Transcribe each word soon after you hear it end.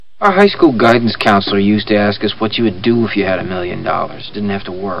Our high school guidance counselor used to ask us what you would do if you had $1 million. Didn't have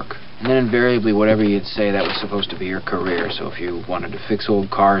to work. And then invariably, whatever you'd say, that was supposed to be your career. So if you wanted to fix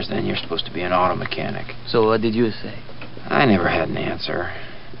old cars, then you're supposed to be an auto mechanic. So what did you say? I never had an answer.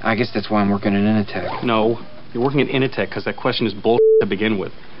 I guess that's why I'm working at Initech. No, you're working at Initech because that question is bullshit to begin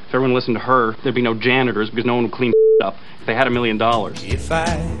with. If everyone listened to her, there'd be no janitors because no one would clean up if they had $1 million. If I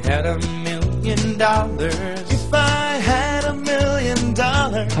had $1 million, if I had $1 million.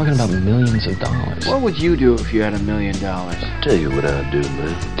 Talking about millions of dollars. What would you do if you had $1 million? Tell you what I'd do,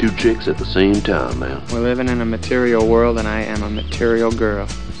 man. 2 chicks at the same time, man. We're living in a material world, and I am a material girl.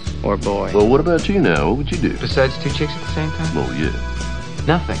 Or boy. Well, what about you now? What would you do? Besides 2 chicks at the same time? Oh, yeah.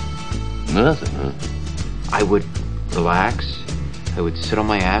 Nothing. Nothing, huh? I would relax. I would sit on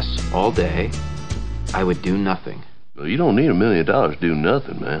my ass all day. I would do nothing. Well, you don't need $1 million to do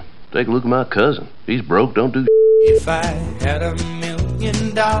nothing, man. Take a look at my cousin. He's broke, don't do If I had $1 million,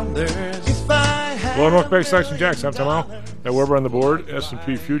 if I had Hello and welcome back to Stocks and Jacks. I'm Tom Al. Now Weber on the board,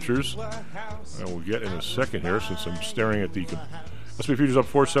 S&P futures. And we'll get in a second here since I'm staring at the S&P futures up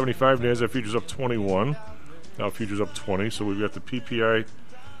 475, NASDAQ futures up 21. Dow futures up 20. So we've got the PPI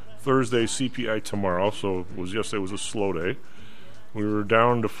Thursday, CPI tomorrow. So yesterday was a slow day. We were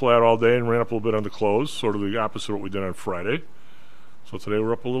down to flat all day and ran up a little bit on the close, sort of the opposite of what we did on Friday. So today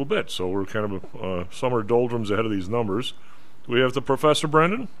we're up a little bit. So we're kind of summer doldrums ahead of these numbers. Do we have the Professor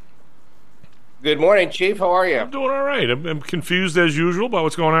Brendan? Good morning, Chief. How are you? I'm doing all right. I'm confused as usual about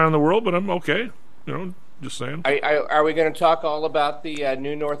what's going on in the world, but I'm okay. You know, just saying. Are we going to talk all about the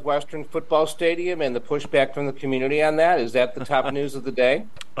new Northwestern football stadium and the pushback from the community on that? Is that the top news of the day?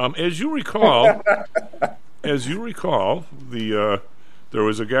 As you recall, there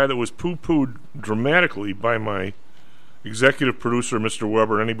was a guy that was poo-pooed dramatically by my executive producer, Mr.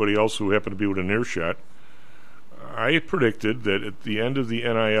 Weber, and anybody else who happened to be within earshot. I predicted that at the end of the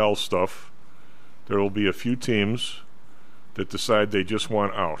NIL stuff, there will be a few teams that decide they just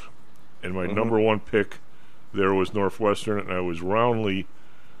want out. And my number one pick there was Northwestern, and I was roundly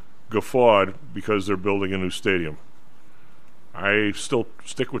guffawed because they're building a new stadium. I still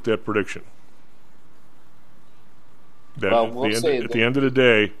stick with that prediction. That Well, at the end of the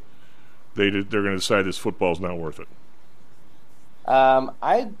day, they're going to decide this football's not worth it.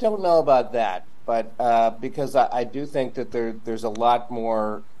 I don't know about that, but because I do think that there's a lot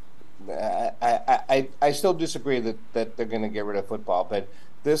more. I still disagree that they're going to get rid of football, but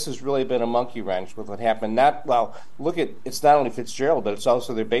this has really been a monkey wrench with what happened. It's not only Fitzgerald, but it's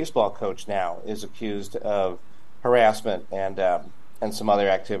also their baseball coach now is accused of harassment and some other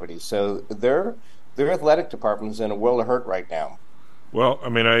activities. So their athletic department is in a world of hurt right now. Well, I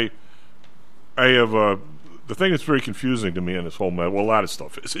mean, I have the thing that's very confusing to me in this whole matter. Well, a lot of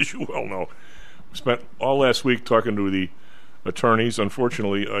stuff is, as you well know. We spent all last week talking to the attorneys.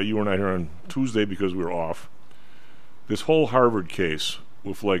 Unfortunately, you were not here on Tuesday because we were off. This whole Harvard case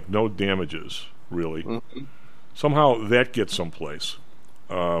with no damages, really. Mm-hmm. Somehow that gets someplace,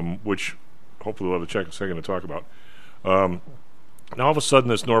 which hopefully we'll have a second to talk about. Now all of a sudden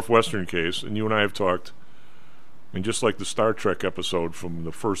this Northwestern case, and you and I have talked, I mean, just like the Star Trek episode from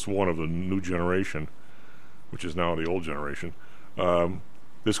the first one of the new generation, which is now the old generation,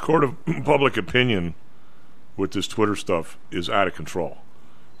 this court of public opinion with this Twitter stuff is out of control.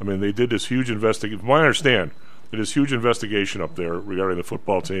 I mean, they did this huge investigation. From what I understand, they did this huge investigation up there regarding the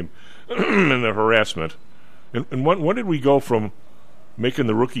football team and the harassment. And when did we go from making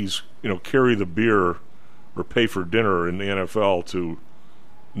the rookies, carry the beer or pay for dinner in the NFL to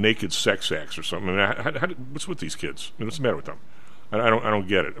naked sex acts or something? I mean, what's with these kids? I mean, what's the matter with them? I don't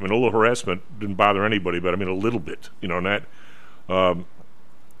get it. I mean, a little harassment didn't bother anybody, but I mean, a little bit, and that.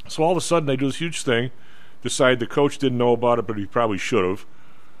 So all of a sudden, they do this huge thing, decide the coach didn't know about it, but he probably should have.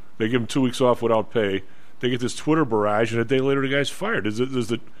 They give him 2 weeks off without pay. They get this Twitter barrage, and a day later, the guy's fired. Does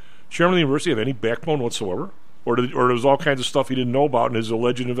the chairman of the university have any backbone whatsoever? Or there's all kinds of stuff he didn't know about in his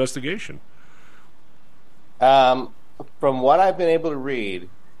alleged investigation? From what I've been able to read,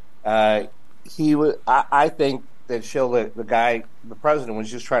 he was. I think that the president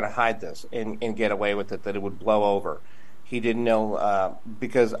was just trying to hide this and get away with it, that it would blow over. He didn't know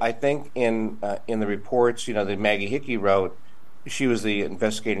because I think in the reports, that Maggie Hickey wrote, she was the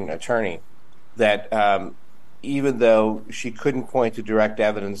investigating attorney, that even though she couldn't point to direct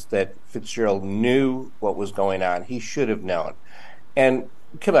evidence that Fitzgerald knew what was going on, he should have known. And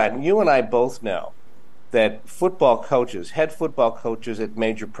come on, you and I both know that head football coaches at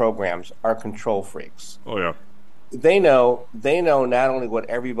major programs are control freaks. Oh, yeah. They know not only what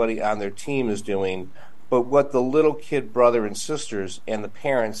everybody on their team is doing, but what the little kid brother and sisters and the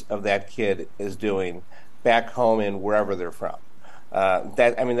parents of that kid is doing back home and wherever they're from.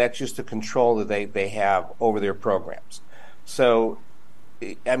 That's just the control that they have over their programs. So,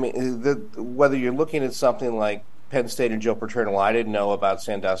 whether you're looking at something like Penn State and Joe Paterno, I didn't know about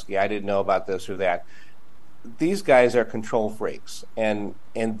Sandusky, I didn't know about this or that. These guys are control freaks, and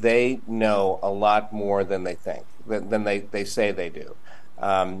they know a lot more than they think, than they say they do.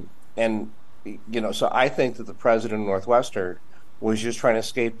 So I think that the president of Northwestern was just trying to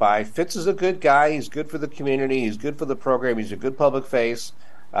skate by. Fitz is a good guy. He's good for the community. He's good for the program. He's a good public face.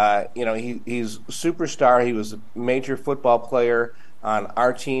 He's a superstar. He was a major football player on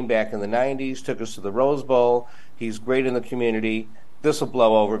our team back in the 90s, took us to the Rose Bowl. He's great in the community. This will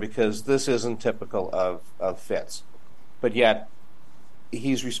blow over because this isn't typical of Fitz. But yet,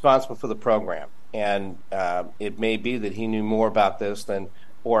 he's responsible for the program. And it may be that he knew more about this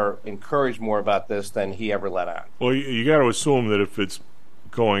or encouraged more about this than he ever let on. Well, you got to assume that if it's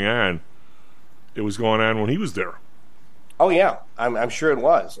going on, it was going on when he was there. Oh, yeah. I'm sure it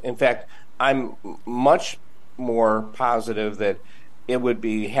was. In fact, I'm much more positive that it would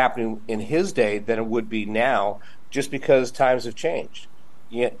be happening in his day than it would be now, just because times have changed.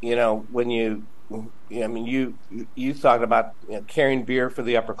 When you thought about carrying beer for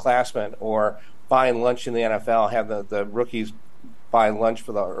the upperclassmen or buying lunch in the NFL, have the rookies buy lunch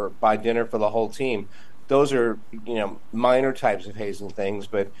or buy dinner for the whole team. Those are minor types of hazing things,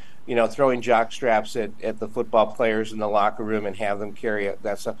 but throwing jock straps at the football players in the locker room and have them carry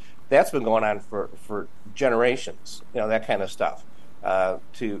that stuff, that's been going on for generations. That kind of stuff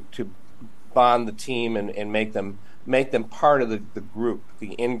to bond the team and make them part of the group,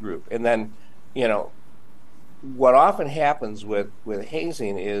 the in-group. And then what often happens with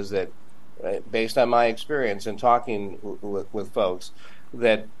hazing is that, based on my experience in talking with folks,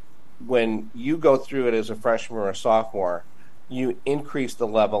 that when you go through it as a freshman or a sophomore, you increase the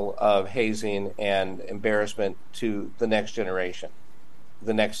level of hazing and embarrassment to the next generation,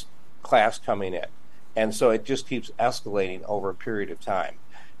 the next class coming in. And so it just keeps escalating over a period of time.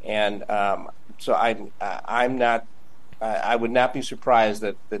 And so I would not be surprised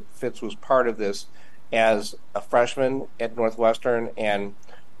that Fitz was part of this as a freshman at Northwestern and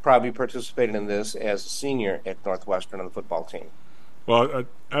probably participated in this as a senior at Northwestern on the football team. Well,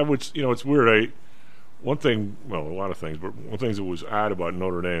 I would, it's weird. A lot of things, but one thing that was odd about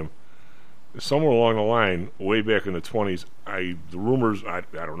Notre Dame is somewhere along the line, way back in the 20s, the rumors, I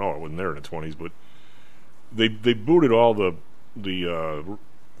don't know, I wasn't there in the 20s, but they booted all the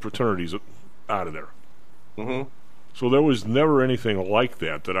fraternities out of there. Mm-hmm. So there was never anything like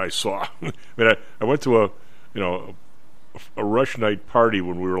that I saw. I went to a Rush night party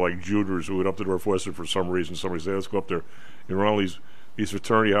when we were like juniors. We went up to Northwestern for some reason. Somebody said, let's go up there. All these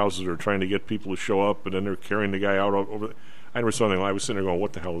fraternity houses are trying to get people to show up, and then they're carrying the guy out over. I never saw anything. I was sitting there going,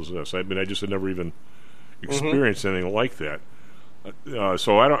 what the hell is this? I just had never even experienced anything like that.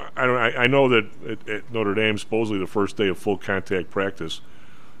 So I know that at Notre Dame, supposedly the first day of full contact practice,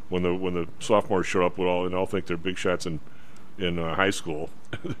 when the sophomores show up and all think they're big shots in high school,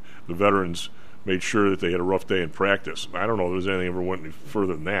 the veterans made sure that they had a rough day in practice. I don't know if there's anything ever went any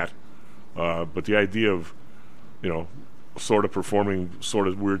further than that, but the idea of sort of performing sort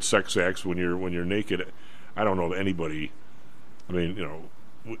of weird sex acts when you're naked, I don't know that anybody. I mean,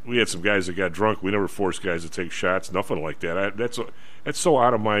 we had some guys that got drunk. We never forced guys to take shots. Nothing like that. That's so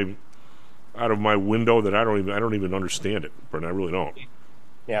out of my window that I don't even understand it. But I really don't.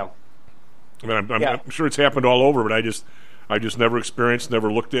 Yeah. I mean, I'm sure it's happened all over, but I just never experienced,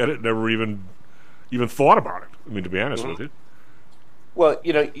 never looked at it, never even thought about it. I mean, to be honest with you. Well,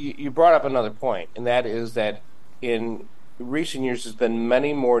 you brought up another point, and that is that in recent years there's been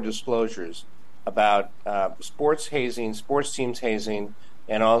many more disclosures about sports hazing, sports teams hazing,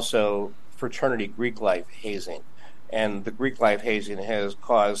 and also fraternity Greek life hazing. And the Greek life hazing has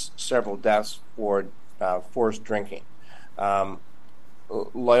caused several deaths for forced drinking.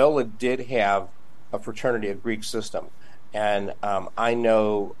 Loyola did have a fraternity, a Greek system, and I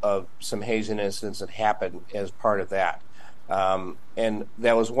know of some hazing incidents that happened as part of that. And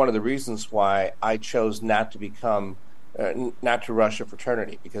that was one of the reasons why I chose not to rush a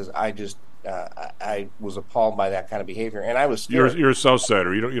fraternity, because I was appalled by that kind of behavior, and I was scared. You're a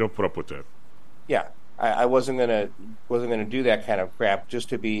Southsider. You don't put up with that. Yeah, I wasn't gonna do that kind of crap just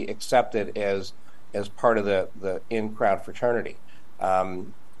to be accepted as part of the in-crowd fraternity.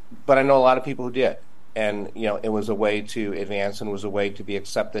 But I know a lot of people who did, and it was a way to advance and was a way to be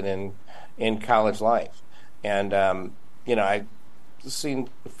accepted in college life. And I've seen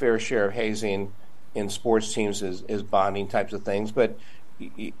a fair share of hazing in sports teams as bonding types of things, but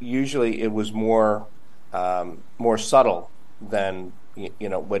usually it was more subtle than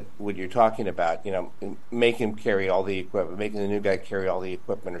what you're talking about. Make him carry all the equipment, making the new guy carry all the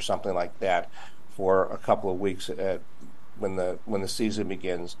equipment, or something like that, for a couple of weeks when the season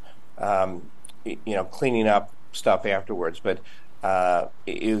begins. Cleaning up stuff afterwards, but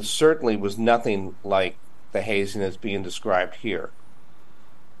it certainly was nothing like the hazing that's being described here.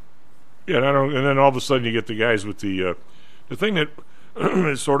 Yeah, and then all of a sudden you get the guys with the thing that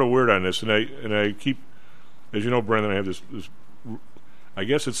is sort of weird on this, and I keep, as you know, Brendan, I have this. I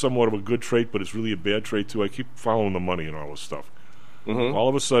guess it's somewhat of a good trait, but it's really a bad trait too. I keep following the money and all this stuff. Mm-hmm. All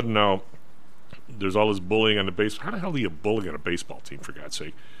of a sudden now, there's all this bullying on the base. How the hell do you bully on a baseball team, for God's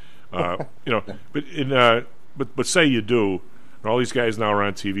sake? But say you do, and all these guys now are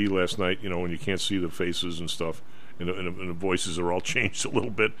on TV last night. When you can't see the faces and stuff, and the voices are all changed a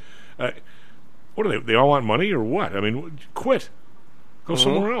little bit. What are they? They all want money or what? I mean, quit. Go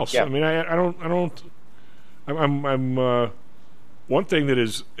somewhere else. Yeah. I mean, I don't. I'm. One thing that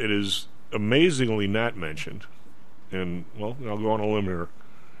it is amazingly not mentioned, and well, I'll go on a limb here.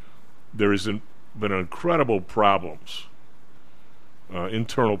 There has been incredible problems,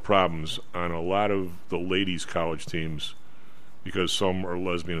 internal problems on a lot of the ladies' college teams, because some are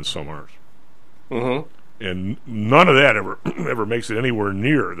lesbian and some aren't. Mm-hmm. And none of that ever makes it anywhere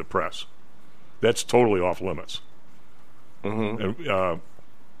near the press. That's totally off limits. Mm-hmm.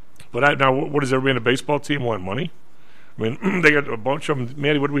 And, now, what does everybody in the baseball team want? Money? I mean, they got a bunch of them.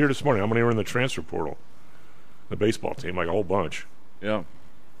 Manny, what did we hear this morning? How many are in the transfer portal? The baseball team, like a whole bunch. Yeah.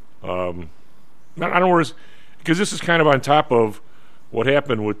 I don't know because this is kind of on top of what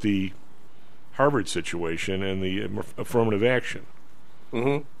happened with the Harvard situation and the affirmative action.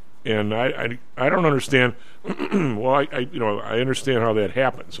 Mm-hmm. And I don't understand. Well, I understand how that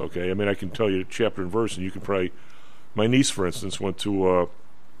happens. Okay, I mean, I can tell you chapter and verse, and you can probably. My niece, for instance, went to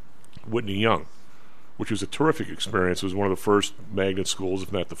Whitney Young, which was a terrific experience. It was one of the first magnet schools,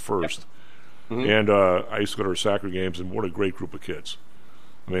 if not the first. Mm-hmm. And I used to go to her soccer games, and what a great group of kids.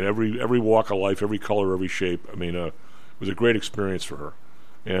 I mean, every walk of life, every color, every shape. I mean, it was a great experience for her.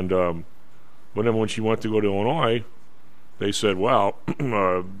 And but then when she went to go to Illinois, they said, "Well,"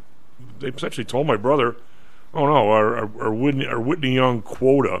 they essentially told my brother, "Oh no, our Whitney Young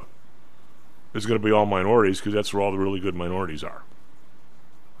quota is going to be all minorities because that's where all the really good minorities are."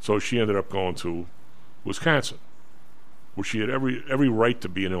 So she ended up going to Wisconsin, where she had every right to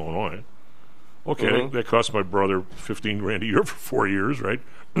be in Illinois. Okay, Mm-hmm. that cost my brother $15,000 a year for 4 years, right?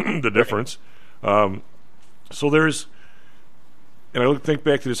 The difference. So there's, and I think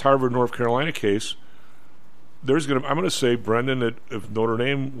back to this Harvard North Carolina case. I'm going to say, Brendan, that if Notre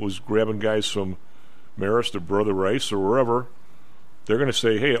Dame was grabbing guys from Marist or Brother Rice or wherever, they're going to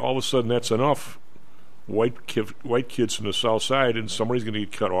say, hey, all of a sudden that's enough. White kids from the South Side, and somebody's going to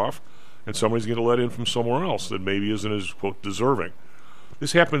get cut off, and somebody's going to let in from somewhere else that maybe isn't as, quote, deserving.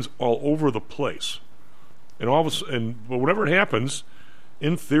 This happens all over the place. And whenever it happens,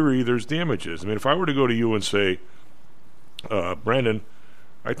 in theory, there's damages. I mean, if I were to go to you and say, Brandon,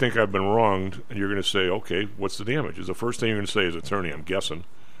 I think I've been wronged, and you're going to say, okay, what's the damages? The first thing you're going to say is attorney, I'm guessing.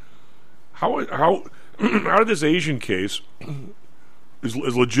 How did this Asian case, as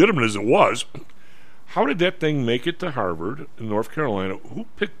legitimate as it was, how did that thing make it to Harvard in North Carolina? Who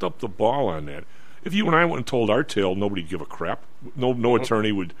picked up the ball on that? If you and I went and told our tale, nobody'd give a crap. No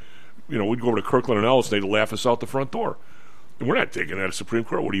attorney would, we'd go over to Kirkland and Ellis, they'd laugh us out the front door. And we're not taking that to Supreme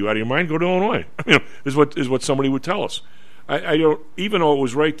Court. What are you, out of your mind? Go to Illinois. Is what somebody would tell us. I don't, even though it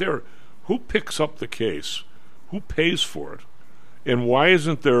was right there, who picks up the case? Who pays for it? And why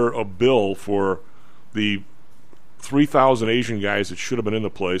isn't there a bill for the 3,000 Asian guys that should have been in the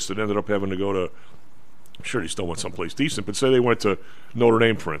place that ended up having to go to, I'm sure they still went someplace decent, but say they went to Notre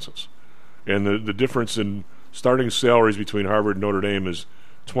Dame, for instance. And the difference in starting salaries between Harvard and Notre Dame is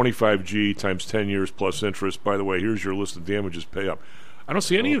 $25,000 times 10 years plus interest. By the way, here's your list of damages, pay up. I don't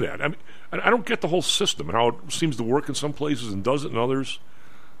see any of that. I mean, I don't get the whole system and how it seems to work in some places and doesn't in others.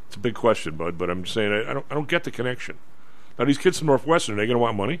 It's a big question, Bud, but I'm saying I don't get the connection. Now, these kids from Northwestern, are they going to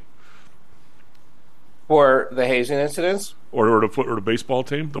want money? For the hazing incidents? Or the baseball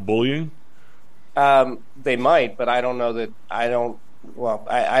team, the bullying? They might, but I don't know that. I don't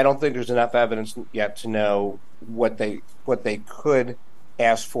think there's enough evidence yet to know what they could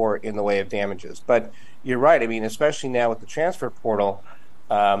ask for in the way of damages. But you're right. I mean, especially now with the transfer portal,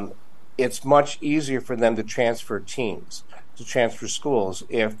 it's much easier for them to transfer teams, to transfer schools,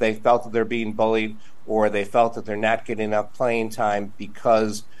 if they felt that they're being bullied or they felt that they're not getting enough playing time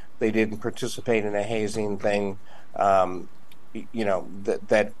because they didn't participate in a hazing thing. That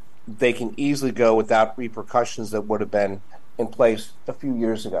they can easily go without repercussions that would have been in place a few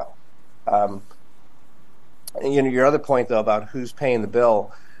years ago. your other point though about who's paying the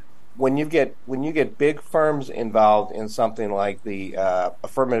bill, when you get big firms involved in something like the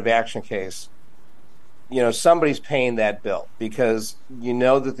affirmative action case, somebody's paying that bill, because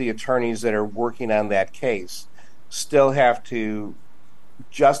that the attorneys that are working on that case still have to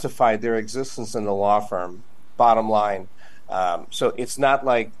justify their existence in the law firm, bottom line. So it's not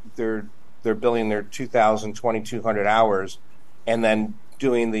like they're billing their 2,200 hours and then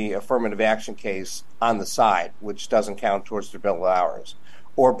doing the affirmative action case on the side, which doesn't count towards their billable hours,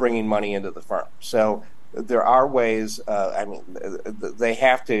 or bringing money into the firm. So there are ways, they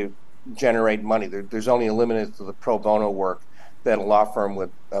have to generate money. There's only a limit to the pro bono work that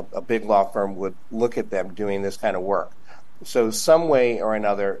a big law firm would look at them doing this kind of work. So some way or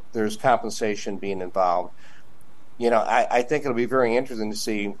another, there's compensation being involved. I think it'll be very interesting to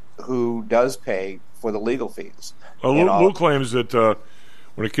see who does pay for the legal fees. Well, Lou claims that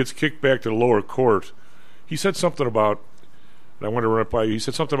when it gets kicked back to the lower court, he said something about, and I want to run it by you, he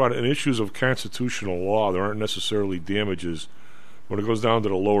said something about in issues of constitutional law, there aren't necessarily damages. When it goes down to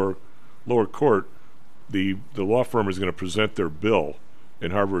the lower court, the law firm is going to present their bill,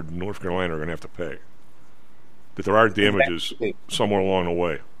 and Harvard and North Carolina are going to have to pay. That there are damages somewhere along the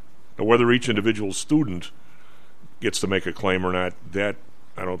way. Now, whether each individual student gets to make a claim or not, that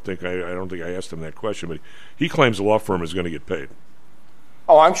I don't think I asked him that question, but he claims the law firm is going to get paid.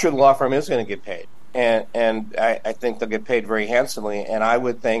 Oh, I'm sure the law firm is going to get paid, and I think they'll get paid very handsomely. And I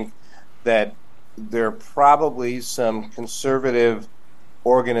would think that there are probably some conservative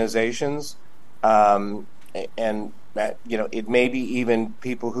organizations, and that, it may be even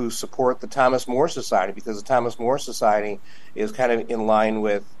people who support the Thomas More Society, because the Thomas More Society is kind of in line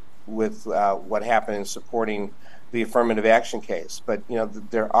with what happened in supporting the affirmative action case. But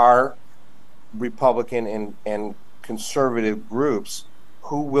there are Republican and conservative groups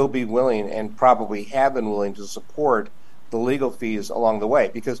who will be willing, and probably have been willing, to support the legal fees along the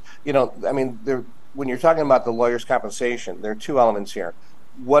way. Because when you're talking about the lawyer's compensation, there are two elements here.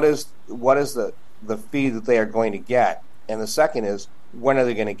 What is the fee that they are going to get, and the second is, when are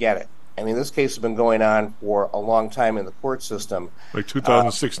they going to get it? This case has been going on for a long time in the court system. Like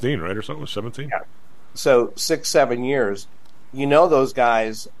 2016, right, or something? 17? Yeah. So 6-7 years. Those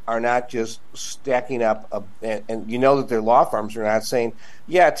guys are not just stacking up, and that their law firms are not saying,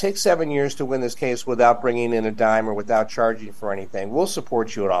 yeah, it takes 7 years to win this case without bringing in a dime or without charging for anything. We'll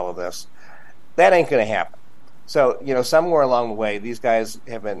support you in all of this. That ain't going to happen. So, somewhere along the way, these guys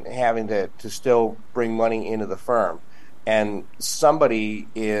have been having to still bring money into the firm, and somebody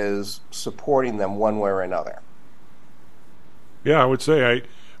is supporting them one way or another. Yeah, I would say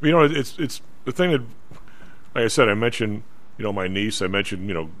it's the thing that, like I said, I mentioned, my niece, I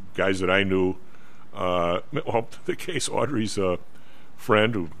mentioned, guys that I knew. The case, Audrey's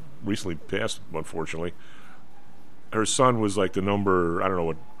friend who recently passed, unfortunately, her son was like the number, I don't know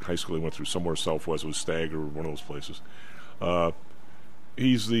what high school he went through, somewhere Southwest, it was Stagg or one of those places.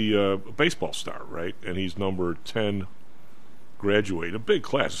 He's the baseball star, right? And he's number 10 graduate, a big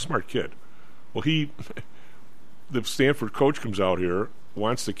class, a smart kid. Well, the Stanford coach comes out here,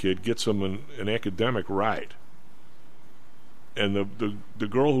 wants the kid, gets him an academic ride. And the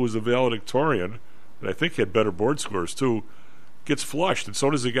girl who was the valedictorian, and I think had better board scores too, gets flushed, and so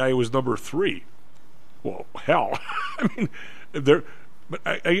does the guy who was number 3. Well, hell, the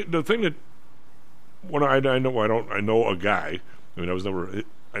thing that when I know a guy. I was never.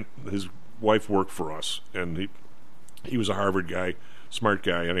 His wife worked for us, and he was a Harvard guy, smart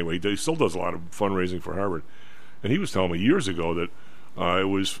guy. Anyway, he still does a lot of fundraising for Harvard, and he was telling me years ago that it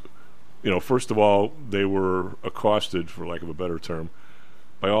was, first of all, they were accosted, for lack of a better term,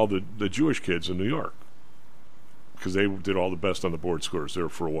 by all the Jewish kids in New York, because they did all the best on the board scores there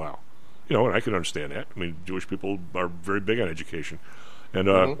for a while. And I can understand that. Jewish people are very big on education. And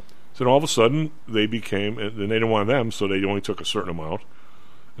so all of a sudden, they became, and they didn't want them, so they only took a certain amount.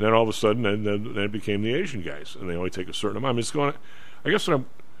 And then all of a sudden, then it became the Asian guys, and they only take a certain amount. You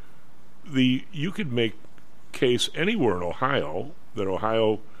could make case anywhere in Ohio that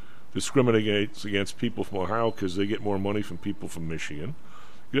Ohio discriminates against people from Ohio because they get more money from people from Michigan.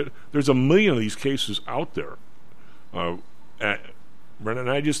 There's a million of these cases out there.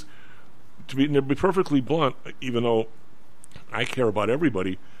 Brendan, to be perfectly blunt, even though I care about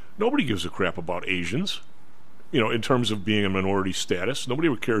everybody, nobody gives a crap about Asians, in terms of being a minority status. Nobody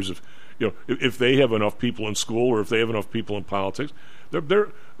ever cares if they have enough people in school or if they have enough people in politics.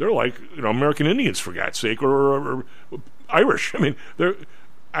 They're like American Indians, for God's sake, or Irish.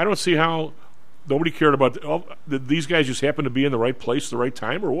 I don't see how nobody cared about these guys. Just happen to be in the right place, the right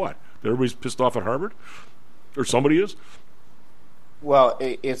time, or what? Everybody's pissed off at Harvard, or somebody is. Well,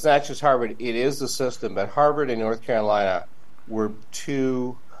 it's not just Harvard; it is the system. But Harvard and North Carolina were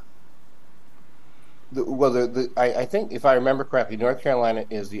two. I think, if I remember correctly, North Carolina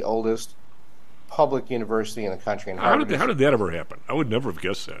is the oldest public university in the country. And How did that ever happen? I would never have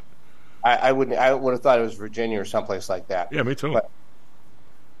guessed that. I would have thought it was Virginia or someplace like that. Yeah, me too.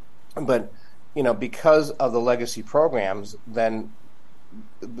 But because of the legacy programs, then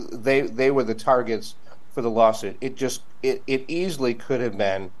they were the targets for the lawsuit. It easily could have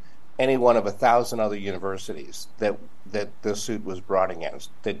been any one of 1,000 other universities that the suit was brought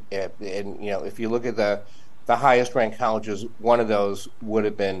against. If you look at the highest ranked colleges, one of those would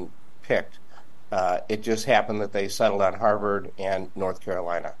have been picked. It just happened that they settled on Harvard and North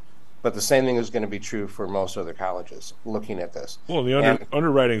Carolina. But the same thing is going to be true for most other colleges looking at this. Well, the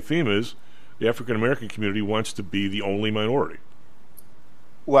underwriting theme is the African American community wants to be the only minority.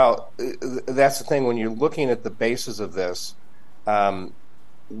 Well, that's the thing. When you're looking at the basis of this,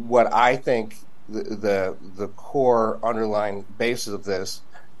 what I think the core underlying basis of this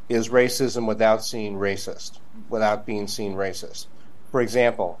is racism without being seen racist. For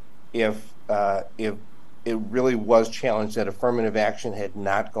example, if it really was challenged that affirmative action had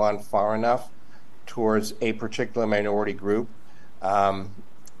not gone far enough towards a particular minority group,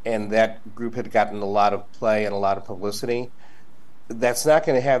 and that group had gotten a lot of play and a lot of publicity, that's not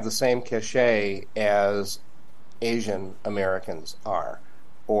going to have the same cachet as Asian Americans are,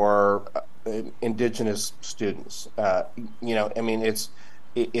 or indigenous students.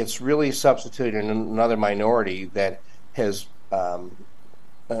 It's really substituting another minority that has.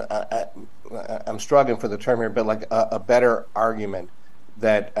 I'm struggling for the term here, but like a better argument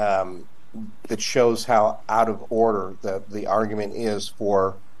that shows how out of order the argument is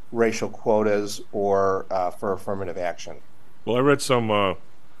for racial quotas or for affirmative action. Well, I read something a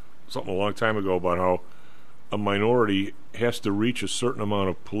long time ago about how a minority has to reach a certain amount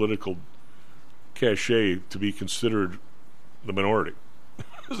of political cachet to be considered the minority.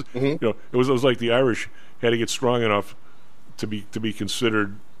 Mm-hmm. It was like the Irish had to get strong enough to be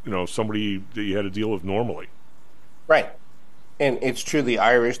considered, somebody that you had to deal with normally. Right. And it's true, the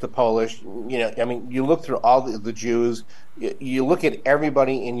Irish, the Polish, you look through all the Jews, you look at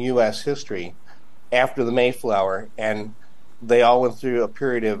everybody in U.S. history after the Mayflower, and they all went through a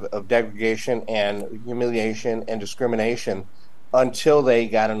period of degradation and humiliation and discrimination until they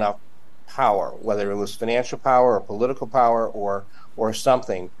got enough power, whether it was financial power or political power or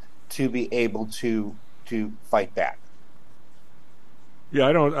something, to be able to fight back. Yeah,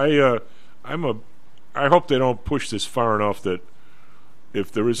 I hope they don't push this far enough that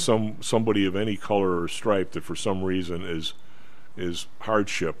if there is somebody of any color or stripe that for some reason is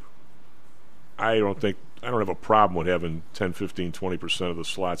hardship, I don't have a problem with having 10, 15, 20% of the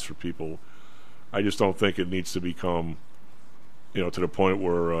slots for people. I just don't think it needs to become, to the point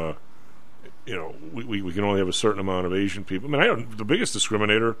where, we can only have a certain amount of Asian people. I mean, the biggest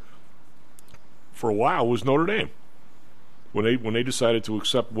discriminator for a while was Notre Dame. When they decided to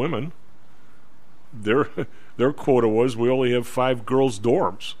accept women, their quota was we only have 5 girls'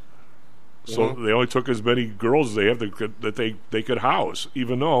 dorms. So Mm-hmm. they only took as many girls as they have that they could house,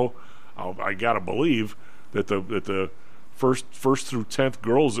 even though I gotta believe that the first through 10th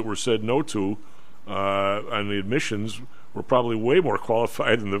girls that were said no to on the admissions were probably way more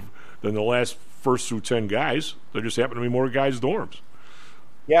qualified than the last first through 10 guys. There just happened to be more guys' dorms.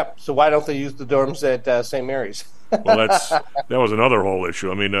 Yeah, so why don't they use the dorms at St. Mary's? Well, that was another whole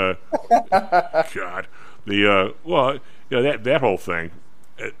issue. I mean, God, that whole thing.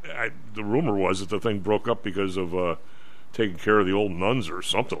 The rumor was that the thing broke up because of taking care of the old nuns or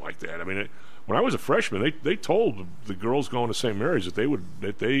something like that. I mean, when I was a freshman, they told the girls going to St. Mary's that they were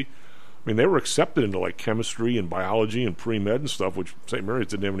accepted into like chemistry and biology and pre-med and stuff, which St. Mary's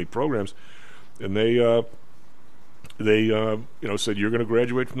didn't have any programs, and they said you're going to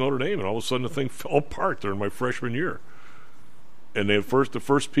graduate from Notre Dame, and all of a sudden the thing fell apart during my freshman year. And the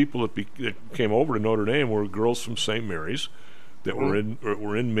first people that came over to Notre Dame were girls from St. Mary's that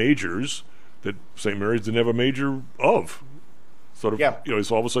were in majors that St. Mary's didn't have a major of. So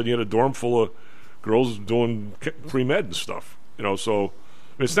all of a sudden you had a dorm full of girls doing pre-med and stuff. So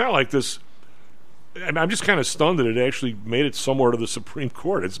it's not like this. I'm just kind of stunned that it actually made it somewhere to the Supreme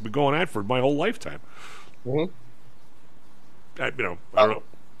Court. It's been going on for my whole lifetime. Mm-hmm. I don't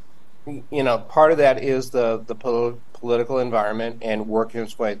know. Part of that is the political environment and working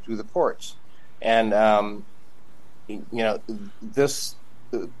its way through the courts, and this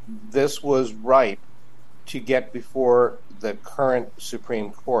was ripe to get before the current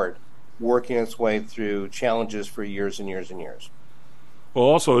Supreme Court, working its way through challenges for years and years and years. Well,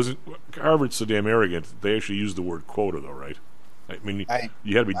 also, Harvard's so damn arrogant. They actually use the word quota, though, right? I mean,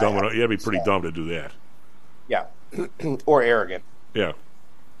 you had to be dumb. You had to be pretty dumb to do that. Yeah, or arrogant. Yeah.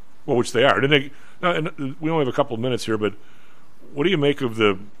 Well, which they are. And we only have a couple of minutes here, but what do you make of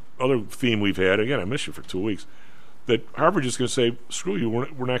the other theme we've had? Again, I missed you for 2 weeks. That Harvard is going to say, screw you,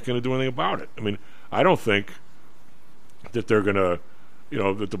 we're not going to do anything about it. I mean, I don't think that they're going to,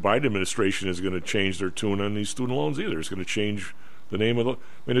 that the Biden administration is going to change their tune on these student loans either. It's going to change the name of the... I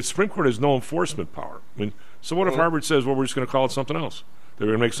mean, the Supreme Court has no enforcement power. I mean, so what if Harvard says, well, we're just going to call it something else? They're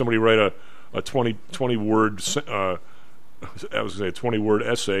going to make somebody write a 20-word... I was going to say a 20-word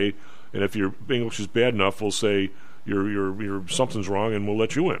essay, and if your English is bad enough, we'll say your something's wrong, and we'll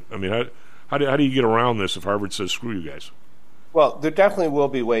let you in. I mean, how do you get around this if Harvard says screw you guys? Well, there definitely will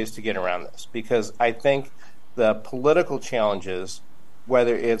be ways to get around this, because I think the political challenges,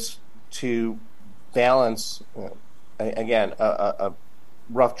 whether it's to balance, again, a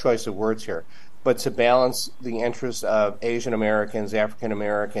rough choice of words here, but to balance the interests of Asian Americans, African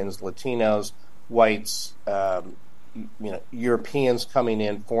Americans, Latinos, whites, Europeans coming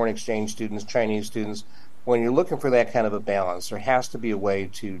in, foreign exchange students, Chinese students. When you're looking for that kind of a balance, there has to be a way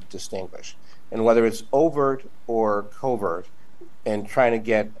to distinguish. And whether it's overt or covert, and trying to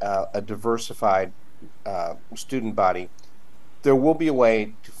get a diversified student body, there will be a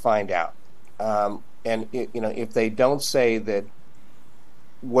way to find out. If they don't say that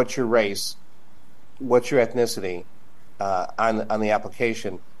what's your race, what's your ethnicity on the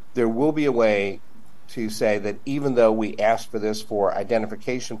application, there will be a way to say that even though we asked for this for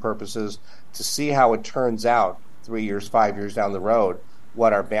identification purposes to see how it turns out 3 years, 5 years down the road,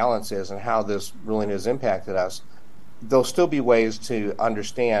 what our balance is and how this ruling has impacted us, there'll still be ways to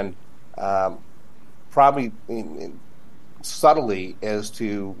understand, probably subtly, as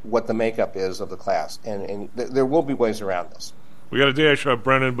to what the makeup is of the class. And there will be ways around this. We got a dash,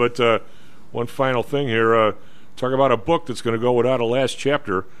 Brennan, but one final thing here. Talk about a book that's going to go without a last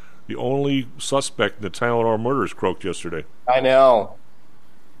chapter. The only suspect in the Tylenol murders croaked yesterday. I know.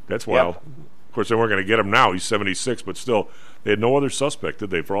 That's wild. Yep. Of course, they weren't going to get him now. He's 76, but still, they had no other suspect,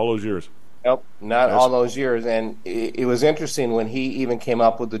 did they, for all those years? Nope, not all those years. And it was interesting when he even came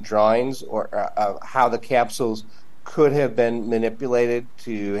up with the drawings or how the capsules could have been manipulated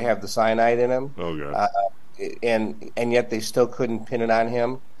to have the cyanide in them. Oh, God. And yet they still couldn't pin it on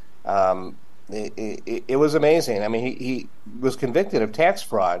him. It was amazing. I mean, he was convicted of tax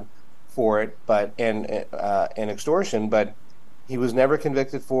fraud for it, and extortion, but he was never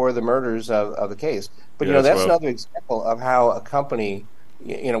convicted for the murders of the case. But that's another example of how a company.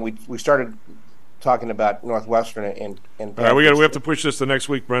 We started talking about Northwestern and all right, we have to push this to next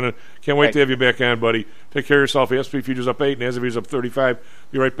week, Brendan. Can't wait to have you back on, buddy. Take care of yourself. The SP Futures up 8, and as is up 35.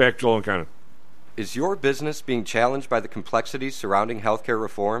 Be right back, Joel and Connor. Is your business being challenged by the complexities surrounding healthcare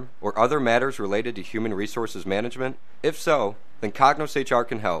reform or other matters related to human resources management? If so, then Cognos HR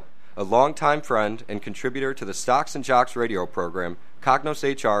can help. A longtime friend and contributor to the Stocks and Jocks radio program, Cognos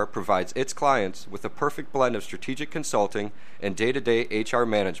HR provides its clients with a perfect blend of strategic consulting and day-to-day HR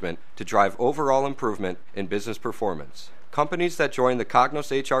management to drive overall improvement in business performance. Companies that join the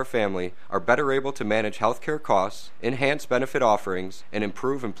Cognos HR family are better able to manage healthcare costs, enhance benefit offerings, and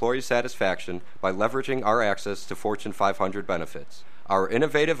improve employee satisfaction by leveraging our access to Fortune 500 benefits. Our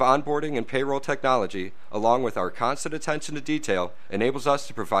innovative onboarding and payroll technology, along with our constant attention to detail, enables us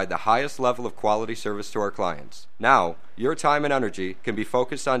to provide the highest level of quality service to our clients. Now, your time and energy can be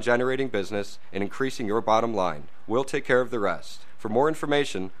focused on generating business and increasing your bottom line. We'll take care of the rest. For more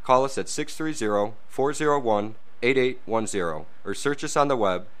information, call us at 630-401-8810 or search us on the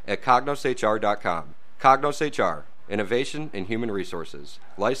web at cognoshr.com. Cognos HR, innovation in human resources.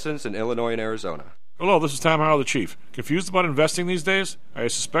 Licensed in Illinois and Arizona. Hello, this is Tom Howell, the Chief. Confused about investing these days? I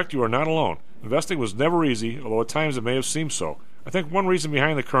suspect you are not alone. Investing was never easy, although at times it may have seemed so. I think one reason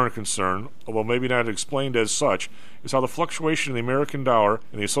behind the current concern, although maybe not explained as such, is how the fluctuation in the American dollar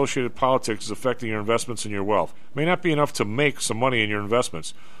and the associated politics is affecting your investments and your wealth. It may not be enough to make some money in your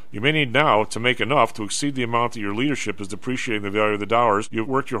investments. You may need now to make enough to exceed the amount that your leadership is depreciating the value of the dollars you've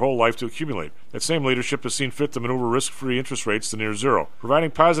worked your whole life to accumulate. That same leadership has seen fit to maneuver risk-free interest rates to near zero.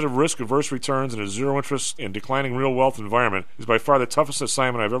 Providing positive risk-averse returns in a zero-interest and declining real wealth environment is by far the toughest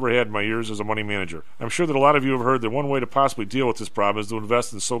assignment I've ever had in my years as a money manager. I'm sure that a lot of you have heard that one way to possibly deal with this problem is to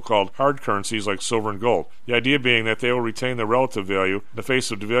invest in so-called hard currencies like silver and gold. The idea being that they will retain their relative value in the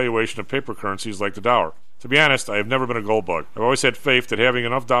face of devaluation of paper currencies like the dollar. To be honest, I have never been a gold bug. I've always had faith that having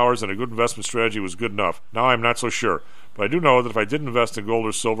enough dollars and a good investment strategy was good enough. Now I'm not so sure. But I do know that if I did invest in gold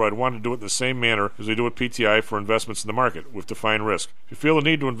or silver, I'd want to do it in the same manner as we do at PTI for investments in the market, with defined risk. If you feel the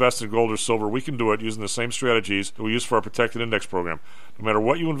need to invest in gold or silver, we can do it using the same strategies that we use for our protected index program. No matter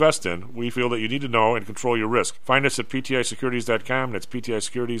what you invest in, we feel that you need to know and control your risk. Find us at PTIsecurities.com. That's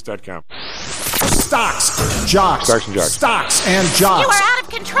PTIsecurities.com. Stocks, jocks, Stocks and jocks. Stocks and jocks. You are out of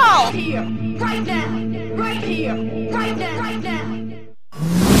control. Here, right now, right here, right now, right now.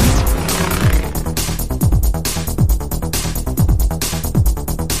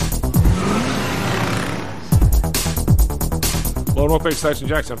 Hello, and welcome back to Stocks and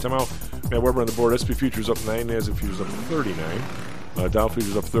Jocks. I'm Tim Al. Matt Weber on the board. SP futures up 9, NASDAQ futures up 39. Dow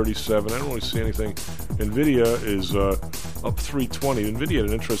futures up 37. I don't really see anything. NVIDIA is up 320. NVIDIA had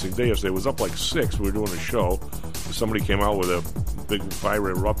an interesting day yesterday. It was up like 6. We were doing a show. Somebody came out with a big buy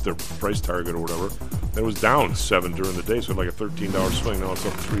rate, or up their price target or whatever. It was down 7 during the day, so like a $13 swing. Now it's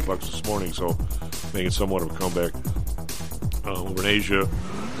up $3 this morning, so making somewhat of a comeback. Over in Asia,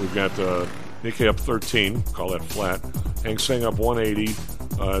 we've got Nikkei up 13. Call that flat. Hang Seng up 180.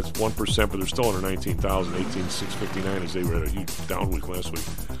 It's 1%, but they're still under 19,000, 18,659 as they were at a huge down week last week.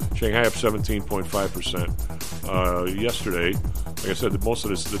 Shanghai up 17.5%. Yesterday, like I said, most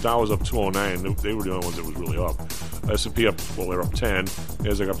of this, the Dow was up 209. They were the only ones that was really up. S&P up, well, they're up 10.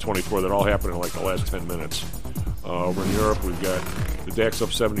 NASDAQ up 24. That all happened in like the last 10 minutes. Over in Europe, we've got the DAX up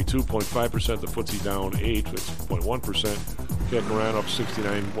 72.5%, the FTSE down 8, that's 0.1%. CAC Iran up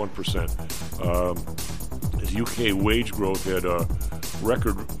 69.1%. UK wage growth had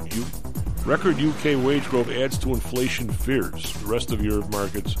record UK wage growth adds to inflation fears. The rest of Europe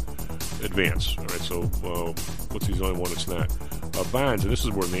markets advance. All right, so FTSE's the only one that's not. Bonds, and this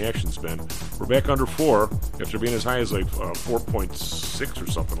is where the action's been. We're back under 4 after being as high as like 4.6 or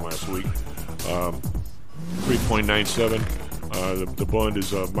something last week. 3.97. The bond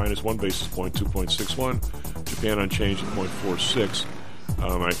is minus 1 basis point, 2.61. Japan unchanged at 0.46.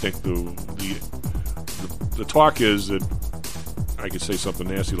 I think the talk is that I could say something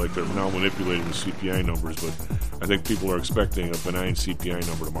nasty like they're now manipulating the CPI numbers, but I think people are expecting a benign CPI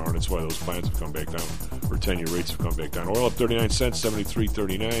number tomorrow, and that's why those bonds have come back down, or 10-year rates have come back down. Oil up 39 cents,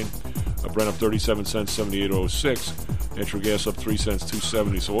 73.39. Brent up 37 cents, 78.06. Natural gas up 3 cents,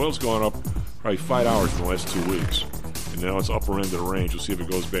 2.70. So oil's gone up probably $5 in the last 2 weeks, and now it's upper end of the range. We'll see if it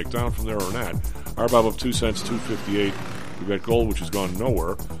goes back down from there or not. RBOB up 2 cents, 2.58. We've got gold, which has gone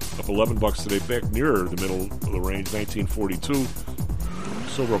nowhere, up $11 today, back nearer the middle of the range, 1942.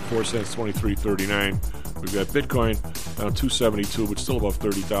 Silver up 4 cents, 23.39. We've got Bitcoin down 272, but still above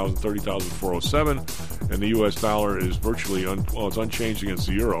 30,000, 30,407. And the U.S. dollar is virtually, it's unchanged against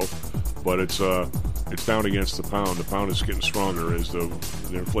the euro, but it's down against the pound. The pound is getting stronger as the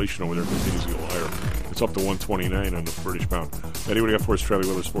inflation over there continues to go higher. It's up to 129 on the British pound. Eddie, what do you got for us, Travis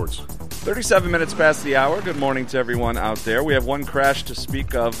Weather Sports? 37 minutes past the hour. Good morning to everyone out there. We have one crash to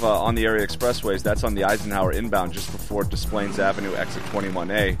speak of on the area expressways. That's on the Eisenhower inbound just before Des Plaines Avenue, exit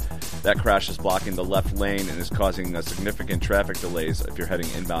 21A. That crash is blocking the left lane and is causing significant traffic delays if you're heading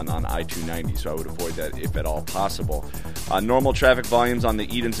inbound on I-290, so I would avoid that if at all possible. Normal traffic volumes on the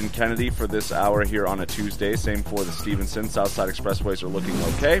Edens and Kennedy for this hour here on a Tuesday. Same for the Stevenson. Southside expressways are looking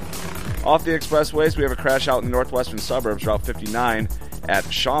okay. Off the expressways, we have a crash out in the northwestern suburbs, Route 59 at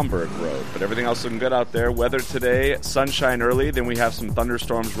Schaumburg Road. But everything else looking good out there. Weather today, sunshine early, then we have some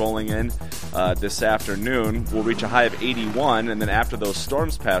thunderstorms rolling in this afternoon. We'll reach a high of 81, and then after those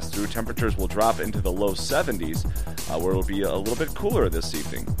storms pass through, temperatures will drop into the low 70s, where it will be a little bit cooler this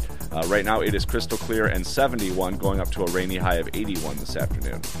evening. Right now it is crystal clear and 71, going up to a rainy high of 81 this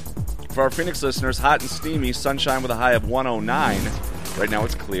afternoon. For our Phoenix listeners, hot and steamy, sunshine with a high of 109. Right now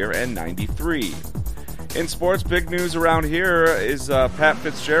it's clear and 93. In sports, big news around here is Pat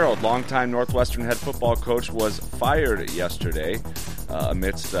Fitzgerald, longtime Northwestern head football coach, was fired yesterday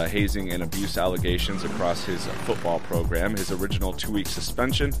amidst hazing and abuse allegations across his football program. His original 2-week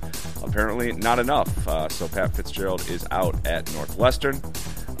suspension, apparently not enough, so Pat Fitzgerald is out at Northwestern.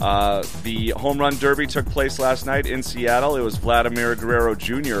 The home run derby took place last night in Seattle. It was Vladimir Guerrero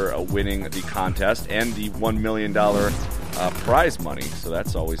Jr. Winning the contest and the $1 million prize money, so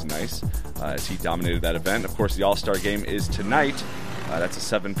that's always nice as he dominated that event. Of course, the All-Star game is tonight. That's a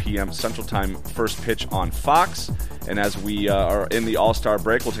 7 p.m. Central Time first pitch on Fox. And as we are in the All-Star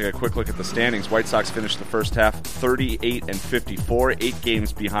break, we'll take a quick look at the standings. White Sox finished the first half 38-54, 8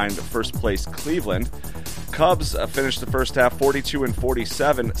 games behind first place Cleveland. Cubs finished the first half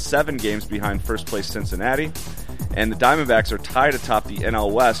 42-47, 7 games behind first place Cincinnati. And the Diamondbacks are tied atop the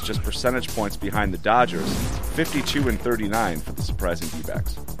NL West, just percentage points behind the Dodgers, 52-39 for the surprising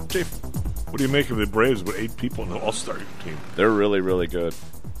D-backs. Chief. What do you make of the Braves with 8 people in the All-Star team? They're really, really good.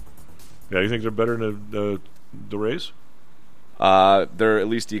 Yeah, you think they're better than the Rays? They're at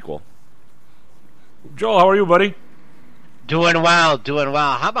least equal. Joel, how are you, buddy? Doing well, doing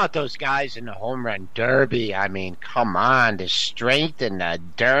well. How about those guys in the home run derby? I mean, come on, the strength and the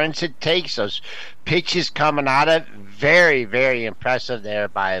endurance it takes, those pitches coming out of, very, very impressive there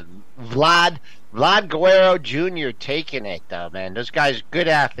by Vlad Guerrero Jr. taking it, though, man. Those guys, good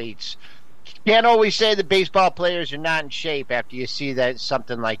athletes. Can't always say the baseball players are not in shape after you see that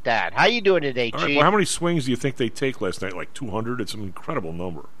something like that. How you doing today, Chief? Right, well, how many swings do you think they take last night? Like 200? It's an incredible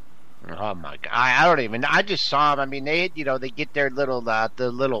number. Oh my God! I don't even. I just saw them. I mean, they get their little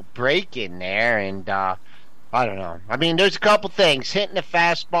the little break in there, and I don't know. I mean, there's a couple things. Hitting the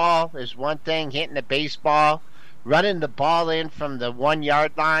fastball is one thing. Hitting the baseball, running the ball in from the 1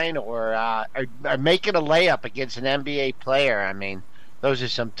 yard line, or making a layup against an NBA player. I mean, those are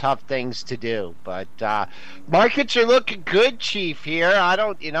some tough things to do. But markets are looking good, Chief. Here, I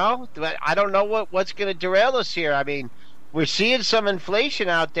don't know what's going to derail us here. I mean, we're seeing some inflation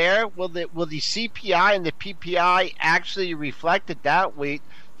out there. Will the CPI and the PPI actually reflect it that way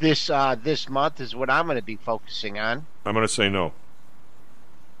this month? Is what I'm going to be focusing on. I'm going to say no.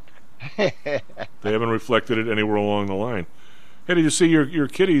 They haven't reflected it anywhere along the line. Hey, did you see your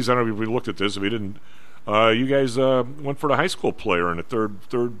kiddies? I don't know if we looked at this. If we didn't, you guys went for the high school player in the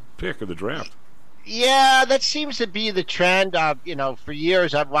third pick of the draft. Yeah, that seems to be the trend. For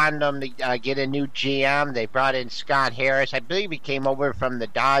years I've wanted them to get a new GM. They brought in Scott Harris. I believe he came over from the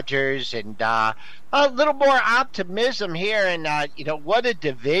Dodgers, and a little more optimism here. And what a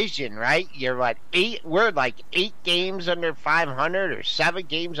division, right? You're what, 8? We're like 8 games under 500 or 7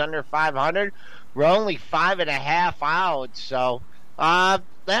 games under 500. We're only 5.5 out. So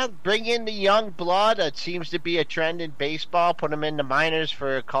bring in the young blood. It seems to be a trend in baseball. Put them in the minors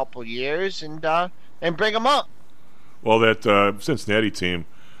for a couple years and bring them up. Well, that Cincinnati team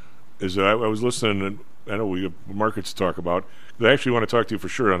is. I was listening, and I know we have markets to talk about. I actually want to talk to you for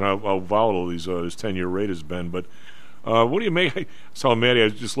sure on how volatile this 10-year rate has been. But what do you make? I saw Maddie. I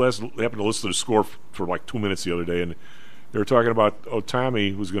just happened to listen to the score for like 2 minutes the other day, and they were talking about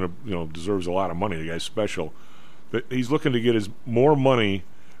Otami, who's going to deserves a lot of money. The guy's special. But he's looking to get more money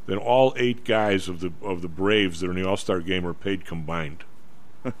than all 8 guys of the Braves that are in the All-Star game are paid combined.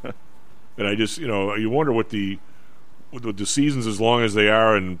 And I just, you wonder with the seasons as long as they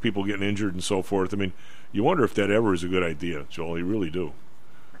are and people getting injured and so forth. I mean, you wonder if that ever is a good idea, Joel. You really do.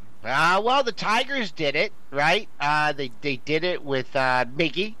 Well, the Tigers did it, right? They did it with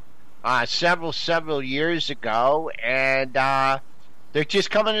Miggy several years ago, and they're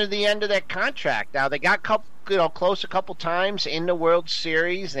just coming to the end of that contract. Now, they got close a couple times in the World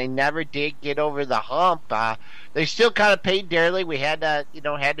Series. They never did get over the hump. They still kind of paid dearly. We had to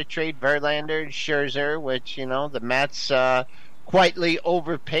trade Verlander and Scherzer, which, the Mets quietly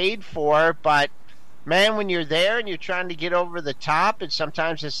overpaid for. But, man, when you're there and you're trying to get over the top, and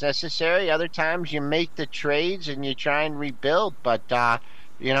sometimes it's necessary. Other times you make the trades and you try and rebuild. But,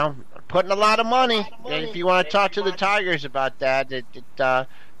 putting a lot of money. And if you want to talk to the Tigers about that,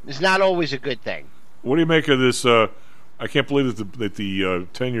 it's not always a good thing. What do you make of this? I can't believe that the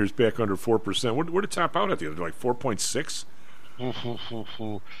 10 years back under 4%. Where did it top out at the other? Like 4.6?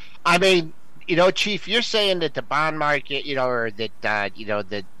 I mean, Chief, you're saying that the bond market, or that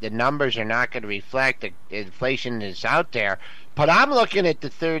the numbers are not going to reflect the inflation that's out there. But I'm looking at the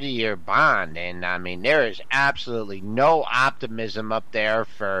 30-year bond, and I mean there is absolutely no optimism up there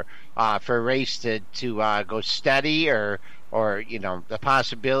for rates to go steady or the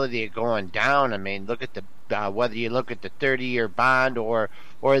possibility of going down. I mean, look at whether you look at the 30-year bond or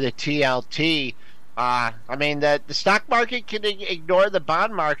the TLT. I mean, the stock market can ignore the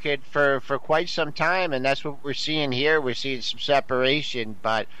bond market for quite some time, and that's what we're seeing here. We're seeing some separation.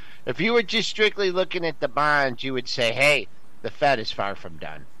 But if you were just strictly looking at the bonds, you would say, hey, the Fed is far from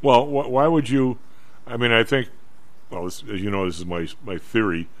done. Well, why would you? I mean, I think, as you know, this is my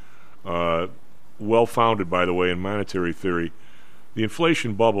theory, well-founded, by the way, in monetary theory. The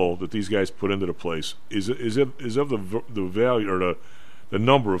inflation bubble that these guys put into the place is of the value or the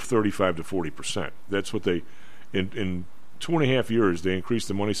number of 35 to 40%. That's what they, in 2.5 years, they increased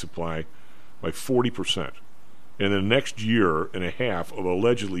the money supply by 40%. And the next year and a half of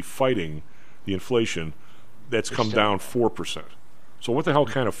allegedly fighting the inflation, that's come down 4%. So what the hell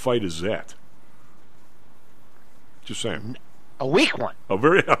kind of fight is that? Just saying. A weak one. A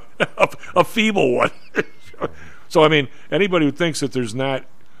very a feeble one. So I mean, anybody who thinks that there's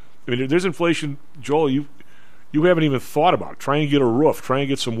there's inflation, Joel, you haven't even thought about trying to get a roof, trying to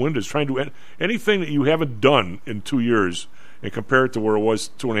get some windows, trying to do anything that you haven't done in 2 years and compare it to where it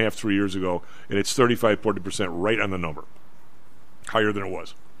was 2.5, 3 years ago, and it's 35, 40% right on the number. Higher than it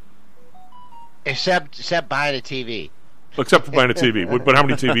was. Except buying a TV. Except for buying a TV. But how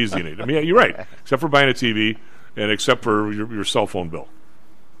many TVs do you need? I mean, yeah, you're right. Except for buying a TV and except for your cell phone bill.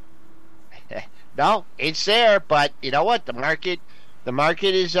 No, it's there, but you know what? The market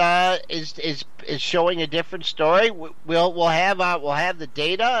is showing a different story. We'll have the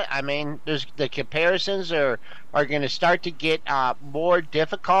data. I mean, the comparisons are going to start to get more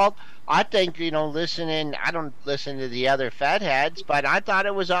difficult. I think, I don't listen to the other Fed heads, but I thought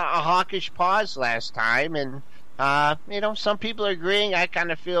it was a hawkish pause last time, and some people are agreeing. I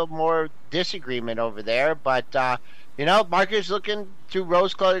kind of feel more disagreement over there, but market's looking through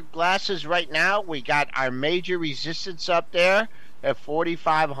rose-colored glasses right now. We got our major resistance up there at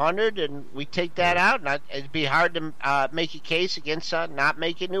 4,500, and we take that out, and it'd be hard to make a case against not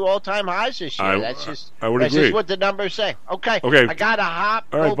making new all-time highs this year. That's just what the numbers say. Okay. I got a hop.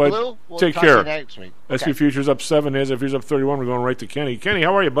 All right, bud. Blue. We'll take talk care. To you next week. SP futures up 7. NASDAQ futures up 31. We're going right to Kenny. Kenny,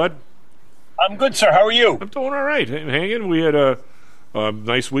 how are you, bud? I'm good, sir. How are you? I'm doing all right. Hanging. We had a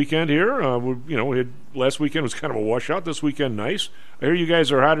nice weekend here. We had last weekend was kind of a washout. This weekend, nice. I hear you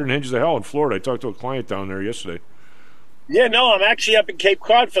guys are hotter than hinges of hell in Florida. I talked to a client down there yesterday. Yeah, no, I'm actually up in Cape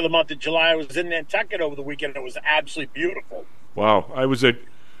Cod for the month of July. I was in Nantucket over the weekend. It was absolutely beautiful. Wow. I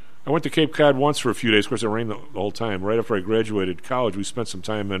went to Cape Cod once for a few days. Of course, it rained the whole time. Right after I graduated college, we spent some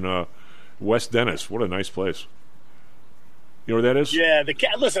time in West Dennis. What a nice place. You know where that is? Yeah.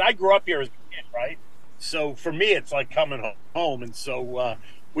 Listen, I grew up here as a kid, right? So for me, it's like coming home. And so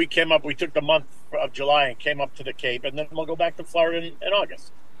we took the month of July and came up to the Cape, and then we'll go back to Florida in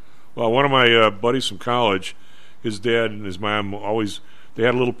August. Well, one of my buddies from college, his dad and his mom they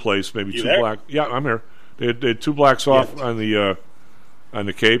had a little place, maybe You two there? block. Yeah, I'm here. They had 2 blocks off on the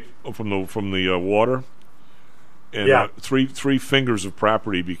Cape from the water, and three fingers of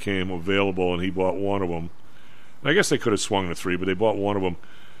property became available, and he bought one of them. And I guess they could have swung the 3, but they bought one of them.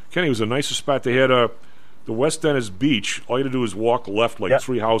 Kenny, it was the nicest spot. They had the West Dennis beach. All you had to do is walk left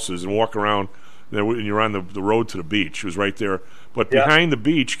 3 houses and walk around, and you're on the road to the beach. It was right there. But behind the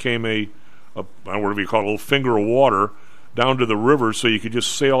beach came I don't know, whatever you call it, a little finger of water down to the river, so you could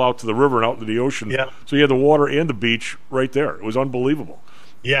just sail out to the river and out to the ocean. Yeah. So you had the water and the beach right there. It was unbelievable.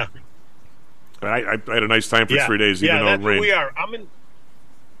 Yeah. And I had a nice time for 3 days, even though it that's where rained. we are.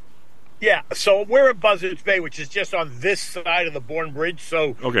 So we're at Buzzards Bay, which is just on this side of the Bourne Bridge.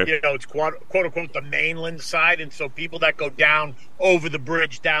 So, it's quote unquote the mainland side. And so people that go down over the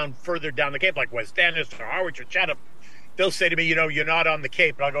bridge, down further down the Cape, like West Dennis or Harwich or Chatham, they'll say to me, you're not on the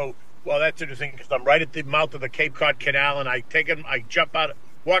Cape. And I'll go, well, that's interesting because I'm right at the mouth of the Cape Cod Canal, and I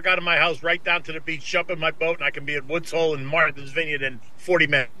walk out of my house right down to the beach, jump in my boat, and I can be at Woods Hole and Martha's Vineyard in 40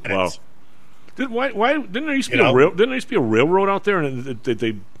 minutes. Wow. Why didn't there used to be a railroad out there, and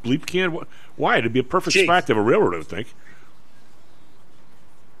they bleep canned? Why? It'd be a perfect spot to have a railroad, I would think.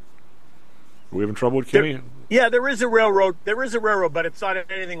 Are we having trouble with Kenny? There is a railroad. There is a railroad, but it's not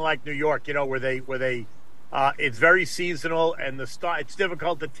anything like New York. Where they it's very seasonal, and it's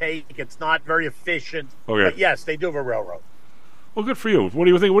difficult to take. It's not very efficient. Okay. But yes, they do have a railroad. Well, good for you. What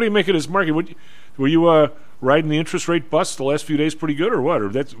do you think? What do you make of this market? Were you riding the interest rate bus the last few days pretty good, or what? Or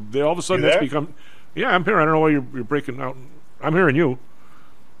all of a sudden that's become? Yeah, I'm here. I don't know why you're breaking out. I'm hearing you.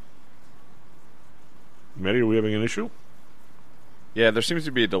 Matty, are we having an issue? Yeah, there seems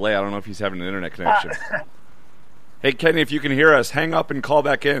to be a delay. I don't know if he's having an internet connection. Hey, Kenny, if you can hear us, hang up and call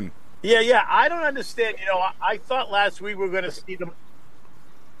back in. Yeah. I don't understand. I thought last week we were going to see them.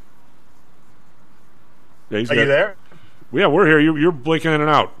 Yeah, Are you there? Yeah, we're here. You're blinking in and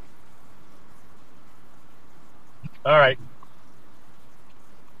out. All right.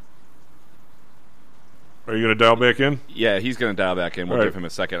 Are you going to dial back in? Yeah, he's going to dial back in. We'll give him a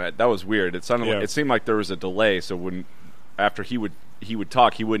second. That was weird. It sounded like, it seemed like there was a delay. So after he would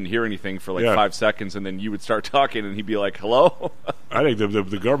talk, he wouldn't hear anything for 5 seconds, and then you would start talking, and he'd be like, "Hello." I think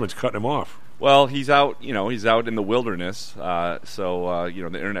the government's cutting him off. Well, he's out. He's out in the wilderness. So the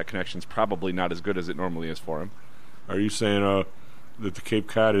internet connection's probably not as good as it normally is for him. Are you saying that the Cape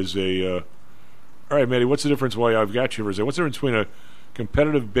Cod is a? All right, Matty. What's the difference? Why I've got you for a second. What's the difference between a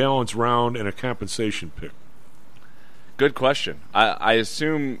competitive balance round and a compensation pick? Good question. I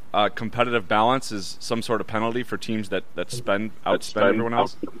assume competitive balance is some sort of penalty for teams that outspend everyone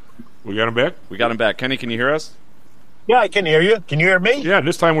else. We got him back? We got him back. Kenny, can you hear us? Yeah, I can hear you. Can you hear me? Yeah,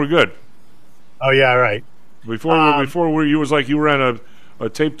 this time we're good. Oh, yeah, right. Before you was like you were on a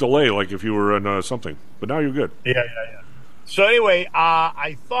tape delay, like if you were on something. But now you're good. Yeah. So anyway,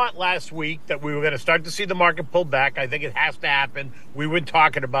 I thought last week that we were going to start to see the market pull back. I think it has to happen. We were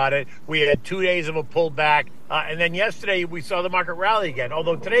talking about it. We had 2 days of a pullback, and then yesterday we saw the market rally again.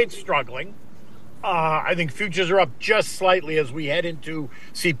 Although today it's struggling. I think futures are up just slightly as we head into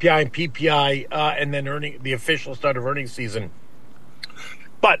CPI and PPI, and then the official start of earnings season.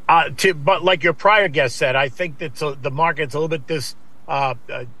 But like your prior guest said, I think that the market's a little bit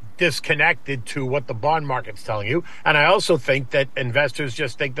disconnected to what the bond market's telling you. And I also think that investors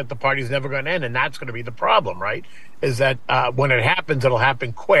just think that the party's never going to end, and that's going to be the problem, right? Is that when it happens, it'll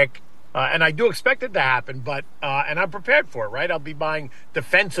happen quick. And I do expect it to happen, but and I'm prepared for it, right? I'll be buying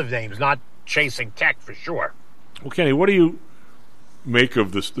defensive names, not chasing tech for sure. Well, Kenny, what do you make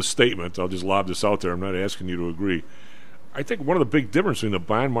of the statement? I'll just lob this out there. I'm not asking you to agree. I think one of the big differences between the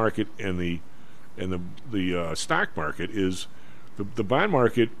bond market and the stock market is the bond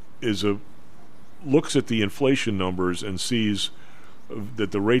market looks at the inflation numbers and sees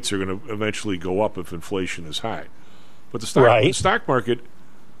that the rates are going to eventually go up if inflation is high. But the stock market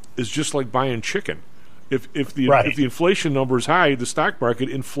is just like buying chicken. If the inflation number is high, the stock market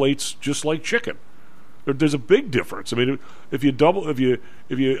inflates just like chicken. There's a big difference. I mean, if you double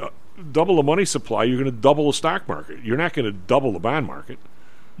the money supply, you're going to double the stock market. You're not going to double the bond market.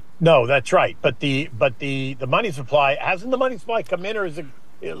 No, that's right. But the money supply, hasn't the money supply come in, or is it?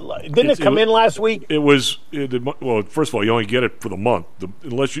 Didn't it come in last week? Well, first of all, you only get it for the month,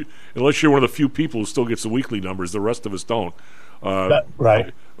 unless you're one of the few people who still gets the weekly numbers. The rest of us don't.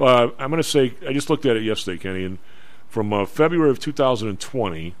 Right. I'm going to say I just looked at it yesterday, Kenny, and from February of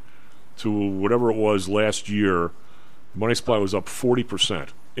 2020 to whatever it was last year, money supply was up 40%,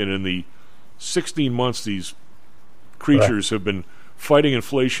 and in the 16 months these creatures have been fighting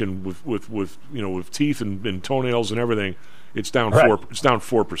inflation with teeth and toenails and everything. It's down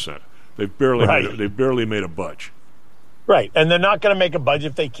 4%. They've barely made a budge. Right, and they're not going to make a budge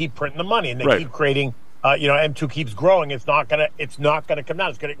if they keep printing the money and they keep creating. M2 keeps growing. It's not going to come down.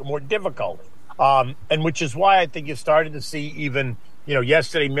 It's going to get more difficult. And which is why I think you started to see even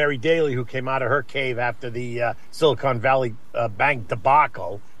yesterday Mary Daly, who came out of her cave after the Silicon Valley Bank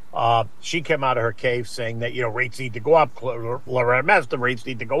debacle. She came out of her cave saying that rates need to go up. Loretta Mester, rates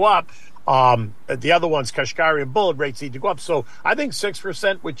need to go up. The other ones, Kashkari and Bullard, rates need to go up. So I think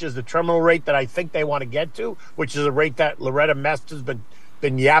 6%, which is the terminal rate that I think they want to get to, which is a rate that Loretta Mester's been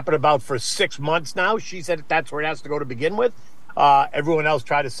yapping about for 6 months now. She said that's where it has to go to begin with. Everyone else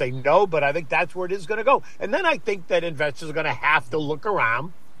tried to say no, but I think that's where it is going to go. And then I think that investors are going to have to look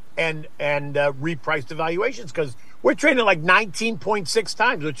around and reprice the valuations, because we're trading like 19.6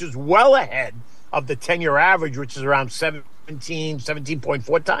 times, which is well ahead of the 10-year average, which is around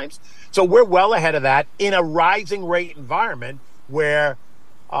 17.4 times. So we're well ahead of that in a rising rate environment where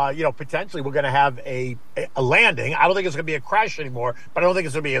potentially we're going to have a landing. I don't think it's going to be a crash anymore, but I don't think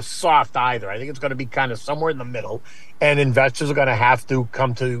it's going to be a soft either. I think it's going to be kind of somewhere in the middle, and investors are going to have to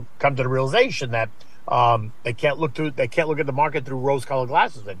come to the realization that they can't look at the market through rose-colored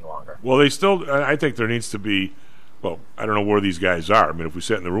glasses any longer. Well, I think there needs to be. Well, I don't know where these guys are. I mean, if we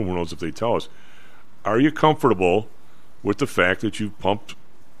sat in the room, who knows if they tell us. Are you comfortable with the fact that you've pumped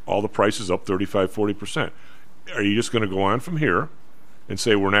all the prices up 35-40%? Are you just going to go on from here and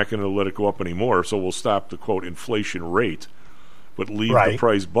say we're not going to let it go up anymore, so we'll stop the, quote, inflation rate, but leave the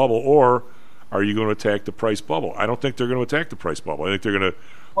price bubble? Or are you going to attack the price bubble? I don't think they're going to attack the price bubble. I think they're going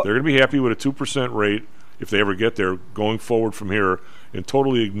to be happy with a 2% rate if they ever get there going forward from here, and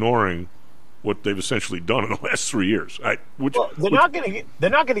totally ignoring what they've essentially done in the last 3 years. They're not going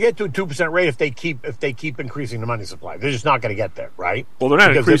to get to a 2% rate if they keep increasing the money supply. They're just not going to get there, right? Well, they're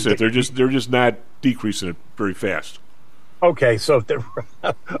not increasing it. They're just not decreasing it very fast. Okay, so if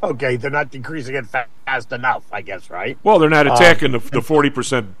they're not decreasing it fast enough, I guess, right? Well, they're not attacking the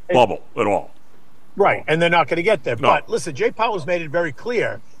 40% bubble at all. Right, and they're not going to get there. No. But listen, Jay Powell's made it very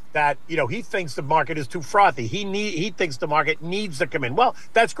clear that he thinks the market is too frothy. He thinks the market needs to come in. Well,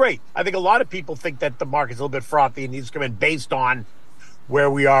 that's great. I think a lot of people think that the market's a little bit frothy and needs to come in based on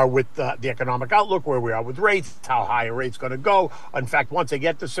where we are with the economic outlook, where we are with rates, how high a rate's going to go. In fact, once they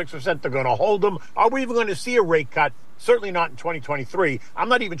get to 6%, they're going to hold them. Are we even going to see a rate cut? Certainly not in 2023. I'm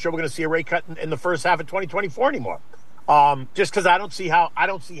not even sure we're going to see a rate cut in the first half of 2024 anymore. Just because I don't see how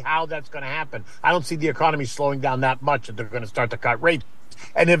that's going to happen. I don't see the economy slowing down that much that they're going to start to cut rates.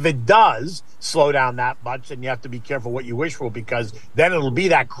 And if it does slow down that much, then you have to be careful what you wish for, because then it'll be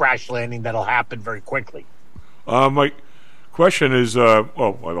that crash landing that'll happen very quickly. My question is, I have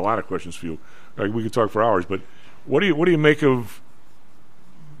a lot of questions for you. We could talk for hours, but what do you make of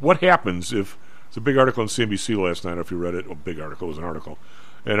what happens if it's a big article on CNBC last night? If you read it, a big article, it was an article,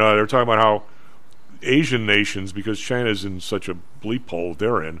 and they're talking about how Asian nations, because China's in such a bleep hole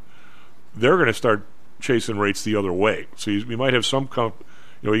they're going to start chasing rates the other way. So you might have some,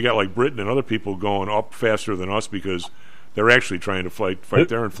 you got like Britain and other people going up faster than us because they're actually trying to fight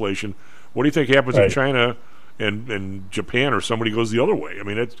their inflation. What do you think happens if China and Japan or somebody goes the other way? I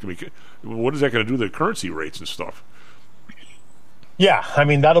mean, what is that going to do to the currency rates and stuff? Yeah, I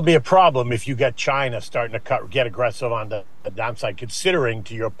mean, that'll be a problem if you get China starting to get aggressive on the downside, considering,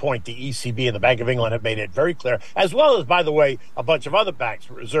 to your point, the ECB and the Bank of England have made it very clear, as well as, by the way, a bunch of other banks.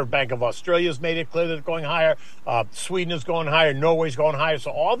 Reserve Bank of Australia has made it clear that it's going higher. Sweden is going higher. Norway's going higher.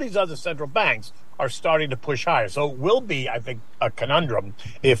 So all these other central banks are starting to push higher. So it will be, I think, a conundrum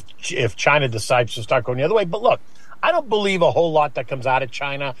if China decides to start going the other way. But look, I don't believe a whole lot that comes out of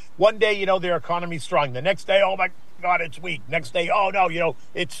China. One day, their economy's strong. The next day, oh my God, it's weak. Next day, oh no,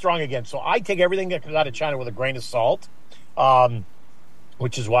 it's strong again. So I take everything that comes out of China with a grain of salt,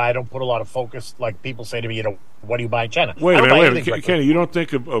 which is why I don't put a lot of focus. Like people say to me, what do you buy in China? Wait a minute, Kenny, you don't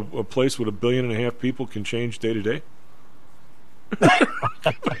think a place with 1.5 billion people can change day to day?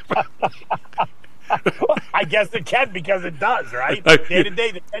 I guess it can, because it does, right? Day to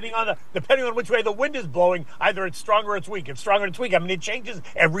day, depending on which way the wind is blowing, either it's strong or it's weak. It's strong or it's weak. I mean, it changes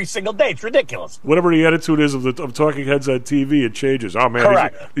every single day. It's ridiculous. Whatever the attitude is of talking heads on TV, it changes. Oh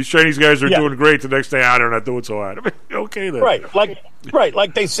man, these Chinese guys are doing great. The next day, they're not doing so hot. I mean, okay then.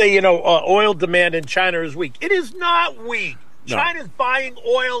 Like they say, oil demand in China is weak. It is not weak. No. China's buying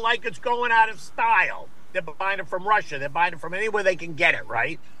oil like it's going out of style. They're buying it from Russia. They're buying it from anywhere they can get it,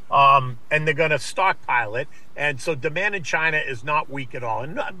 right? And they're going to stockpile it. And so demand in China is not weak at all.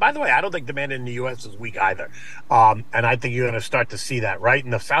 And by the way, I don't think demand in the U.S. is weak either. And I think you're going to start to see that, right?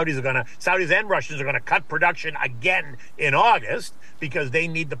 And the Saudis and Russians are going to cut production again in August because they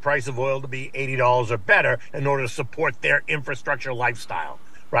need the price of oil to be $80 or better in order to support their infrastructure lifestyle.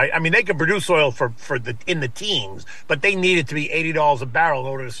 Right? I mean, they can produce oil in the teens, but they need it to be $80 a barrel in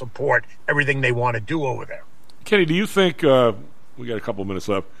order to support everything they want to do over there. Kenny, do you think we got a couple of minutes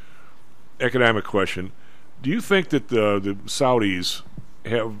left? Economic question: do you think that the Saudis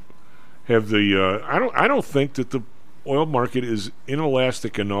have the? I don't think that the oil market is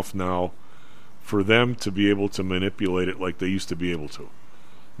inelastic enough now for them to be able to manipulate it like they used to be able to.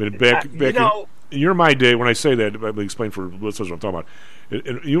 I mean, back in my day, when I say that, let me explain for listeners what I'm talking about.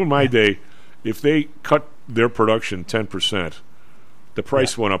 In my day, if they cut their production 10%, the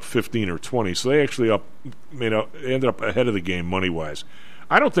price went up 15 or 20. So they actually ended up ahead of the game money wise.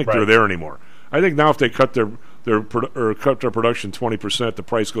 I don't think they're there anymore. I think now if they cut their production 20%, the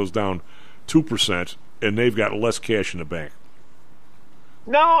price goes down 2%, and they've got less cash in the bank.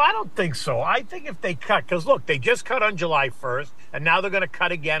 No, I don't think so. I think if they cut, because look, they just cut on July 1st, and now they're going to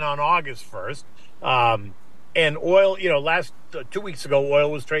cut again on August 1st. And oil, last 2 weeks ago,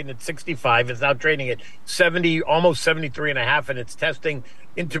 oil was trading at 65. It's now trading at 70, almost 73.5, and it's testing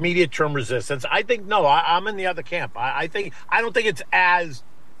intermediate term resistance. I think I'm in the other camp. I don't think it's as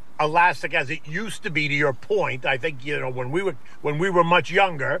elastic as it used to be. To your point, I think when we were much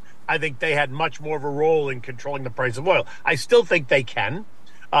younger, I think they had much more of a role in controlling the price of oil. I still think they can,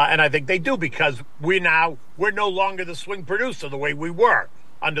 and I think they do, because we're no longer the swing producer the way we were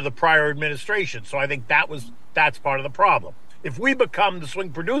under the prior administration. So I think that's part of the problem. If we become the swing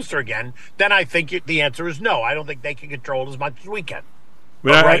producer again, then I think the answer is no. I don't think they can control it as much as we can.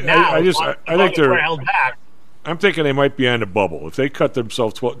 But right now, I think they're held back. I'm thinking they might be on the bubble. If they cut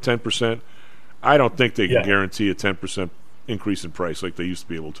themselves 10%, I don't think they can guarantee a 10% increase in price like they used to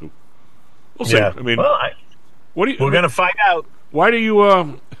be able to. We'll see. I mean, we're going to find out. Why do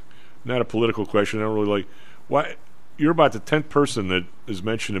you? Not a political question. I don't really like. Why? You're about the 10th person that has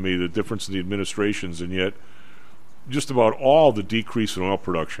mentioned to me the difference in the administrations, and yet just about all the decrease in oil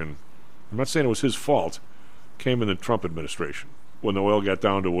production, I'm not saying it was his fault, came in the Trump administration when the oil got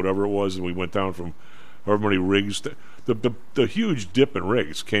down to whatever it was, and we went down from however many rigs. The huge dip in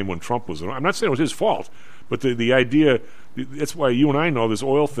rigs came when Trump was in. I'm not saying it was his fault, but the idea, that's why you and I know this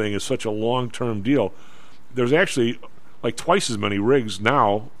oil thing is such a long-term deal. There's actually like twice as many rigs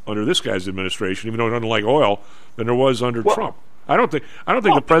now under this guy's administration, even though it doesn't like oil, than there was under Trump. I don't think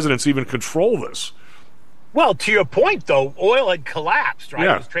the presidents even control this. Well, to your point, though, oil had collapsed, right?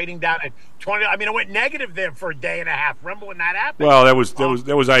 Yeah. It was trading down at 20. I mean, it went negative there for a day and a half. Remember when that happened? Well, that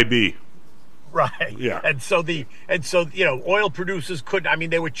was IB. Right. Yeah. And so oil producers couldn't. I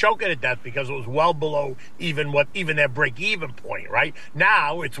mean, they were choking to death because it was well below even their break-even point. Right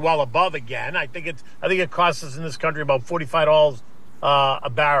now, it's well above again. I think it costs us in this country about $45 a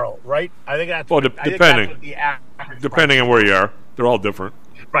barrel. Right. I think that's depending on where you are. They're all different.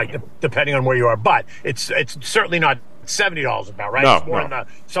 Right, depending on where you are, but it's certainly not $70 a barrel, right? No, it's more no. in the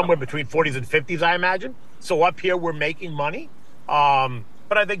somewhere between 40s and 50s, I imagine. So up here, we're making money.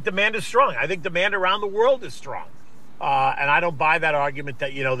 But I think demand is strong. I think demand around the world is strong. And I don't buy that argument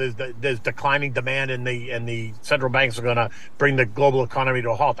that, there's declining demand and the central banks are going to bring the global economy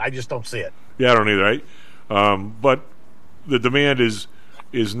to a halt. I just don't see it. Yeah, I don't either. But the demand is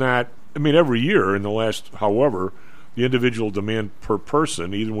not. I mean, every year in the last, however, the individual demand per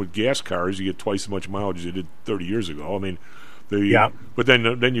person, even with gas cars, you get twice as much mileage as you did 30 years ago. I mean, but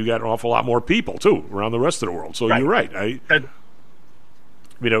then you got an awful lot more people too around the rest of the world. So you're right. And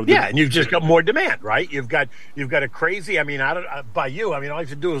you've just got more demand, right? You've got a crazy. I mean, all you have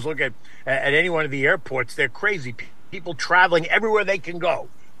to do is look at any one of the airports. They're crazy. People traveling everywhere they can go,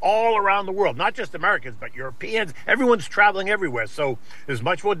 all around the world, not just Americans, but Europeans. Everyone's traveling everywhere. So there's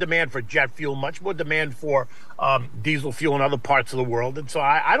much more demand for jet fuel, much more demand for diesel fuel in other parts of the world. And so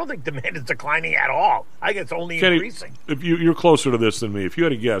I don't think demand is declining at all. I think it's only increasing. If you're closer to this than me, if you had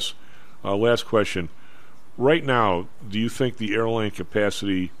to guess, last question, right now, do you think the airline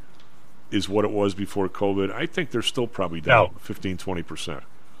capacity is what it was before COVID? I think they're still probably down 15, 20%.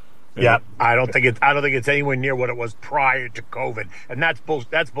 Yeah, I don't think it's anywhere near what it was prior to COVID, and that's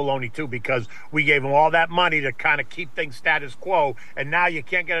baloney too, because we gave them all that money to kind of keep things status quo, and now you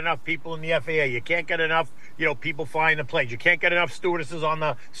can't get enough people in the FAA, you can't get enough people flying the planes, you can't get enough stewards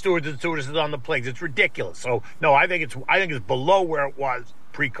and stewardesses on the planes. It's ridiculous. So no, I think it's below where it was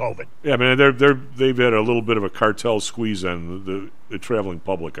pre-COVID. Yeah, I mean they've had a little bit of a cartel squeeze on the traveling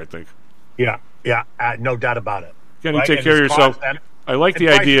public, I think. Yeah, no doubt about it. Can you take care of yourself? I like the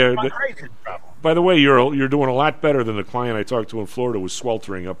idea. By the way, you're doing a lot better than the client I talked to in Florida was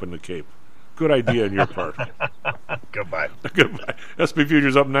sweltering up in the Cape. Good idea on your part. Goodbye. Goodbye. SP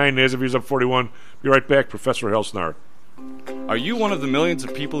Futures up 9, NASDAQ Futures up 41. Be right back, Professor Helsnar. Are you one of the millions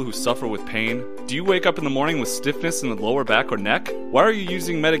of people who suffer with pain? Do you wake up in the morning with stiffness in the lower back or neck? Why are you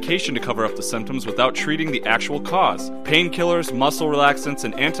using medication to cover up the symptoms without treating the actual cause? Painkillers, muscle relaxants,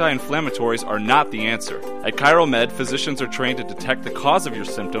 and anti-inflammatories are not the answer. At ChiroMed, physicians are trained to detect the cause of your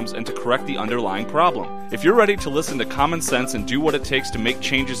symptoms and to correct the underlying problem. If you're ready to listen to common sense and do what it takes to make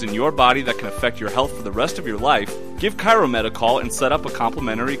changes in your body that can affect your health for the rest of your life, give ChiroMed a call and set up a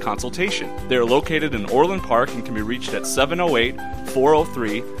complimentary consultation. They are located in Orland Park and can be reached at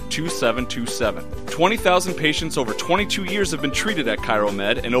 708-403-2727. 20,000 patients over 22 years have been treated at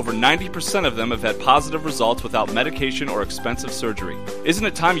ChiroMed, and over 90% of them have had positive results without medication or expensive surgery. Isn't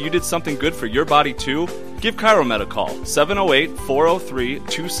it time you did something good for your body too? Give ChiroMed a call,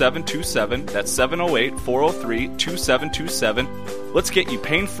 708-403-2727. That's 708-403-2727. Let's get you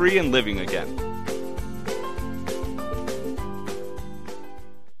pain-free and living again.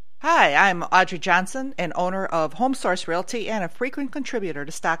 Hi, I'm Audrey Johnson, an owner of Home Source Realty and a frequent contributor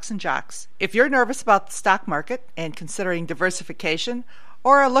to Stocks and Jocks. If you're nervous about the stock market and considering diversification,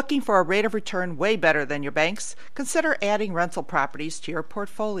 or are looking for a rate of return way better than your bank's, consider adding rental properties to your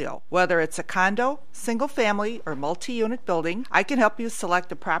portfolio. Whether it's a condo, single family, or multi-unit building, I can help you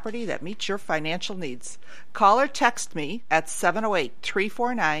select a property that meets your financial needs. Call or text me at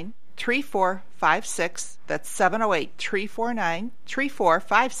 708-349-3456. That's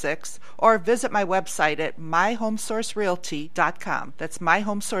 708-349-3456, or visit my website at myhomesourcerealty.com. That's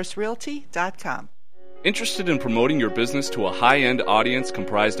myhomesourcerealty.com. Interested in promoting your business to a high-end audience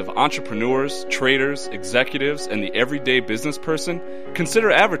comprised of entrepreneurs, traders, executives, and the everyday business person?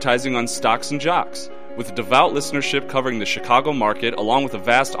 Consider advertising on Stocks and Jocks. With a devout listenership covering the Chicago market, along with a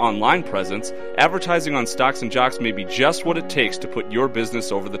vast online presence, advertising on Stocks and Jocks may be just what it takes to put your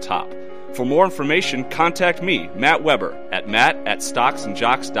business over the top. For more information, contact me, Matt Weber, at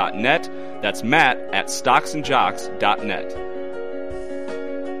matt@stocksandjocks.net. That's matt@stocksandjocks.net.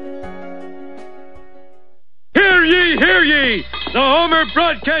 Hear ye, hear ye! The Homer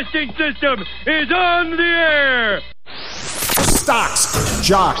Broadcasting System is on the air! Stocks,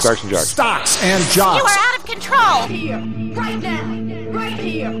 jocks, Stocks and Jocks. Stocks and jocks. You are out of control! Here, right now, right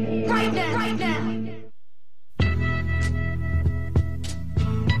here, right now, right now.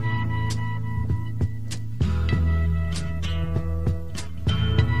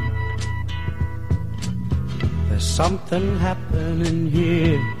 There's something happening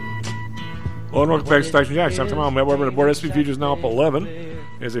here. Well, welcome back to Stocks and Jocks. I'm Tom Matt Weber. The board SP Futures now up 11.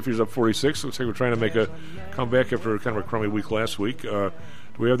 As if Futures up 46. Looks like we're trying to make a comeback after kind of a crummy week last week. Do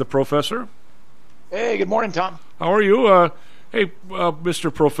we have the professor? Hey, good morning, Tom. How are you? Hey,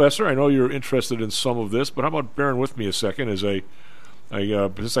 Mr. Professor, I know you're interested in some of this, but how about bearing with me a second as since I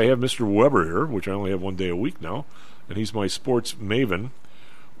have Mr. Weber here, which I only have one day a week now, and he's my sports maven.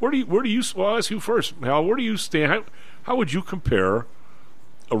 Where do you? Well, I'll ask you first, Hal. Where do you stand? How would you compare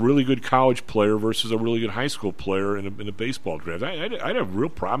a really good college player versus a really good high school player in a baseball draft. I'd have real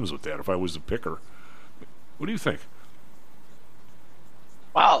problems with that if I was the picker. What do you think?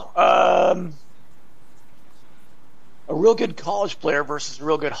 Wow. A real good college player versus a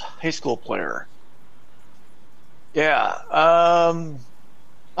real good high school player. Yeah. I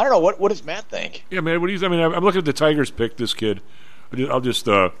don't know. What does Matt think? Yeah, man. I'm looking at the Tigers pick this kid. I'll just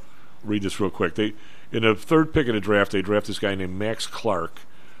read this real quick. In the third pick of the draft, they draft this guy named Max Clark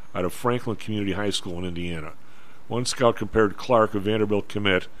out of Franklin Community High School in Indiana. One scout compared Clark, a Vanderbilt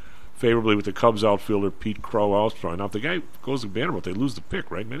commit, favorably with the Cubs outfielder Pete Crow-Armstrong. Now, if the guy goes to Vanderbilt, they lose the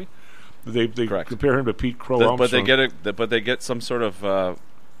pick, right, Minnie? They compare him to Pete Crow-Armstrong. But they get some sort of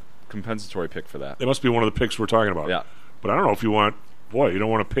compensatory pick for that. It must be one of the picks we're talking about. Yeah. But I don't know if you want... Boy, you don't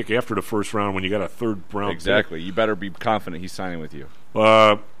want to pick after the first round when you got a third round Exactly. pick. You better be confident he's signing with you.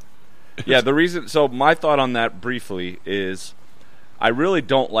 Yeah, the reason... So my thought on that briefly is I really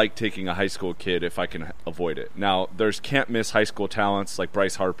don't like taking a high school kid if I can avoid it. Now, there's can't-miss high school talents, like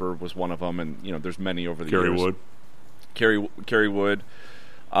Bryce Harper was one of them, and there's many over the years. Kerry Wood.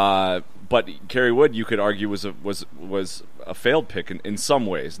 But Kerry Wood, you could argue, was a failed pick in some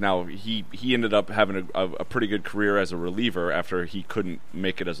ways. Now, he ended up having a pretty good career as a reliever after he couldn't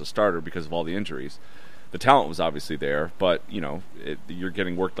make it as a starter because of all the injuries. The talent was obviously there, but, you're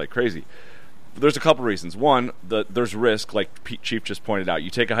getting worked like crazy. There's a couple reasons. One, there's risk, like Chief just pointed out. You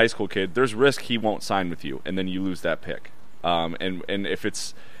take a high school kid, there's risk he won't sign with you, and then you lose that pick. And if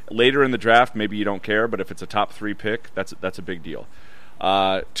it's later in the draft, maybe you don't care, but if it's a top 3 pick, that's a big deal.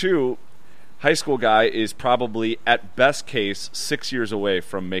 2, high school guy is probably, at best case, 6 years away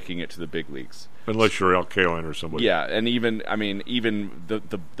from making it to the big leagues. Unless you're Al Kaline or somebody. Yeah, and even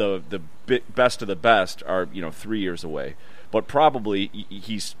the best of the best are 3 years away. But probably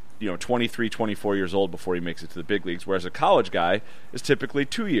he's 23, 24 years old before he makes it to the big leagues, whereas a college guy is typically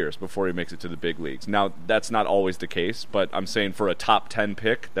 2 years before he makes it to the big leagues. Now, that's not always the case, but I'm saying for a top 10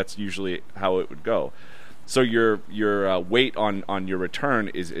 pick, that's usually how it would go. So your wait on your return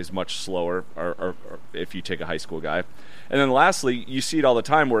is much slower, or if you take a high school guy. And then lastly, you see it all the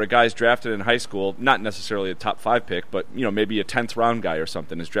time where a guy's drafted in high school, not necessarily a top 5 pick, but maybe a 10th round guy or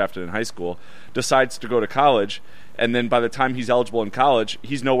something is drafted in high school, decides to go to college, and then by the time he's eligible in college,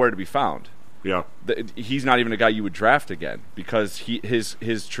 he's nowhere to be found. Yeah, he's not even a guy you would draft again because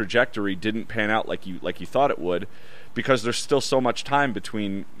his trajectory didn't pan out like you thought it would. Because there's still so much time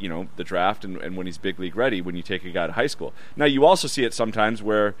between the draft and when he's big league ready when you take a guy to high school. Now you also see it sometimes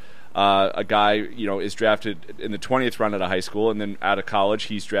where a guy is drafted in the 20th round out of high school and then out of college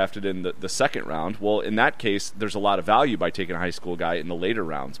he's drafted in the second round. Well, in that case, there's a lot of value by taking a high school guy in the later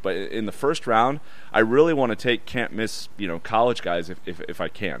rounds. But in the first round, I really want to take can't miss college guys if I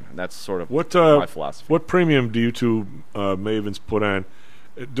can. And that's sort of my philosophy. What premium do you two mavens put on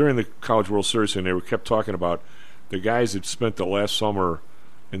during the College World Series? And they kept talking about the guys that spent the last summer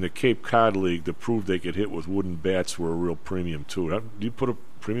in the Cape Cod League that proved they could hit with wooden bats were a real premium, too. Do you put a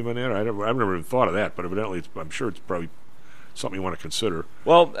premium on that? I've never even thought of that, but evidently I'm sure it's probably something you want to consider.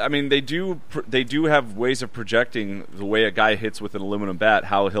 Well, I mean, they do have ways of projecting the way a guy hits with an aluminum bat,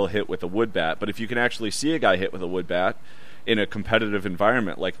 how he'll hit with a wood bat. But if you can actually see a guy hit with a wood bat in a competitive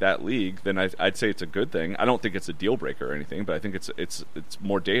environment like that league, then I'd say it's a good thing. I don't think it's a deal breaker or anything, but I think it's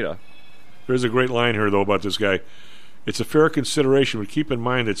more data. There's a great line here, though, about this guy. It's a fair consideration, but keep in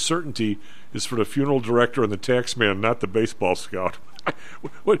mind that certainty is for the funeral director and the taxman, not the baseball scout.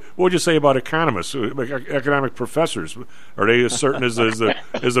 What would you say about economists, economic professors? Are they as certain as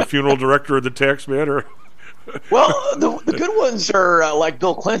the funeral director or the taxman? Or well, the good ones are like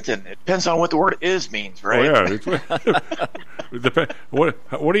Bill Clinton. It depends on what the word "is" means, right? Oh, yeah.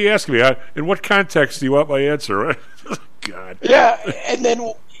 What are you asking me? In what context do you want my answer? Right? God. Yeah, and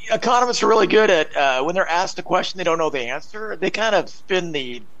then economists are really good at when they're asked a question they don't know the answer, they kind of spin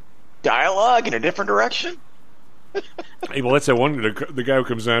the dialogue in a different direction. Hey, well, that's that one. The guy who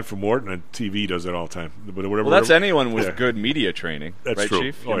comes on from Wharton on TV does that all the time. But whatever. Well, that's anyone with good media training, that's right, true.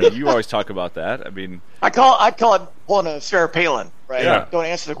 Chief? Oh, You always talk about that. I mean, I call it pulling a Sarah Palin, right? Yeah. Don't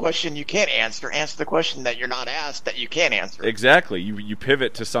answer the question you can't answer. Answer the question that you're not asked that you can answer. Exactly. You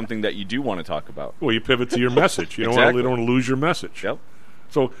pivot to something that you do want to talk about. Well, you pivot to your message. You Exactly. don't want to lose your message. Yep.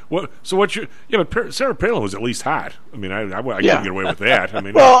 So what you? Yeah, but Sarah Palin was at least hot. I mean, I couldn't get away with that. I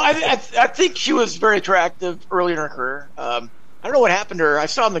mean, well, I think she was very attractive early in her career. I don't know what happened to her. I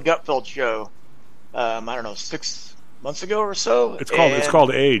saw on the Gutfeld show. I don't know, 6 months ago or so. It's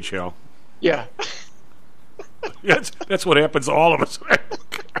called age, Hal. Yeah. That's what happens to all of us.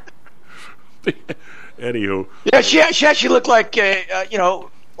 Anywho. Yeah, she actually looked like a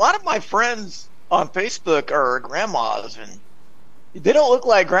lot of my friends on Facebook are grandmas, and they don't look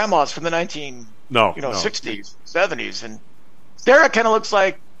like grandmas from the 60s, 70s. And Sarah kind of looks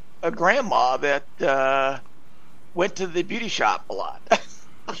like a grandma that went to the beauty shop a lot.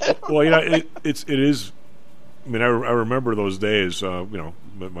 Well, it is. I mean, I remember those days.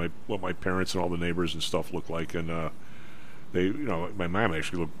 What my parents and all the neighbors and stuff looked like, and they, my mom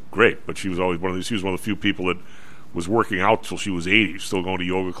actually looked great, but she was always one of these. She was one of the few people that was working out till she was 80, still going to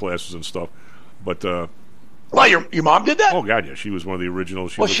yoga classes and stuff. But well, your mom did that? Oh God, yeah, she was one of the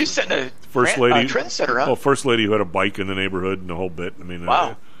originals. She's setting a first lady, trendsetter, huh? Well, first lady who had a bike in the neighborhood and the whole bit. I mean,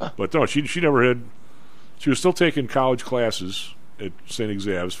 wow. But no, she never had. She was still taking college classes at St.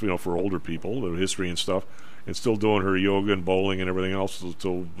 Xavier's, for older people, the history and stuff, and still doing her yoga and bowling and everything else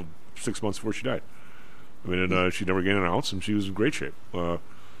until 6 months before she died. I mean, and she never gained an ounce, and she was in great shape. Now,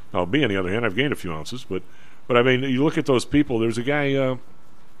 me, on the other hand, I've gained a few ounces, but I mean, you look at those people. There's a guy,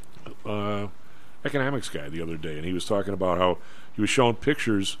 economics guy, the other day, and he was talking about how he was showing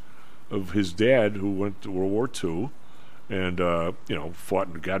pictures of his dad who went to World War II and, fought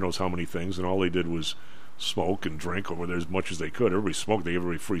in God knows how many things, and all they did was smoke and drink over there as much as they could. Everybody smoked. They gave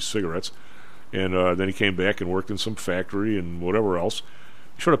everybody free cigarettes. And then he came back and worked in some factory and whatever else.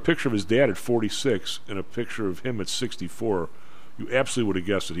 He showed a picture of his dad at 46 and a picture of him at 64. You absolutely would have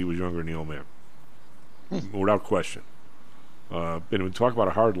guessed that he was younger than the old man. Without question. And we talk about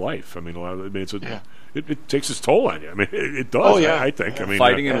a hard life. I mean, it takes its toll on you. I mean, it does. Oh, yeah. I think. I mean,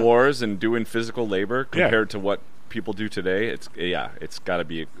 fighting in wars and doing physical labor compared to what people do today. It's got to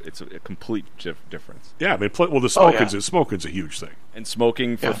be a complete difference. Yeah, I mean, smoking's a huge thing. And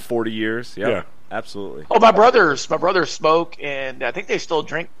smoking for 40 years. Yep, yeah, absolutely. Oh, my brothers smoke, and I think they still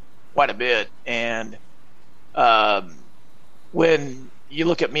drink quite a bit. And when you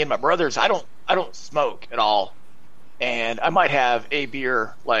look at me and my brothers, I don't smoke at all. And I might have a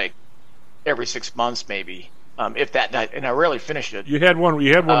beer like every 6 months, maybe, if that. And I rarely finish it. You had one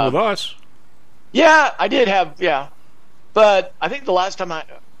with us. Yeah, I did have. Yeah, but I think the last time I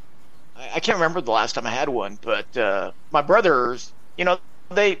can't remember the last time I had one. But my brothers,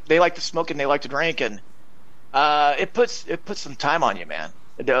 they like to smoke and they like to drink, and it puts some time on you, man.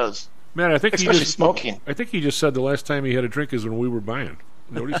 It does. Man, I think especially smoking. I think he just said the last time he had a drink is when we were buying.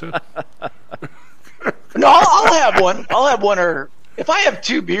 You know what he said? No, I'll have one. I'll have one, or if I have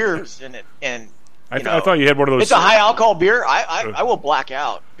 2 beers in it, and I thought you had one of those. It's a high alcohol beer. I will black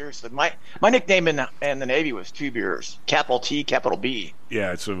out. Seriously, my nickname in the Navy was 2 beers, capital T, capital B.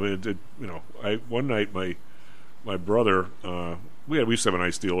 Yeah, one night my brother we used to have a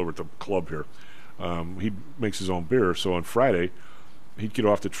nice deal over at the club here. He makes his own beer, so on Friday he'd get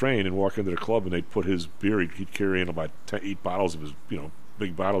off the train and walk into the club, and they'd put his beer. He'd carry in about 8 bottles of his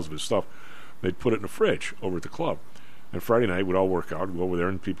big bottles of his stuff. They'd put it in the fridge over at the club, and Friday night we'd all work out and go over there,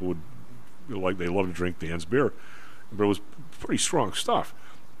 and people would. They love to drink Dan's beer, but it was pretty strong stuff.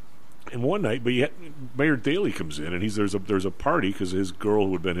 And one night, Mayor Daley comes in, and there's a party because his girl,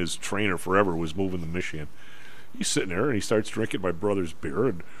 who had been his trainer forever, was moving to Michigan. He's sitting there, and he starts drinking my brother's beer,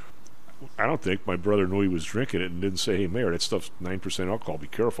 and I don't think my brother knew he was drinking it and didn't say, "Hey, Mayor, that stuff's 9% alcohol. Be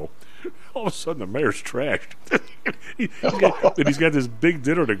careful." All of a sudden, the mayor's trashed. He's got this big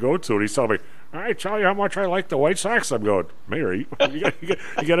dinner to go to, and he's telling me, "I tell you how much I like the White Sox." I'm going, "Mayor, you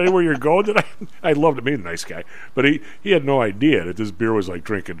got anywhere you're going?" I loved him. He's a nice guy, but he had no idea that this beer was like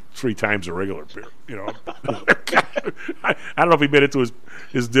drinking 3 times a regular beer. I don't know if he made it to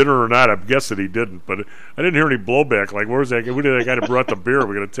his dinner or not. I'm guessing he didn't, but I didn't hear any blowback. Like, where's that guy? We did that guy that brought the beer.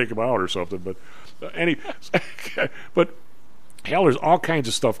 We're going to take him out or something. But but hell, there's all kinds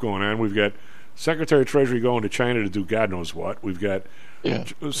of stuff going on. We've got Secretary of Treasury going to China to do God knows what. We've got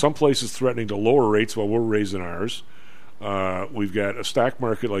some places threatening to lower rates while we're raising ours. We've got a stock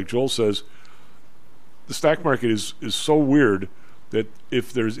market, like Joel says. The stock market is so weird that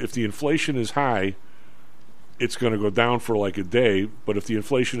if the inflation is high, it's going to go down for like a day. But if the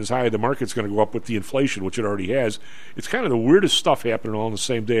inflation is high, the market's going to go up with the inflation, which it already has. It's kind of the weirdest stuff happening all in the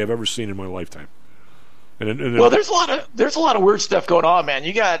same day I've ever seen in my lifetime. Well, there's a lot of weird stuff going on, man.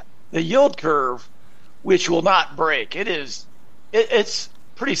 You got the yield curve, which will not break. It's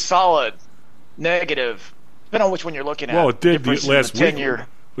pretty solid negative, depending on which one you're looking at. Well, it did last week. 10-year.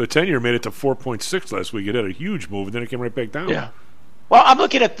 The 10-year made it to 4.6 last week. It had a huge move, and then it came right back down. Yeah. Well, I'm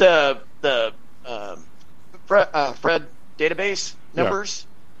looking at the Fred database numbers,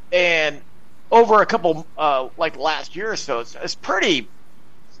 and over a couple like last year or so, it's pretty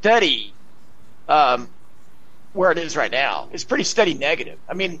steady. Where it is right now, it's pretty steady negative.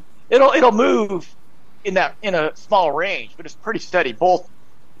 I mean, it'll move in a small range, but it's pretty steady, both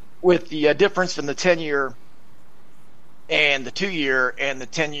with the difference in the 10-year and the 2-year and the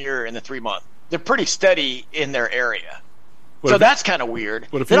 10-year and the 3-month. They're pretty steady in their area. So that's kind of weird.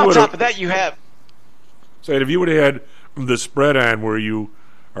 But if then you on top of that, you have... Say, if you would have had the spread on where you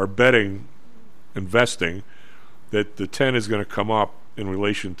are betting, investing, that the 10 is going to come up in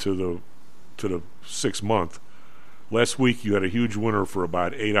relation to the 6 month. Last week you had a huge winner for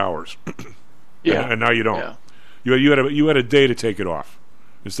about 8 hours. Yeah. And now you don't. Yeah. You had a day to take it off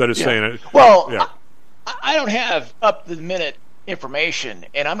instead of saying it. Well, yeah. I don't have up to the minute information,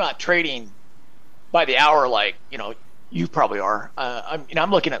 and I'm not trading by the hour like you probably are.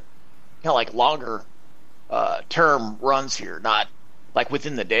 I'm looking at like longer term runs here, not like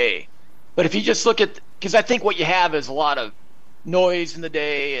within the day. But if you just look at, because I think what you have is a lot of noise in the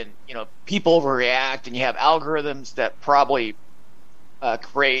day, and people overreact, and you have algorithms that probably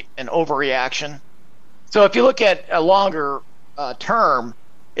create an overreaction. So if you look at a longer term,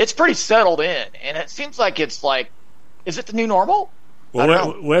 it's pretty settled in, and it seems like it's like, is it the new normal?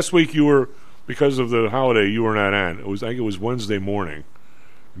 Well, last week you were, because of the holiday, you were not on. I think it was Wednesday morning.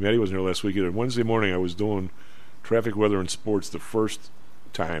 Maddie wasn't here last week either. Wednesday morning I was doing traffic, weather, and sports the first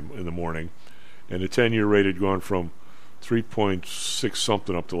time in the morning, and the 10-year rate had gone from 3.6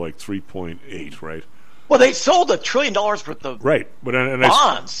 something up to like 3.8, right? Well, they sold $1 trillion worth of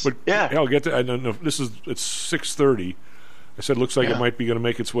bonds. I'll get to. I don't know. It's 6:30. I said, looks like it might be going to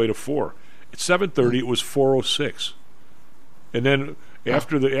make its way to 4. At 7:30, it was 406, and then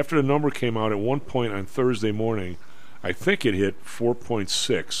after the number came out at one point on Thursday morning, I think it hit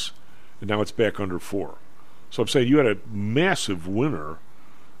 4.6, and now it's back under 4. So I'm saying you had a massive winner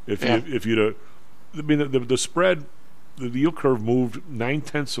if you'd. I mean, the spread, the yield curve moved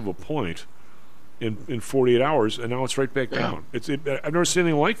 0.9 of a point in 48 hours, and now it's right back down. I've never seen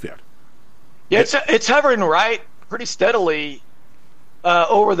anything like that. Yeah, it's hovering right pretty steadily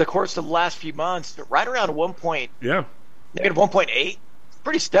over the course of the last few months, right around negative 1.8. It's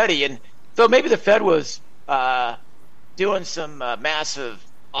pretty steady, and so maybe the Fed was doing some massive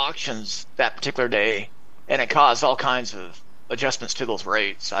auctions that particular day, and it caused all kinds of adjustments to those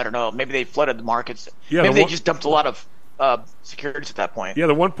rates. I don't know. Maybe they flooded the markets. Yeah, maybe they just dumped a lot of securities at that point. Yeah,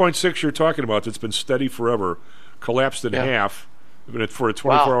 the 1.6 you're talking about that's been steady forever collapsed in half for a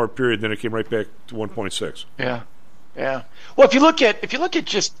 24-hour period. Then it came right back to 1.6. Yeah. Well, if you look at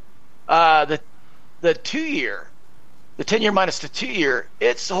just the 2-year, the 10-year minus the 2-year,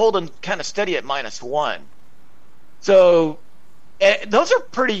 it's holding kind of steady at -1. So those are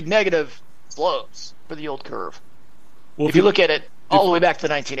pretty negative slopes for the yield curve. Well, if you look at it all the way back to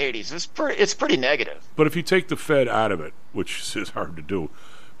the 1980s, it's pretty negative. But if you take the Fed out of it, which is hard to do,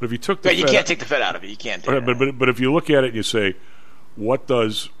 but if you took the Fed, you can't take the Fed out of it. You can't do that. But if you look at it and you say, what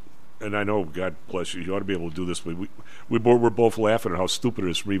does, and I know, God bless you, you ought to be able to do this, but we're both laughing at how stupid it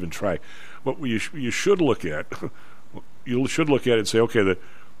is to even try. But you should look at, it and say, okay,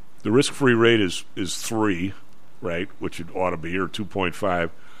 the risk-free rate is 3, right, which it ought to be, or 2.5,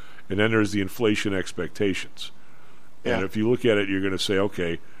 and then there's the inflation expectations. And if you look at it, you're going to say,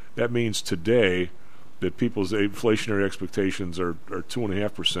 okay, that means today that people's inflationary expectations are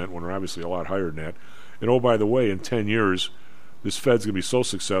 2.5% when they're obviously a lot higher than that. And oh, by the way, in 10 years, this Fed's going to be so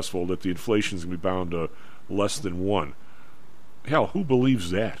successful that the inflation is going to be bound to less than 1. Hell, who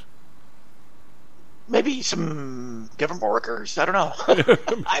believes that? Maybe some government workers. I don't know.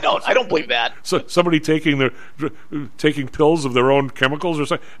 I don't believe that. So somebody taking pills of their own chemicals or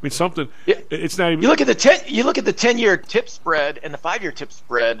something. I mean, something. Yeah. It's not even. You look at the 10-year tip spread and the 5-year tip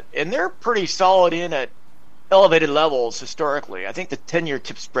spread, and they're pretty solid in at elevated levels historically. I think the 10-year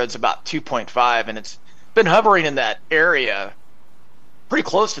tip spread's about 2.5, and it's been hovering in that area, pretty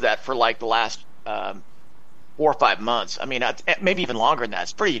close to that for like the last 4 or 5 months. I mean, maybe even longer than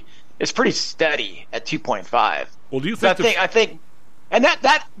that. It's pretty steady at 2.5. Well, do you think? I think, and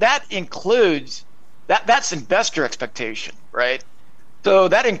that includes that's investor expectation, right? So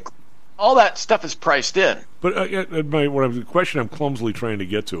all that stuff is priced in. But the question I'm clumsily trying to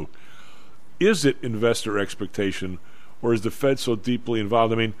get to is it investor expectation, or is the Fed so deeply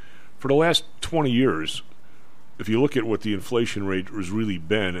involved? I mean, for the last 20 years, if you look at what the inflation rate has really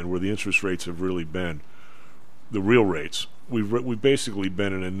been and where the interest rates have really been, the real rates. We've basically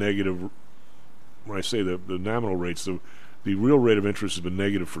been in a negative. When I say the nominal rates, the real rate of interest has been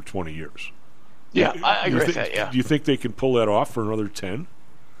negative for 20 years. Yeah, I agree with that. Yeah. Do you think they can pull that off for another 10?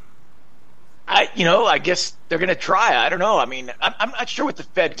 I guess they're going to try. I don't know. I mean, I'm not sure what the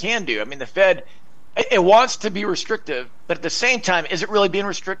Fed can do. I mean, the Fed it wants to be restrictive, but at the same time, is it really being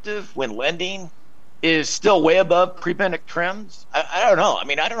restrictive when lending is still way above pre-pandemic trends? I don't know. I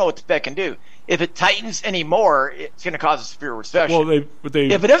mean, I don't know what the Fed can do. If it tightens any more, it's going to cause a severe recession. Well, if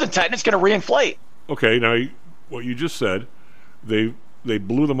it doesn't tighten, it's going to reinflate. Okay, now what you just said, they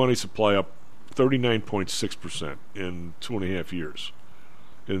blew the money supply up 39.6% in 2.5 years.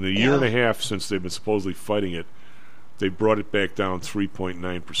 In the year and a half since they've been supposedly fighting it, they brought it back down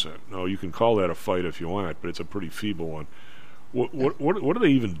 3.9%. Now, you can call that a fight if you want, but it's a pretty feeble one. What are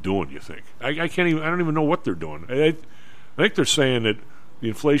they even doing, you think? I can't even. I don't even know what they're doing. I think they're saying that the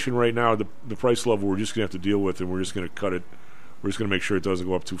inflation right now, the price level we're just going to have to deal with, and we're just going to cut it. We're just going to make sure it doesn't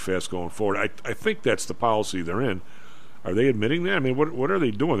go up too fast going forward. I think that's the policy they're in. Are they admitting that? I mean, what are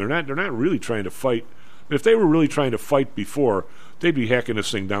they doing? They're not really trying to fight. If they were really trying to fight before, they'd be hacking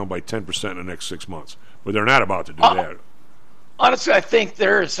this thing down by 10% in the next 6 months. But they're not about to do that. Honestly, I think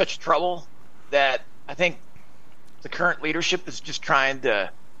they're in such trouble that I think the current leadership is just trying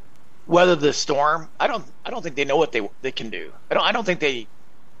to weather the storm. I don't think they know what they can do. I don't think they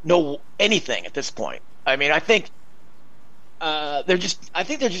know anything at this point. I mean, I think they're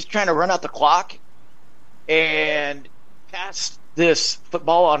just trying to run out the clock and pass this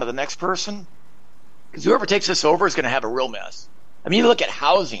football on to the next person, because whoever takes this over is going to have a real mess. I mean, you look at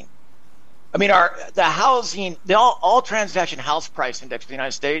housing. I mean, the all transaction house price index for the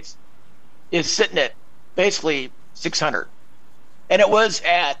United States is sitting at basically 600, and it was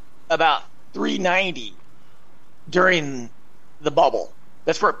at about 390 during the bubble.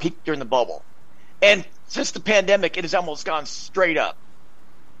 That's where it peaked during the bubble, and since the pandemic, it has almost gone straight up.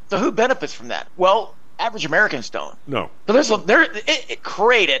 So who benefits from that? Well, average Americans don't. No. So it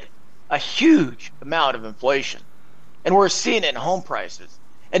created a huge amount of inflation, and we're seeing it in home prices.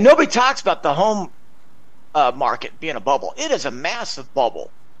 And nobody talks about the home market being a bubble. It is a massive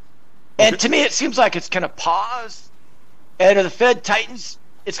bubble. And to me, it seems like it's going to pause, and if the Fed tightens,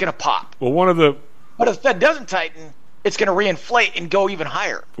 it's going to pop. Well, but if the Fed doesn't tighten, it's going to reinflate and go even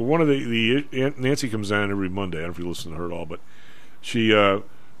higher. Well, one of the Nancy comes on every Monday. I don't know if you listen to her at all, but she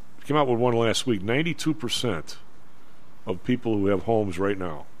came out with one last week. 92% of people who have homes right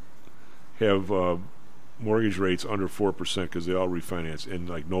now have mortgage rates under 4% because they all refinance, and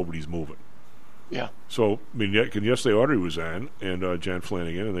like nobody's moving. Yeah. So I mean, yesterday Audrey was on, and John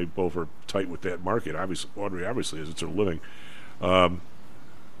Flanagan, and they both are tight with that market. Obviously, Audrey is. It's her living.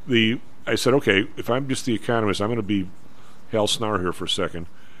 I said, okay, if I'm just the economist, I'm going to be Hal Snar here for a second.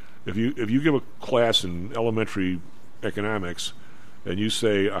 If you give a class in elementary economics, and you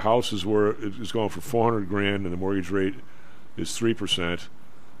say a house is going for $400,000 and the mortgage rate is 3%,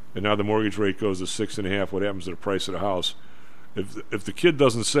 and now the mortgage rate goes to 6.5%, what happens to the price of the house? If the kid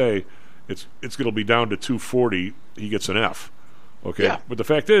doesn't say it's going to be down to $240,000, he gets an F. Okay, yeah. But the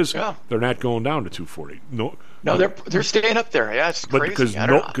fact is, they're not going down to $240,000. No, they're staying up there. Yeah, it's crazy.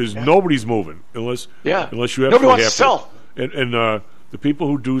 Because nobody's moving unless you have nobody wants to sell. And the people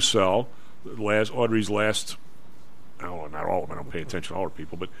who do sell, Audrey's last, I don't know, not all of them. I don't pay attention to all the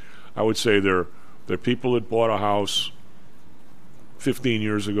people, but I would say they're people that bought a house 15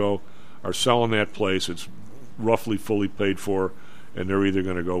 years ago, are selling that place. It's roughly fully paid for, and they're either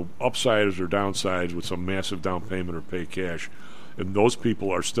going to go upsides or downsides with some massive down payment or pay cash. And those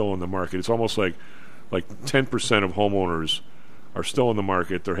people are still in the market. It's almost like 10% of homeowners are still in the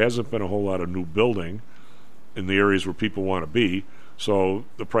market. There hasn't been a whole lot of new building in the areas where people want to be, so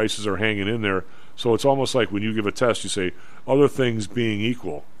the prices are hanging in there. So it's almost like when you give a test, you say, other things being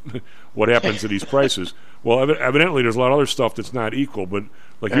equal, what happens to these prices? Well, evidently there's a lot of other stuff that's not equal, but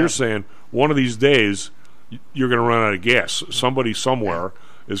like you're saying, one of these days you're going to run out of gas. Somebody somewhere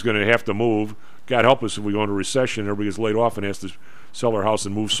is going to have to move. God help us if we go into recession, everybody gets laid off and has to sell their house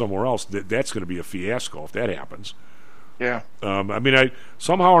and move somewhere else. That's going to be a fiasco if that happens. Yeah. I mean,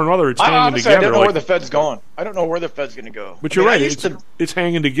 somehow or another, it's hanging together. I don't know where the Fed's going. I don't know where the Fed's going to go. But you're right. It's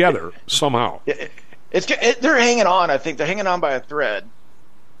hanging together somehow. They're hanging on. I think they're hanging on by a thread,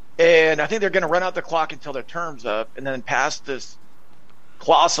 and I think they're going to run out the clock until their term's up, and then pass this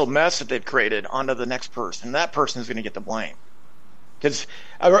colossal mess that they've created onto the next person. And that person is going to get the blame. Because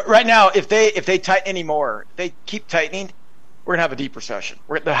right now, if they tighten anymore, if they keep tightening, we're going to have a deep recession.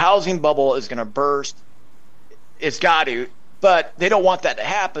 The housing bubble is going to burst. It's got to, but they don't want that to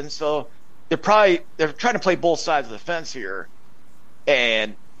happen. So they're trying to play both sides of the fence here.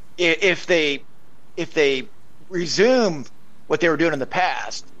 And if they resume what they were doing in the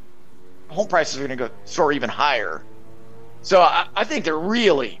past, home prices are going to soar even higher. So I think they're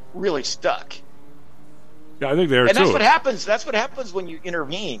really, really stuck. Yeah, I think they are too. And that's what happens. That's what happens when you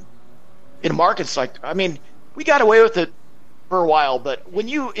intervene in markets like. I mean, we got away with it for a while, but when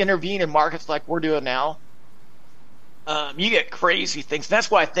you intervene in markets like we're doing now, you get crazy things. And that's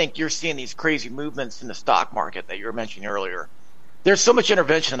why I think you're seeing these crazy movements in the stock market that you were mentioning earlier. There's so much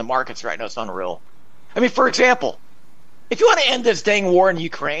intervention in the markets right now; it's unreal. I mean, for example, if you want to end this dang war in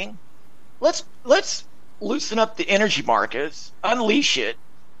Ukraine, let's loosen up the energy markets, unleash it.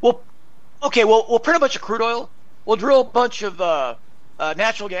 We'll okay, we'll print a bunch of crude oil. We'll drill a bunch of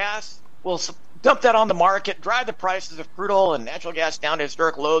natural gas. We'll dump that on the market, drive the prices of crude oil and natural gas down to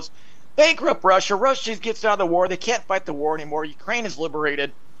historic lows, bankrupt Russia. Russia gets out of the war. They can't fight the war anymore. Ukraine is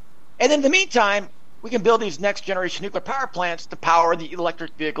liberated. And in the meantime, we can build these next-generation nuclear power plants to power the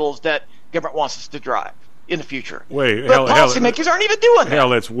electric vehicles that government wants us to drive in the future. Wait, but policymakers aren't even doing that. Hell,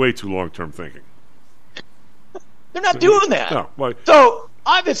 that's way too long-term thinking. They're not doing that. No, well, so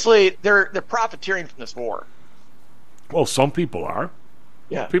obviously they're profiteering from this war. Well, some people are.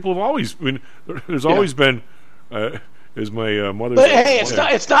 Yeah. People have always been. There's always been. As my mother. But hey,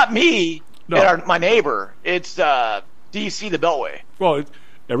 it's not me. No. And my neighbor. It's DC, the Beltway. Well,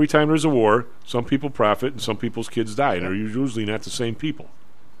 every time there's a war, some people profit and some people's kids die, and they're usually not the same people.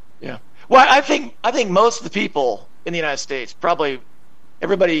 Yeah. Well, I think most of the people in the United States, probably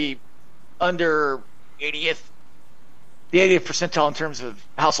everybody under the 80th percentile in terms of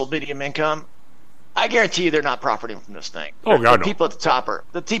household medium income, I guarantee you they're not profiting from this thing. Oh, God, no. People at the top are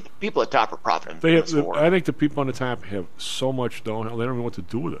profiting from this war. I think the people on the top have so much dough, they don't even know what to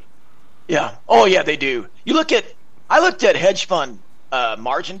do with it. Yeah. Oh, yeah, they do. I looked at hedge fund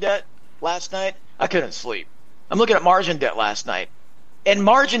margin debt last night. I couldn't sleep. I'm looking at margin debt last night. And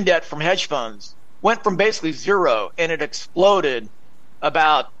margin debt from hedge funds went from basically zero, and it exploded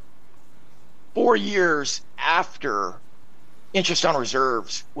about 4 years after interest on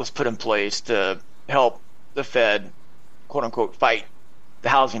reserves was put in place to help the Fed, quote unquote, fight the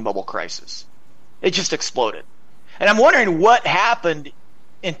housing bubble crisis. It just exploded. And I'm wondering what happened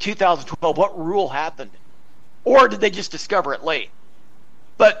in 2012, what rule happened, or did they just discover it late?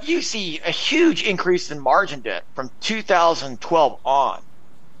 But you see a huge increase in margin debt from 2012 on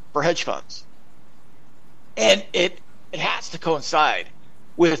for hedge funds. And it has to coincide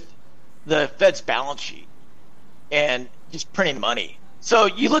with the Fed's balance sheet and just printing money. So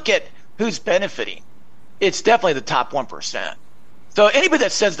you look at who's benefiting. It's definitely the top 1%. So anybody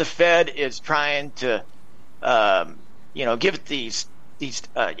that says the Fed is trying to, give these,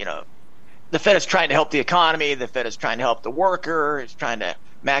 the Fed is trying to help the economy, the Fed is trying to help the worker, it's trying to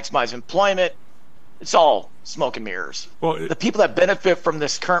maximize employment, it's all smoke and mirrors. Well, the people that benefit from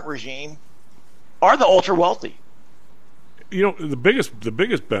this current regime are the ultra wealthy. The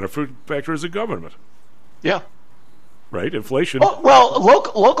biggest benefit factor is the government. Yeah. Right, inflation. Well,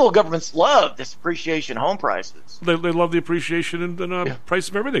 local governments love this appreciation in home prices. They love the appreciation in price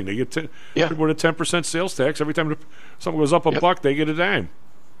of everything. They get more than 10% sales tax every time something goes up a buck. They get a dime.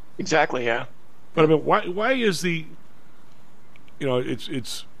 Exactly. Yeah. But I mean, why is the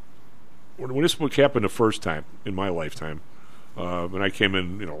it's when this book happened the first time in my lifetime, and I came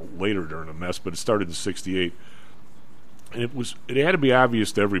in later during the mess, but it started in '68, and it had to be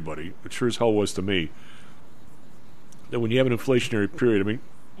obvious to everybody. It sure as hell was to me. That when you have an inflationary period, I mean,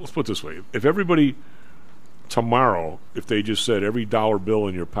 let's put it this way. If everybody tomorrow, if they just said every dollar bill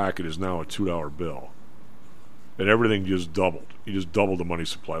in your pocket is now a $2 bill, and everything just doubled, you just doubled the money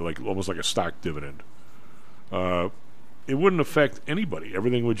supply, almost like a stock dividend, it wouldn't affect anybody.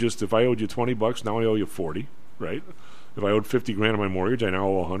 Everything would just, if I owed you $20, now I owe you 40, right? If I owed $50,000 on my mortgage, I now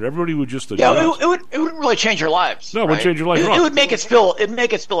owe 100. Everybody would just adjust. Yeah, it wouldn't really change your lives. No, it wouldn't change your life. It would make us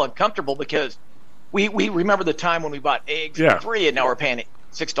feel uncomfortable because we remember the time when we bought eggs for $3 and now we're paying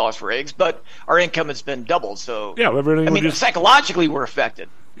 $6 for eggs, but our income has been doubled. So everything. Psychologically we're affected.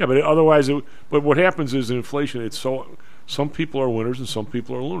 Yeah, but otherwise, but what happens is in inflation, it's some people are winners and some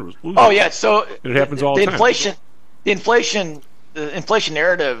people are losers. Oh yeah, so it happens all the time. The inflation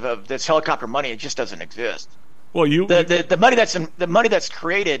narrative of this helicopter money, it just doesn't exist. Well, the money that's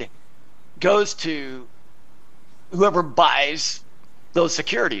created goes to whoever buys those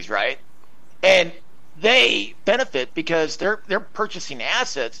securities, right? And they benefit because they're purchasing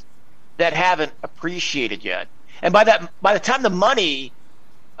assets that haven't appreciated yet. And by the time the money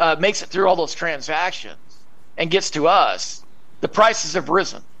makes it through all those transactions and gets to us, the prices have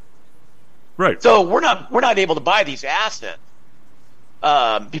risen. Right. So we're not able to buy these assets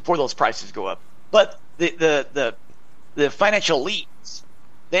before those prices go up. But the financial elites,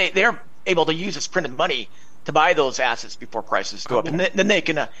 they're able to use this printed money to buy those assets before prices go up, and then they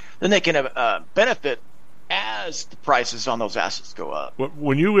can benefit as the prices on those assets go up.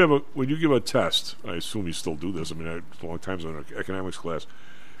 When you give a test, I assume you still do this. I mean, it's a long time in an economics class,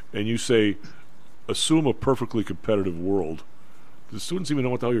 and you say, assume a perfectly competitive world. Do the students even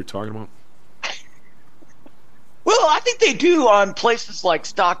know what the hell you're talking about? Well, I think they do on places like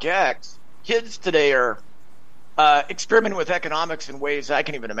StockX. Kids today are experimenting with economics in ways I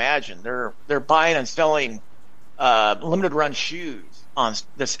can't even imagine. They're buying and selling limited run shoes on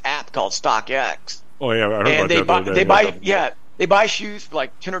this app called StockX. Oh yeah, I heard about that. They buy shoes for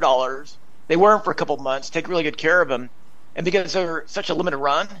like $200, They wear them for a couple months, take really good care of them, and because they're such a limited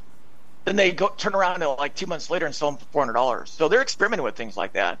run, then they turn around and like 2 months later and sell them for $400. So they're experimenting with things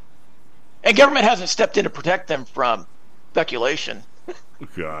like that, and government hasn't stepped in to protect them from speculation.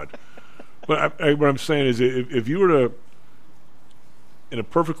 God, but what I'm saying is, if you were to, in a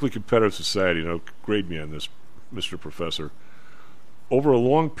perfectly competitive society, grade me on this, Mr. Professor, over a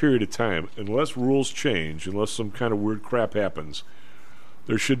long period of time, unless rules change, unless some kind of weird crap happens,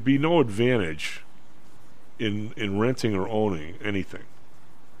 there should be no advantage in renting or owning anything.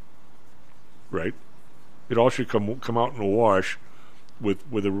 Right? It all should come out in a wash with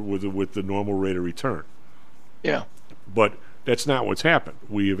the normal rate of return. Yeah. But that's not what's happened.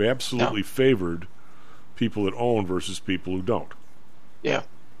 We have absolutely favored people that own versus people who don't. Yeah. I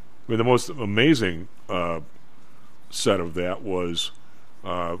mean, the most amazing set of that was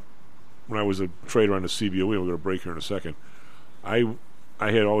when I was a trader on the CBOE. We're going to break here in a second.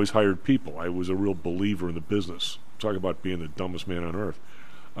 I had always hired people. I was a real believer in the business. Talk about being the dumbest man on earth.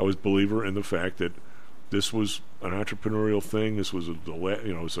 I was a believer in the fact that this was an entrepreneurial thing. This was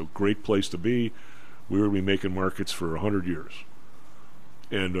it's a great place to be. We were going to be making markets for 100 years.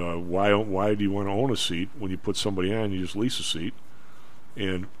 And why do you want to own a seat when you put somebody on? You just lease a seat.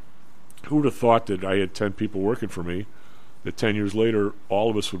 And who would have thought that I had 10 people working for me, that 10 years later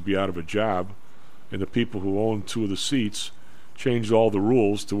all of us would be out of a job, and the people who owned 2 of the seats changed all the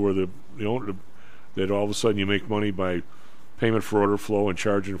rules to where that all of a sudden you make money by payment for order flow and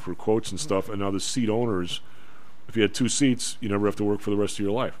charging for quotes and stuff, and now the seat owners, if you had 2 seats, you never have to work for the rest of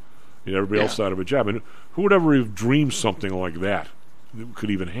your life. You know, everybody else out of a job. And who would ever have dreamed something like that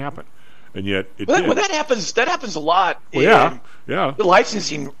could even happen? And yet it did. Well, that happens a lot in the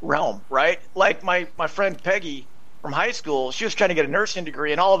licensing realm, right? Like my friend Peggy from high school, she was trying to get a nursing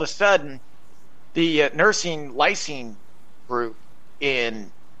degree, and all of a sudden the nursing licensing group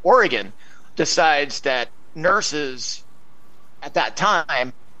in Oregon decides that nurses at that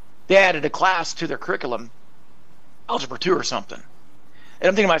time, they added a class to their curriculum, Algebra 2 or something. And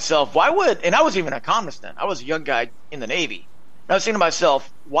I'm thinking to myself, and I was even an economist then. I was a young guy in the Navy. And I was thinking to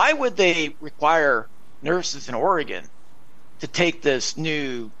myself, why would they require nurses in Oregon to take this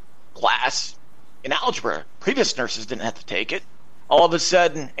new class in algebra? Previous nurses didn't have to take it. All of a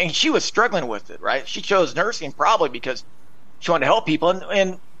sudden, and she was struggling with it, right? She chose nursing probably because she wanted to help people,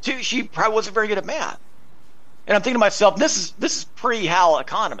 and 2, she probably wasn't very good at math. And I'm thinking to myself, this is pre-Hal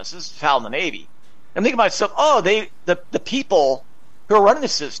economists. This is Hal in the Navy. I'm thinking to myself, the people who are running the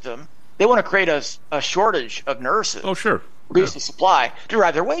system, they want to create a shortage of nurses. Oh, sure. Reduce the supply to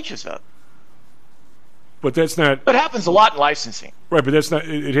drive their wages up. But that's not. But it happens a lot in licensing. Right, but that's not.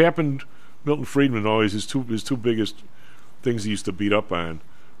 It happened. Milton Friedman always his two biggest things he used to beat up on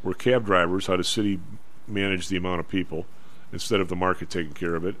were cab drivers, how the city managed the amount of people instead of the market taking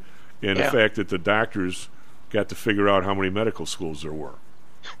care of it, and the fact that the doctors got to figure out how many medical schools there were.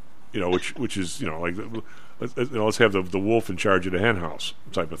 You know, which is like let's have the wolf in charge of the hen house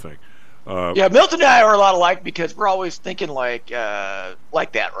type of thing. Milton and I are a lot alike because we're always thinking like that,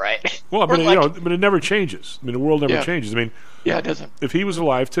 right? Well, but but it never changes. I mean, the world never changes. I mean, it doesn't. If he was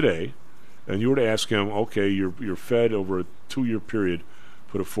alive today, and you were to ask him, okay, you're fed over a 2-year period,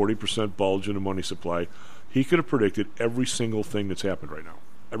 put a 40% bulge in the money supply, he could have predicted every single thing that's happened right now.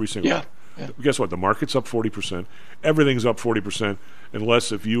 Every single thing. Yeah. Guess what? The market's up 40%. Everything's up 40%,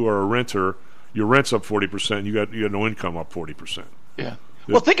 unless if you are a renter, your rent's up 40%. You got no income up 40%. Yeah.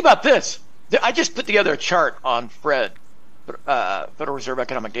 Well, think about this. I just put together a chart on FRED, Federal Reserve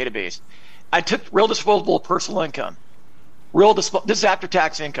Economic Database. I took real disposable personal income. This is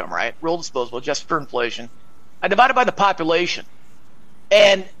after-tax income, right? Real disposable, adjusted for inflation. I divided by the population,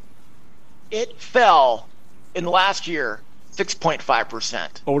 and it fell in the last year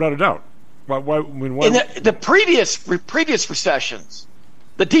 6.5%. Oh, without a doubt. Why? In the previous recessions,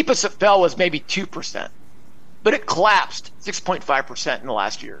 the deepest it fell was maybe 2%. But it collapsed 6.5% in the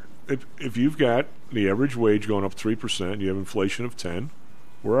last year. If you've got the average wage going up 3%, you have inflation of 10,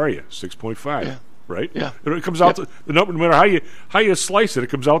 where are you? 6.5, right? Yeah. It comes out no matter how you slice it,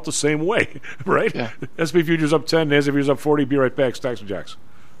 it comes out the same way, right? Yeah. S&P futures up 10, NASDAQ futures up 40. Be right back. Stocks and Jocks.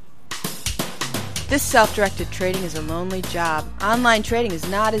 This self-directed trading is a lonely job. Online trading is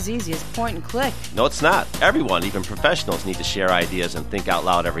not as easy as point and click. No, it's not. Everyone, even professionals, need to share ideas and think out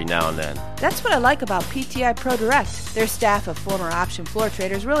loud every now and then. That's what I like about PTI Pro Direct. Their staff of former option floor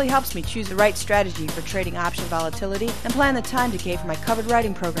traders really helps me choose the right strategy for trading option volatility and plan the time decay for my covered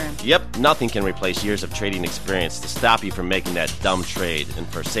writing program. Yep, nothing can replace years of trading experience to stop you from making that dumb trade and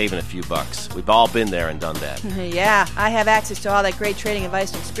for saving a few bucks. We've all been there and done that. Yeah, I have access to all that great trading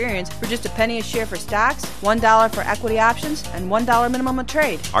advice and experience for just a penny a share for stocks, $1 for equity options, and $1 minimum a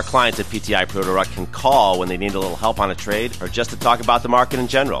trade. Our clients at PTI Pro Direct can call when they need a little help on a trade or just to talk about the market in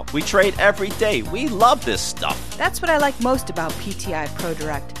general. We trade every day. We love this stuff. That's what I like most about PTI Pro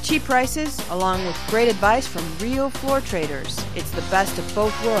Direct. Cheap prices, along with great advice from real floor traders. It's the best of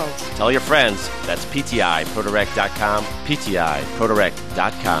both worlds. Tell your friends. That's PTIProdirect.com,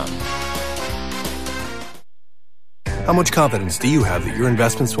 PTIProdirect.com. How much confidence do you have that your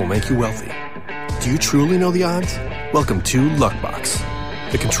investments will make you wealthy? Do you truly know the odds? Welcome to Luckbox.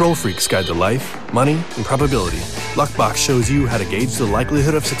 The control freaks guide to life, money, and probability. Luckbox shows you how to gauge the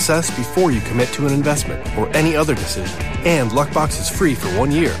likelihood of success before you commit to an investment or any other decision. And Luckbox is free for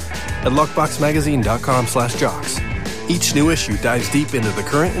 1 year at luckboxmagazine.com/jocks. Each new issue dives deep into the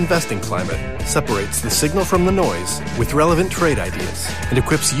current investing climate, separates the signal from the noise with relevant trade ideas, and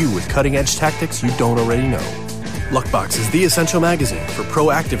equips you with cutting-edge tactics you don't already know. Luckbox is the essential magazine for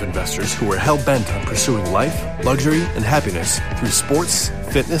proactive investors who are hell-bent on pursuing life, luxury, and happiness through sports,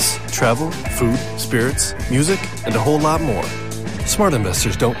 fitness, travel, food, spirits, music, and a whole lot more. Smart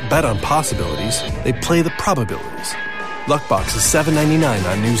investors don't bet on possibilities, they play the probabilities. Luckbox is $7.99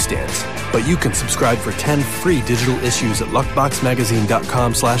 on newsstands, but you can subscribe for 10 free digital issues at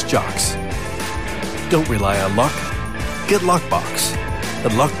luckboxmagazine.com/jocks. Don't rely on luck. Get Luckbox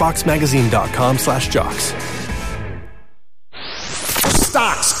at luckboxmagazine.com/jocks.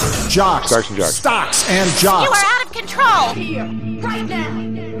 Stocks, jocks, Stocks and jocks. Stocks and jocks. You are out of control. Here, right now,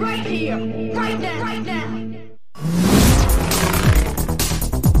 right here, right now, right now.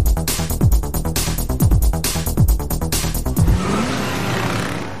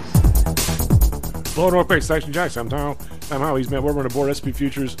 Hello, North Bay Stocks and Jocks. I'm Tom Howell. He's Matt Weber on the board. SP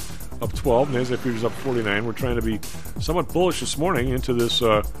futures up 12. NASDAQ futures up 49. We're trying to be somewhat bullish this morning into this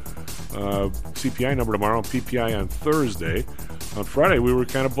CPI number tomorrow and PPI on Thursday. On Friday, we were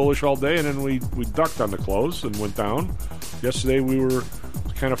kind of bullish all day, and then we ducked on the close and went down. Yesterday, we were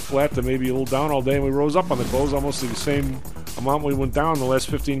kind of flat to maybe a little down all day, and we rose up on the close, almost the same amount we went down the last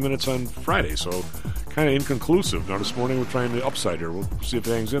 15 minutes on Friday. So kind of inconclusive. Now, this morning, we're trying the upside here. We'll see if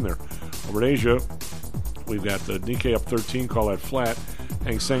it hangs in there. Over in Asia, we've got the Nikkei up 13, call that flat.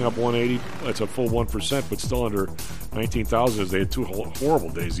 Hang Seng up 180. That's a full 1%, but still under 19,000 as they had two horrible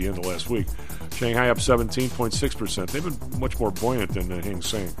days the end of last week. Shanghai up 17.6%. They've been much more buoyant than Hang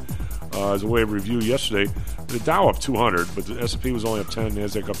Seng. As a way of review, yesterday, the Dow up 200, but the S&P was only up 10,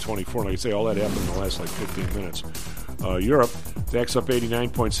 NASDAQ up 24. Like I say, all that happened in the last 15 minutes. Europe, DAX up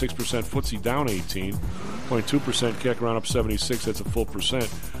 89.6%, FTSE down 18.2%, CAC around up 76. That's a full percent.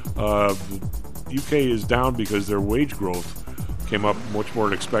 The UK is down because their wage growth came up much more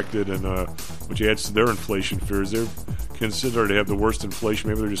than expected, and which adds to their inflation fears. They're considered to have the worst inflation.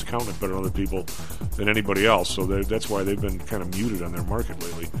 Maybe they're just counting it better than other people than anybody else. So that's why they've been kind of muted on their market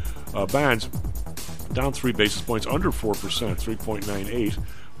lately. Bonds down 3 basis points, under 4%, 3.98.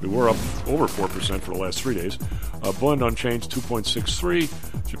 We were up over 4% for the last 3 days. Bund unchanged, 2.63.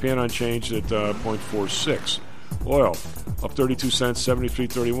 Japan unchanged at 0.46. Oil up 32 cents,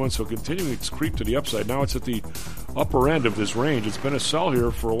 73.31. So continuing its creep to the upside. Now it's at the upper end of this range. It's been a sell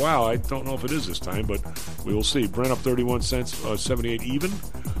here for a while. I don't know if it is this time, but we will see. Brent up 31 cents, 78 even.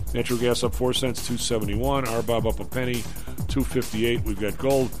 Natural gas up 4 cents, 271. RBOB up a penny, 258. We've got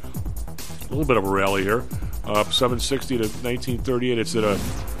gold. A little bit of a rally here. Up 760 to 1938. It's at a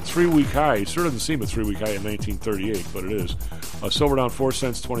 3-week high. It sure doesn't seem a 3-week high at 1938, but it is. Silver down 4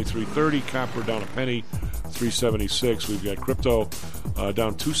 cents, 23.30. Copper down a penny, 376. We've got crypto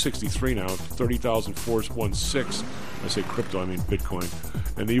down 263 now, 30,416. I say crypto, I mean Bitcoin.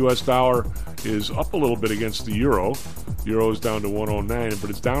 And the U.S. dollar is up a little bit against the euro. The euro is down to 109, but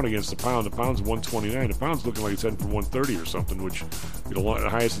it's down against the pound. The pound's 129. The pound's looking like it's heading for 130 or something, which is the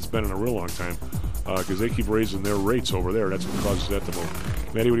highest it's been in a real long time. Because they keep raising their rates over there. That's what causes that to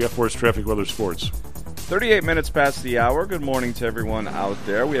move. Matty, what do you got for us? Traffic, weather, sports. 38 minutes past the hour. Good morning to everyone out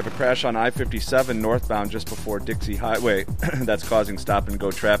there. We have a crash on I-57 northbound just before Dixie Highway. That's causing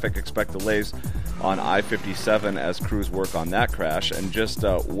stop-and-go traffic. Expect delays on I-57 as crews work on that crash. And just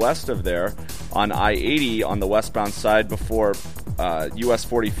west of there, on I-80 on the westbound side before US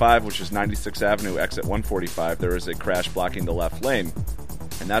 45, which is 96th Avenue, exit 145, there is a crash blocking the left lane.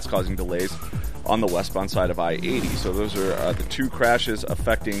 And that's causing delays on the westbound side of I-80. So those are the two crashes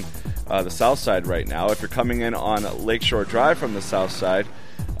affecting the south side right now. If you're coming in on Lakeshore Drive from the south side,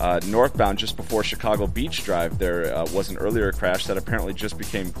 northbound just before Chicago Beach Drive, there was an earlier crash that apparently just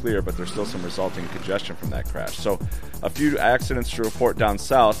became clear, but there's still some resulting congestion from that crash. So a few accidents to report down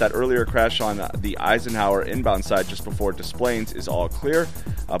south. That earlier crash on the Eisenhower inbound side just before Des Plaines is all clear,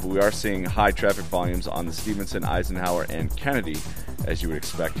 but we are seeing high traffic volumes on the Stevenson, Eisenhower, and Kennedy as you would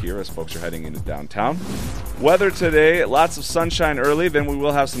expect here as folks are heading into downtown. Weather today, lots of sunshine early, then we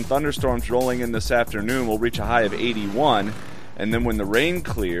will have some thunderstorms rolling in this afternoon. We'll reach a high of 81, and then when the rain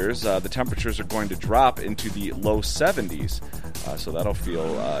clears, the temperatures are going to drop into the low 70s, so that'll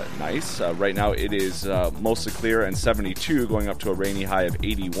feel nice. Right now it is mostly clear and 72, going up to a rainy high of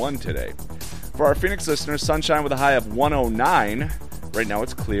 81 today. For our Phoenix listeners, sunshine with a high of 109. Right now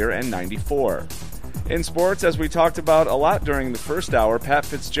it's clear and 94. In sports, as we talked about a lot during the first hour, Pat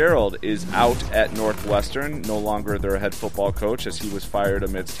Fitzgerald is out at Northwestern, no longer their head football coach, as he was fired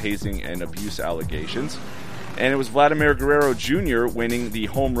amidst hazing and abuse allegations. And it was Vladimir Guerrero Jr. winning the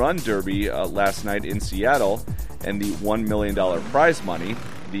home run derby last night in Seattle and the $1 million prize money.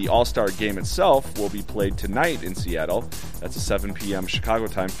 The All-Star game itself will be played tonight in Seattle. That's a 7 p.m. Chicago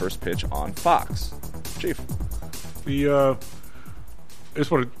time first pitch on Fox. Chief. I just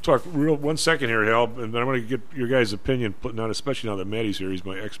want to talk 1 second here, Hal, and then I'm going to get your guys' opinion, especially now that Maddie's here. He's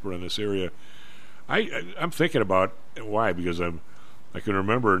my expert in this area. I'm thinking about why, because I can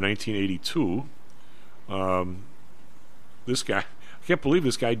remember 1982. This guy, I can't believe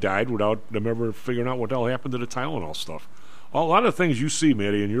this guy died without them ever figuring out what the hell happened to the Tylenol stuff. A lot of things you see,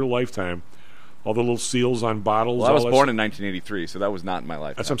 Maddie, in your lifetime, all the little seals on bottles. Well, I was born in 1983, so that was not in my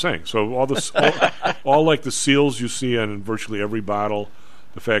lifetime. That's what I'm saying. So all like the seals you see on virtually every bottle,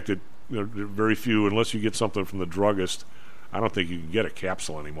 the fact that very few, unless you get something from the druggist, I don't think you can get a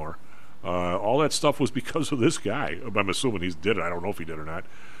capsule anymore. All that stuff was because of this guy. I'm assuming he did it. I don't know if he did or not.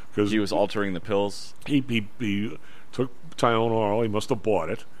 Because he was altering the pills. He took Tylenol. He must have bought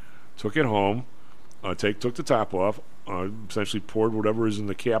it, took it home, took the top off, essentially poured whatever is in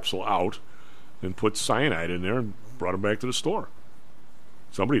the capsule out, and put cyanide in there and brought it back to the store.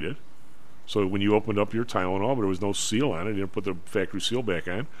 Somebody did. So when you opened up your Tylenol, but there was no seal on it, you didn't put the factory seal back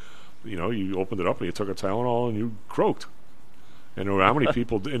on, you opened it up and you took a Tylenol and you croaked. And there were how many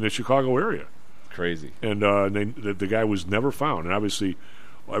people in the Chicago area? Crazy. And the guy was never found. And obviously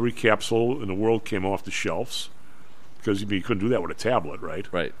every capsule in the world came off the shelves because you couldn't do that with a tablet,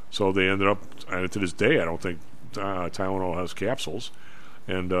 right? Right. So they ended up, and to this day, I don't think Tylenol has capsules.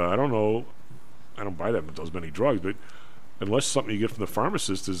 And I don't know, I don't buy those many drugs, but unless something you get from the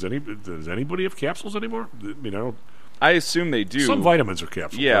pharmacist, does anybody have capsules anymore? I assume they do. Some vitamins are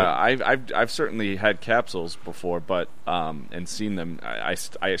capsules. Yeah, right? I've certainly had capsules before, but and seen them. I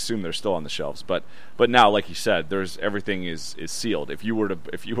assume they're still on the shelves. But now, like you said, everything is sealed. If you were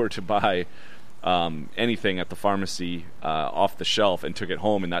to buy anything at the pharmacy off the shelf and took it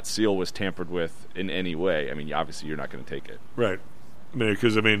home, and that seal was tampered with in any way, obviously you're not going to take it. Right.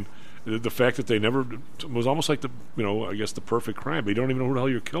 Because the fact that they never was almost like I guess the perfect crime. But you don't even know who the hell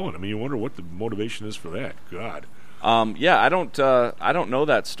you're killing. You wonder what the motivation is for that. God. Yeah, I don't know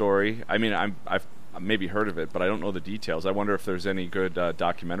that story. I've maybe heard of it, but I don't know the details. I wonder if there's any good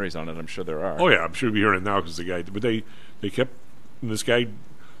documentaries on it. I'm sure there are. Oh yeah, I'm sure we'll be hearing it now because the guy. But they kept this guy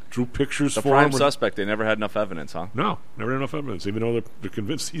drew pictures the for prime him. Suspect. They never had enough evidence, huh? No, never had enough evidence, even though they're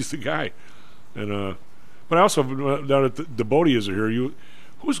convinced he's the guy. And but I also now that the Bodias are here,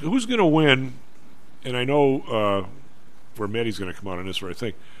 who's going to win? And I know where Maddie's going to come out on this, where I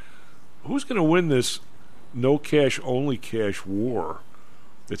think who's going to win this no cash, only cash war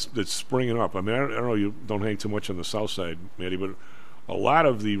that's springing up. I don't know, you don't hang too much on the south side, Maddie, but a lot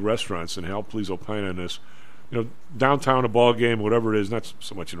of the restaurants, and Hal, please opine on this, downtown, a ball game, whatever it is, not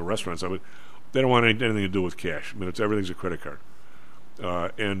so much in the restaurants, but they don't want anything to do with cash. Everything's a credit card.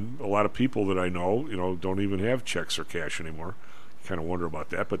 And a lot of people that I know, don't even have checks or cash anymore. You kind of wonder about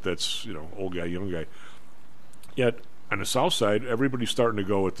that, but that's, old guy, young guy. Yet, on the south side, everybody's starting to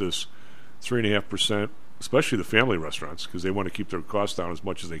go with this 3.5%, especially the family restaurants, because they want to keep their costs down as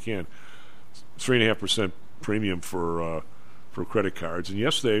much as they can. 3.5% premium for credit cards. And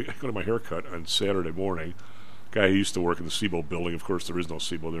yesterday, I go to my haircut on Saturday morning. Guy who used to work in the Seabolt building, of course, there is no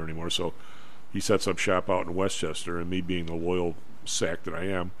Seabolt there anymore, so he sets up shop out in Westchester, and me being the loyal sack that I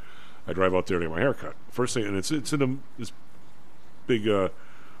am, I drive out there to get my haircut. First thing, and it's in this big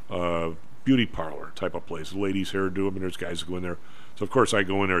beauty parlor type of place. Ladies' hairdo. There's guys who go in there. So, of course, I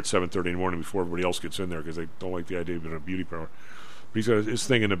go in there at 7:30 in the morning before everybody else gets in there because they don't like the idea of being in a beauty parlor. But he's got his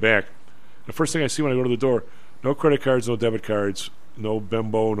thing in the back. The first thing I see when I go to the door, no credit cards, no debit cards, no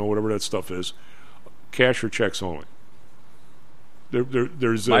Bembo, no whatever that stuff is. Cash or checks only.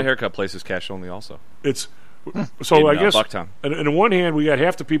 There's my haircut place is cash only also. It's so I guess Bucktown. And on one hand, we got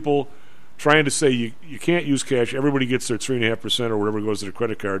half the people trying to say you can't use cash. Everybody gets their 3.5% or whatever goes to their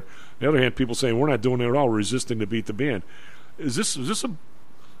credit card. On the other hand, people saying we're not doing it at all, resisting to beat the band. Is this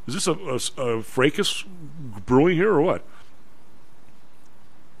a fracas brewing here or what?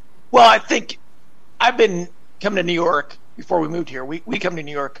 Well, I think I've been coming to New York before we moved here. We come to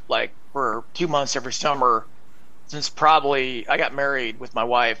New York like for 2 months every summer since probably I got married with my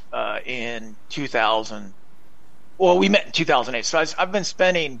wife in 2000. Well, we met in 2008. So I've been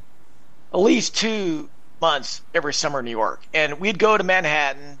spending at least 2 months every summer in New York. And we'd go to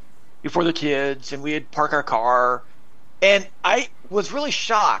Manhattan before the kids, and we'd park our car. And I was really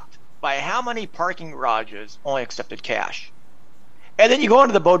shocked by how many parking garages only accepted cash. And then you go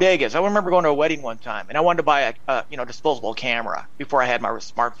into the bodegas. I remember going to a wedding one time, and I wanted to buy a disposable camera before I had my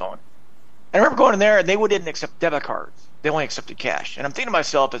smartphone. And I remember going in there, and they didn't accept debit cards. They only accepted cash. And I'm thinking to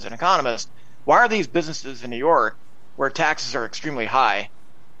myself as an economist, why are these businesses in New York, where taxes are extremely high,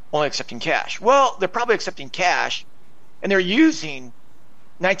 only accepting cash? Well, they're probably accepting cash, and they're using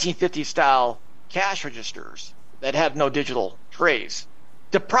 1950s-style cash registers that have no digital trays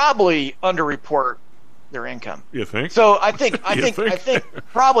to probably underreport their income. You think? So I think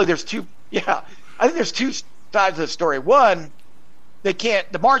probably there's two. Yeah, I think there's two sides of the story. One, they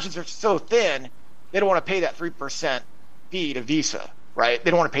can't. The margins are so thin, they don't want to pay that 3% fee to Visa, right?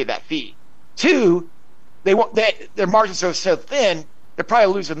 They don't want to pay that fee. Two, their margins are so thin, they're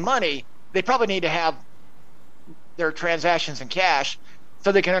probably losing money. They probably need to have their transactions in cash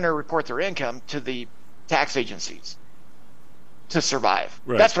so they can underreport their income to the tax agencies to survive.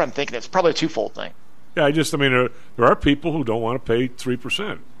 Right. That's what I'm thinking. It's probably a twofold thing. Yeah, there are people who don't want to pay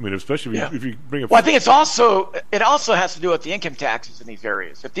 3%. I mean, especially if you bring a... Well, I think it also has to do with the income taxes in these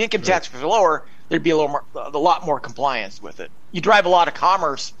areas. If the income taxes were lower, there'd be a lot more compliance with it. You drive a lot of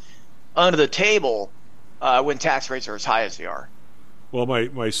commerce under the table when tax rates are as high as they are. Well,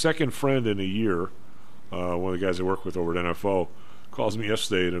 my second friend in a year, one of the guys I work with over at NFO, calls me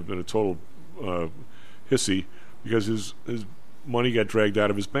yesterday and have been a total hissy because his money got dragged out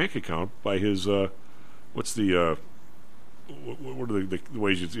of his bank account by his what are the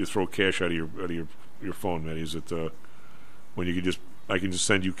ways you throw cash out of your phone, man? Is it when I can just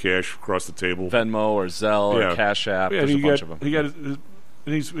send you cash across the table? Venmo or Zelle or Cash App. Yeah, There's a bunch of them.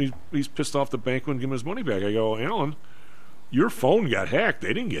 And he's pissed off the bank wouldn't give him his money back. I go, Alan, your phone got hacked.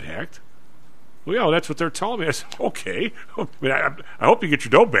 They didn't get hacked. Well, yeah, that's what they're telling me. I said, okay. I mean, I hope you get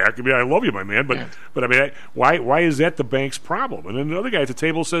your dough back. I mean, I love you, my man, but I mean, why is that the bank's problem? And then the other guy at the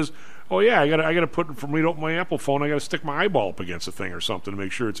table says, oh yeah, I gotta put, for me to open my Apple phone, I gotta stick my eyeball up against the thing or something to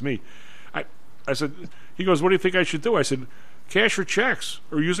make sure it's me. I said, he goes, what do you think I should do? I said, cash or checks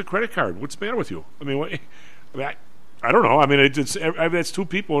or use a credit card. What's the matter with you? I mean, I don't know. I mean, that's two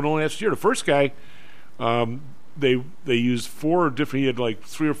people in only last year. The first guy, they used he had like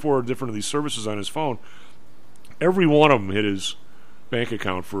 3 or 4 different of these services on his phone. Every one of them hit his bank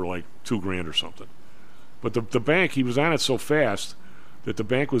account for like $2,000 or something. But the bank, he was on it so fast that the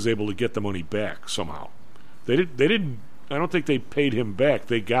bank was able to get the money back somehow. They didn't. I don't think they paid him back.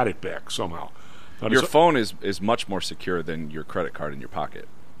 They got it back somehow. Your phone is much more secure than your credit card in your pocket,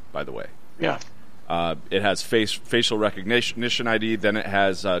 by the way. Yeah. It has facial recognition ID. Then it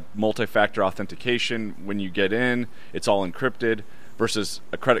has multi-factor authentication. When you get in, it's all encrypted. Versus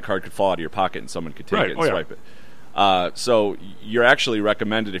a credit card could fall out of your pocket and someone could take it and swipe it. So you're actually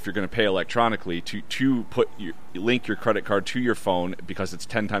recommended, if you're going to pay electronically, to link your credit card to your phone because it's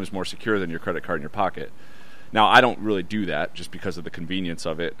 10 times more secure than your credit card in your pocket. Now, I don't really do that just because of the convenience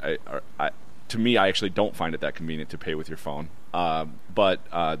of it. To me, I actually don't find it that convenient to pay with your phone. But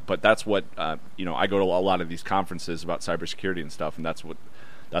that's what I go to a lot of these conferences about cybersecurity and stuff, and that's what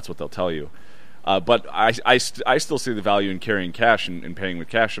they'll tell you. But I still see the value in carrying cash and paying with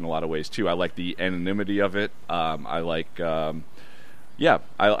cash in a lot of ways too. I like the anonymity of it. I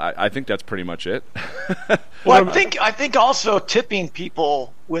think that's pretty much it. Well, I think also tipping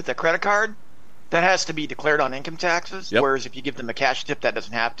people with a credit card, that has to be declared on income taxes. Yep. Whereas if you give them a cash tip, that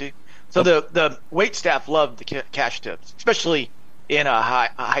doesn't have to. So the wait staff love the cash tips, especially in a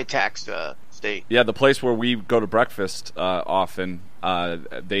high tax state. Yeah, the place where we go to breakfast often,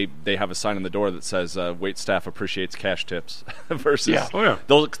 they have a sign on the door that says wait staff appreciates cash tips versus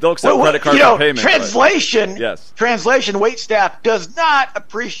they'll accept credit card for payment. Translation, wait staff does not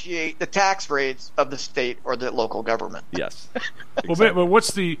appreciate the tax rates of the state or the local government. Yes. Exactly. Well, but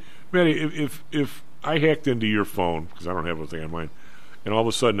what's the Manny? If I hacked into your phone because I don't have anything on mine, and all of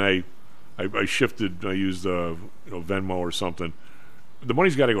a sudden I shifted, I used Venmo or something, the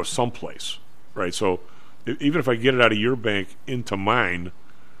money's got to go someplace, right? So even if I get it out of your bank into mine,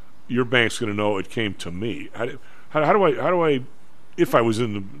 your bank's going to know it came to me. How do I if I was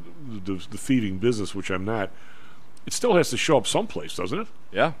in the thieving business, which I'm not, it still has to show up someplace, doesn't it?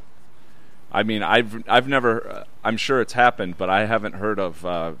 Yeah. I mean, I've never, I'm sure it's happened, but I haven't heard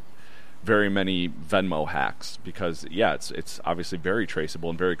of very many Venmo hacks because, it's obviously very traceable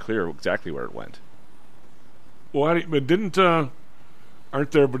and very clear exactly where it went. Well, but didn't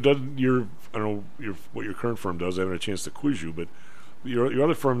aren't there? But doesn't your I don't know what your current firm does. I haven't had a chance to quiz you, but your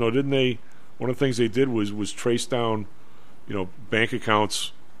other firm though, didn't they? One of the things they did was trace down, bank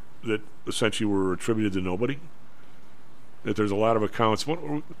accounts that essentially were attributed to nobody. That there's a lot of accounts.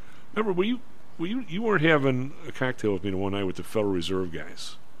 Remember, you weren't having a cocktail with me one night with the Federal Reserve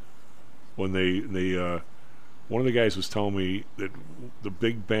guys when they one of the guys was telling me that the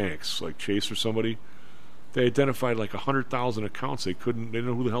big banks like Chase or somebody, they identified like 100,000 accounts. They didn't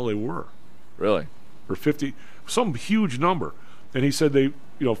know who the hell they were. Really? Or 50, some huge number. And he said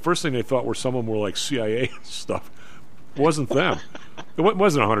first thing they thought were some of them were like CIA and stuff. It wasn't them. It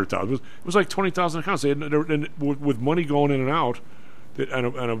wasn't 100,000. It was like 20,000 accounts. They had, and with money going in and out, on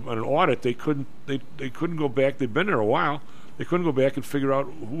an audit, they couldn't go back. They'd been there a while. They couldn't go back and figure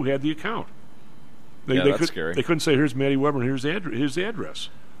out who had the account. That's scary. They couldn't say, here's Matty Weber and here's the address.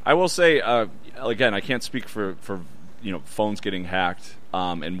 I will say, again, I can't speak for phones getting hacked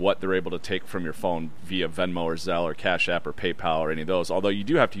and what they're able to take from your phone via Venmo or Zelle or Cash App or PayPal or any of those, although you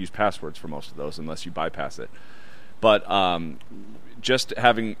do have to use passwords for most of those unless you bypass it. But just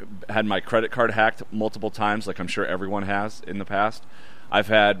having had my credit card hacked multiple times, like I'm sure everyone has in the past, I've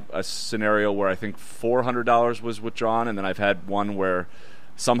had a scenario where I think $400 was withdrawn, and then I've had one where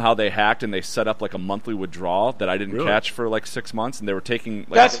somehow they hacked and they set up like a monthly withdrawal that I didn't catch for like 6 months, and they were taking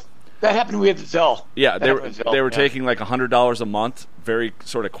like that happened with Zelle. Yeah, they were taking like $100 a month, very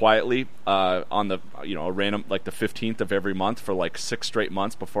sort of quietly on the a random like the 15th of every month for like 6 straight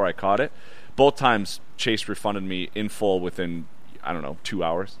months before I caught it. Both times Chase refunded me in full within 2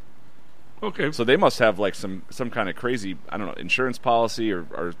 hours. Okay. So they must have like some kind of crazy insurance policy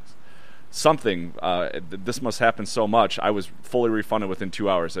or something. This must happen so much. I was fully refunded within 2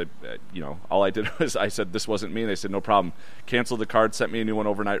 hours. All I did was I said this wasn't me, and they said no problem. Canceled the card, sent me a new one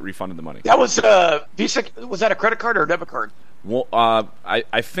overnight, refunded the money. That was Visa. Was that a credit card or a debit card? Well,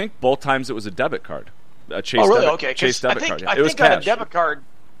 I think both times it was a debit card. A Chase really? debit, Okay. Chase debit card. I It was think cash.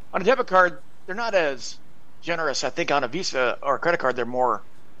 On a debit card, they're not as generous. I think on a Visa or a credit card, they're more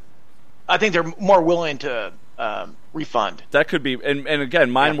willing to refund. That could be, and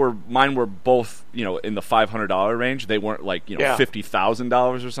again, mine were both in the $500 range. They weren't like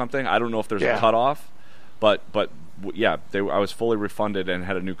 $50,000 or something. I don't know if there's a cutoff, but I was fully refunded and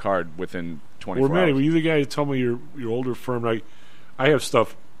had a new card within 24 hours. Manny, were you the guy to tell me your older firm? I have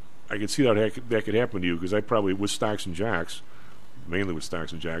stuff. I can see that could happen to you because I probably with Stocks and Jocks, mainly with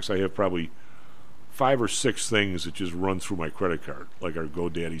Stocks and Jocks, I have probably 5 or 6 things that just run through my credit card, like our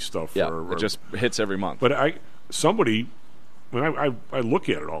GoDaddy stuff. Yeah, it just hits every month. But I look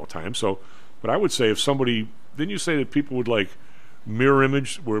at it all the time. So, but I would say if somebody, didn't you say that people would like mirror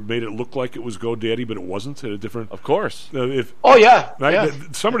image where it made it look like it was GoDaddy, but it wasn't at a different. Of course.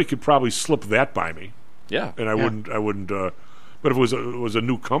 Somebody could probably slip that by me. Yeah, and I wouldn't. But if it was a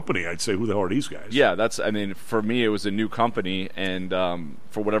new company, I'd say, who the hell are these guys? Yeah, for me, it was a new company, and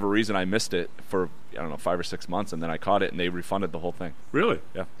for whatever reason, I missed it for 5 or 6 months, and then I caught it, and they refunded the whole thing. Really?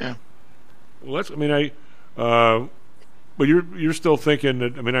 Yeah. Yeah. Well, but you're still thinking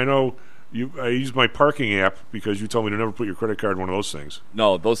that. I know I use my parking app because you told me to never put your credit card in one of those things.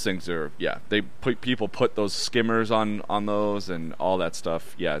 No, those things are people put those skimmers on those and all that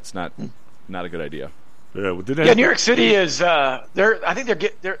stuff. Yeah, it's not a good idea. Yeah, New York City is. I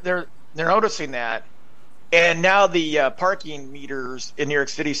think they're noticing that, and now the parking meters in New York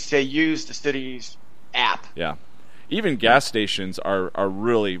City say use the city's app. Yeah, even gas stations are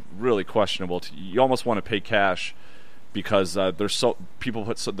really really questionable. You almost want to pay cash because people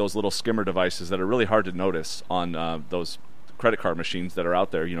put those little skimmer devices that are really hard to notice on those credit card machines that are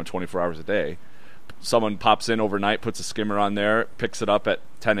out there. 24 hours a day. Someone pops in overnight, puts a skimmer on there, picks it up at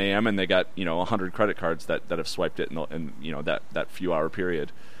 10 a.m., and they got 100 credit cards that have swiped it in that few hour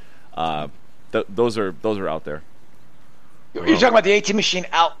period. Those are out there. You're talking about the ATM machine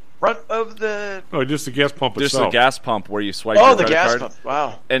out front of the. Oh, just the gas pump itself. Just the gas pump where you swipe your credit card. Oh, the gas pump.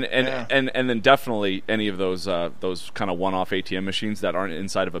 Wow. And then definitely any of those kind of one-off ATM machines that aren't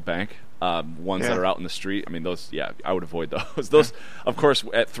inside of a bank. Ones that are out in the street. Those. Yeah, I would avoid those. Those, of course,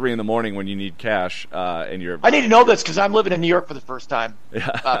 at 3 a.m. when you need cash and you're. I need to know this because I'm living in New York for the first time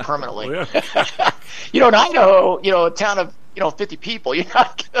permanently. Oh, yeah. In Idaho, a town of 50 people, you're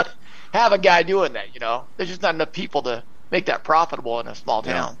not gonna have a guy doing that. There's just not enough people to make that profitable in a small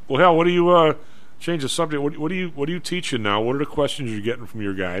town. Well, Hal, what do you change the subject? What are you teaching now? What are the questions you're getting from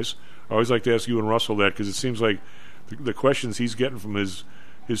your guys? I always like to ask you and Russell that because it seems like the questions he's getting from his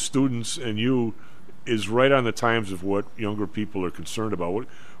students and you is right on the times of what younger people are concerned about.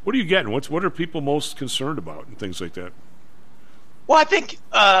 What are you getting? What are people most concerned about and things like that? Well, I think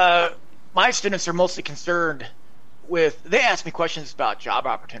my students are mostly concerned they ask me questions about job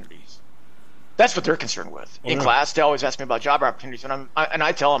opportunities. That's what they're concerned with. In yeah. class, they always ask me about job opportunities, and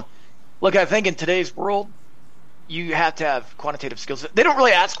I tell them, look, I think in today's world, you have to have quantitative skills. They don't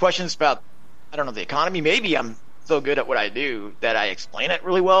really ask questions about, I don't know, the economy. Maybe I'm so good at what I do that I explain it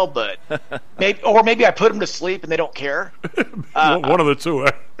really well, but maybe I put them to sleep and they don't care. One of the two.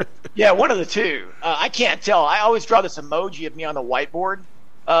 Yeah, one of the two. I can't tell. I always draw this emoji of me on the whiteboard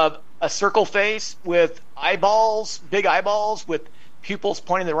of a circle face with eyeballs, big eyeballs with pupils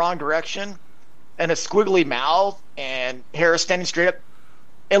pointing the wrong direction, and a squiggly mouth and hair standing straight up.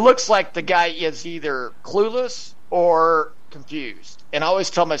 It looks like the guy is either clueless or confused. And I always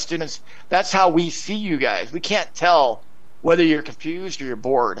tell my students, that's how we see you guys. We can't tell whether you're confused or you're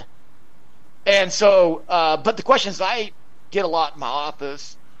bored. And so, but the questions I get a lot in my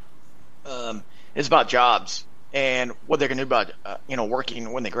office is about jobs and what they're going to do about,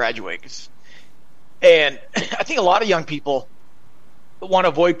 working when they graduate. And I think a lot of young people want to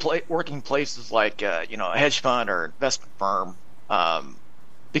avoid working places like, a hedge fund or investment firm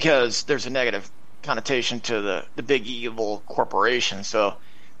because there's a negative connotation to the big evil corporation. So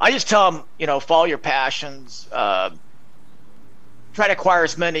I just tell them, follow your passions, try to acquire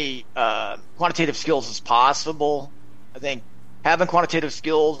as many quantitative skills as possible. I think having quantitative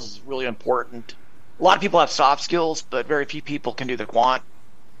skills is really important. A lot of people have soft skills, but very few people can do the quant.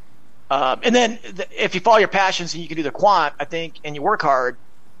 And then if you follow your passions and you can do the quant, I think, and you work hard,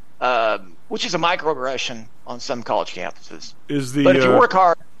 which is a microaggression on some college campuses. But if you work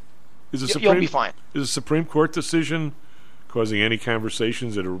hard, you'll be fine. Is the Supreme Court decision causing any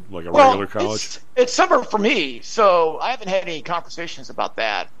conversations at regular college? It's summer for me, so I haven't had any conversations about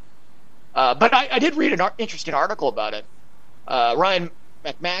that. But I did read an interesting article about it. Ryan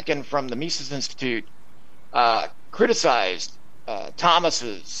McMacken from the Mises Institute criticized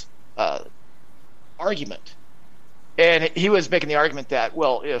Thomas's argument. And he was making the argument that,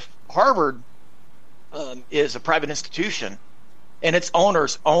 well, if Harvard is a private institution and its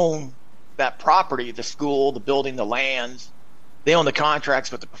owners own that property, the school, the building, the lands, they own the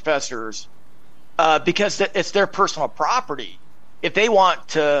contracts with the professors, because it's their personal property. If they want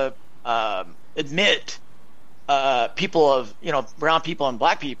to admit people of, brown people and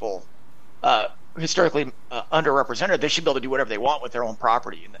black people, historically underrepresented, they should be able to do whatever they want with their own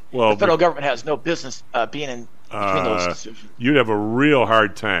property. And the federal government has no business being in between those decisions. You'd have a real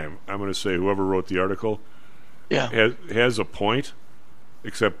hard time. I'm going to say whoever wrote the article has a point,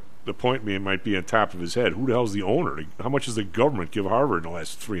 except the point might be on top of his head. Who the hell's the owner? How much does the government give Harvard in the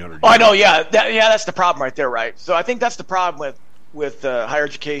last 300 years? Oh, I know, that's the problem right there, right? So I think that's the problem with higher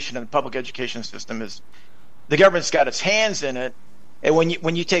education and the public education system is the government's got its hands in it, and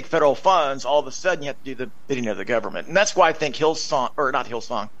when you take federal funds, all of a sudden you have to do the bidding of the government. And that's why I think Hillsdale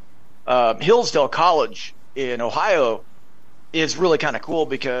College in Ohio is really kind of cool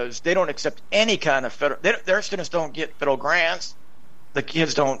because they don't accept any kind of federal. Their students don't get federal grants. The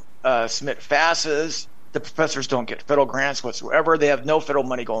kids don't submit FAFSAs. The professors don't get federal grants whatsoever. They have no federal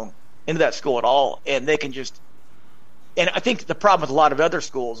money going into that school at all, and they can just. And I think the problem with a lot of other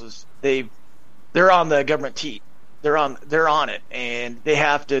schools is they're on the government teat. They're on it, and they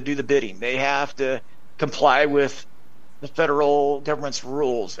have to do the bidding. They have to comply with the federal government's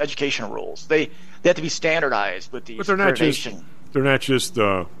rules, education rules. They have to be standardized with these. But they're not just.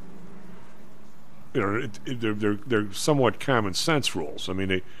 They're somewhat common sense rules. I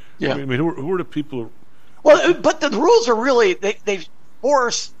mean, who are the people? Well, but the rules are really they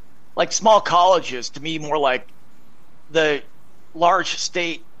force like small colleges to be more like the large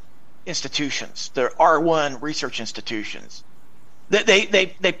state institutions, the R1 research institutions.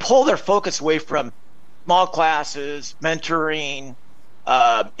 They pull their focus away from small classes, mentoring,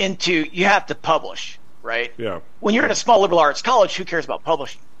 into you have to publish, right? Yeah. When you're in a small liberal arts college, who cares about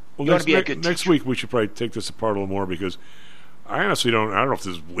publishing? Well, you want to be a good next week we should probably take this apart a little more because I honestly don't know if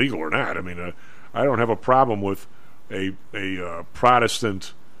this is legal or not. I mean, I don't have a problem with a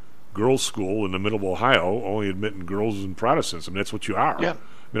Protestant girls' school in the middle of Ohio only admitting girls and Protestants. I mean, that's what you are. Yeah.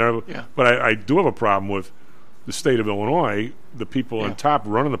 But I do have a problem with the state of Illinois, the people on top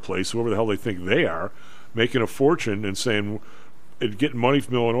running the place, whoever the hell they think they are, making a fortune and saying, and getting money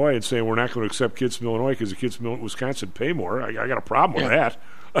from Illinois and saying we're not going to accept kids from Illinois because the kids from Wisconsin pay more. I got a problem with that.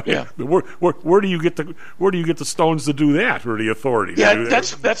 I mean, where do you get the stones to do that, or the authority? Yeah,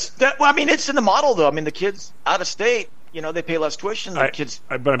 that's that. Well, I mean, it's in the model though. I mean, the kids out of state, they pay less tuition. The kids,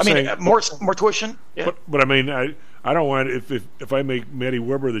 more tuition. Yeah. But I mean, I don't want if I make Matty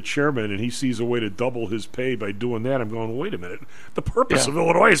Weber the chairman and he sees a way to double his pay by doing that, I'm going, wait a minute. The purpose of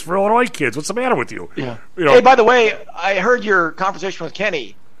Illinois is for Illinois kids. What's the matter with you? Yeah. Hey, by the way, I heard your conversation with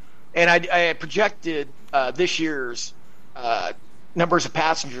Kenny, and I projected this year's numbers of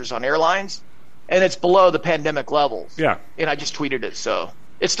passengers on airlines, and it's below the pandemic levels. Yeah. And I just tweeted it, so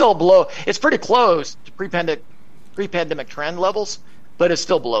it's still below. It's pretty close to pre-pandemic trend levels, but it's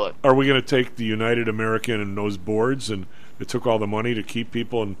still below it. Are we going to take the United American and those boards and that took all the money to keep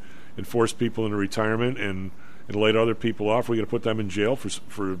people and force people into retirement and laid other people off? Are we going to put them in jail for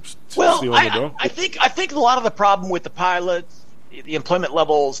stealing the dough? I think a lot of the problem with the pilots, the employment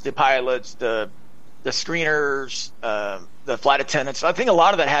levels, the pilots, the screeners, the flight attendants, I think a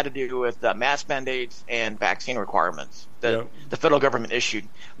lot of that had to do with mask mandates and vaccine requirements that the federal government issued.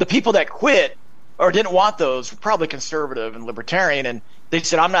 The people that quit or didn't want those were probably conservative and libertarian, and they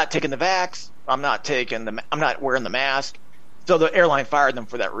said, "I'm not taking the vax. I'm not wearing the mask." So the airline fired them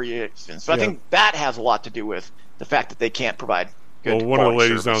for that reason. So I think that has a lot to do with the fact that they can't provide good Well, one of the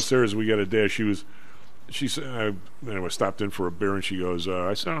ladies service. downstairs, we got a day. She said, I stopped in for a beer, and she goes,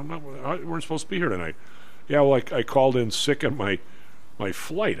 I said, we weren't supposed to be here tonight. Yeah, well, I called in sick on my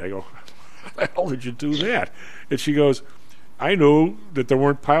flight. I go, how the hell did you do that? And she goes, I knew that there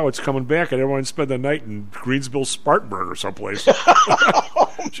weren't pilots coming back. I didn't want to spend the night in Greensville, Spartanburg, or someplace.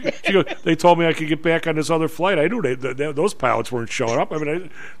 she goes, they told me I could get back on this other flight. I knew those pilots weren't showing up. I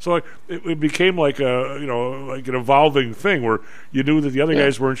mean, so it became like like an evolving thing where you knew that the other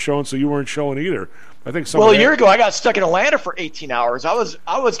guys weren't showing, so you weren't showing either. I think a year ago, I got stuck in Atlanta for 18 hours. I was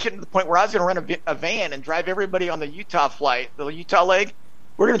getting to the point where I was going to rent a van and drive everybody on the Utah flight, the Utah leg.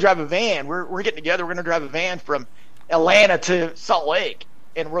 We're going to drive a van. We're getting together. We're going to drive a van from Atlanta to Salt Lake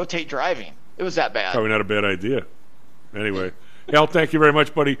and rotate driving. It was that bad. Probably not a bad idea. Anyway, Al, thank you very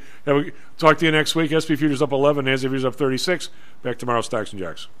much, buddy. Talk to you next week. SP Futures up 11, NASDAQ Futures up 36. Back tomorrow, Stocks and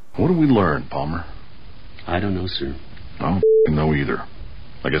Jocks. What did we learn, Palmer? I don't know, sir. I don't know either.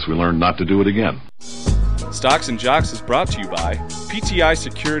 I guess we learned not to do it again. Stocks and Jocks is brought to you by PTI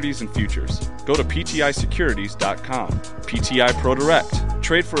Securities and Futures. Go to PTIsecurities.com. PTI Pro Direct.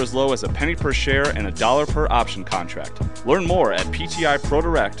 Trade for as low as a penny per share and $1 per option contract. Learn more at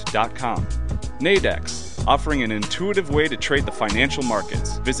PTIProDirect.com. Nadex, offering an intuitive way to trade the financial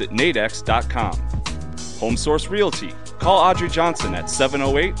markets. Visit Nadex.com. Home Source Realty. Call Audrey Johnson at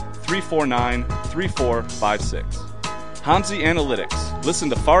 708-349-3456. Hamzy Analytics. Listen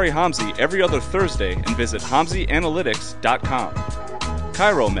to Fari Hamzy every other Thursday and visit HamzyAnalytics.com.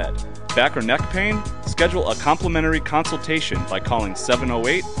 ChiroMed. Back or neck pain? Schedule a complimentary consultation by calling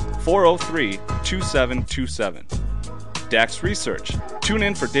 708-403-2727. DAX Research. Tune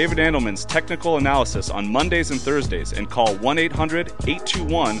in for David Andelman's technical analysis on Mondays and Thursdays and call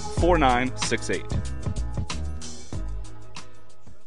 1-800-821-4968.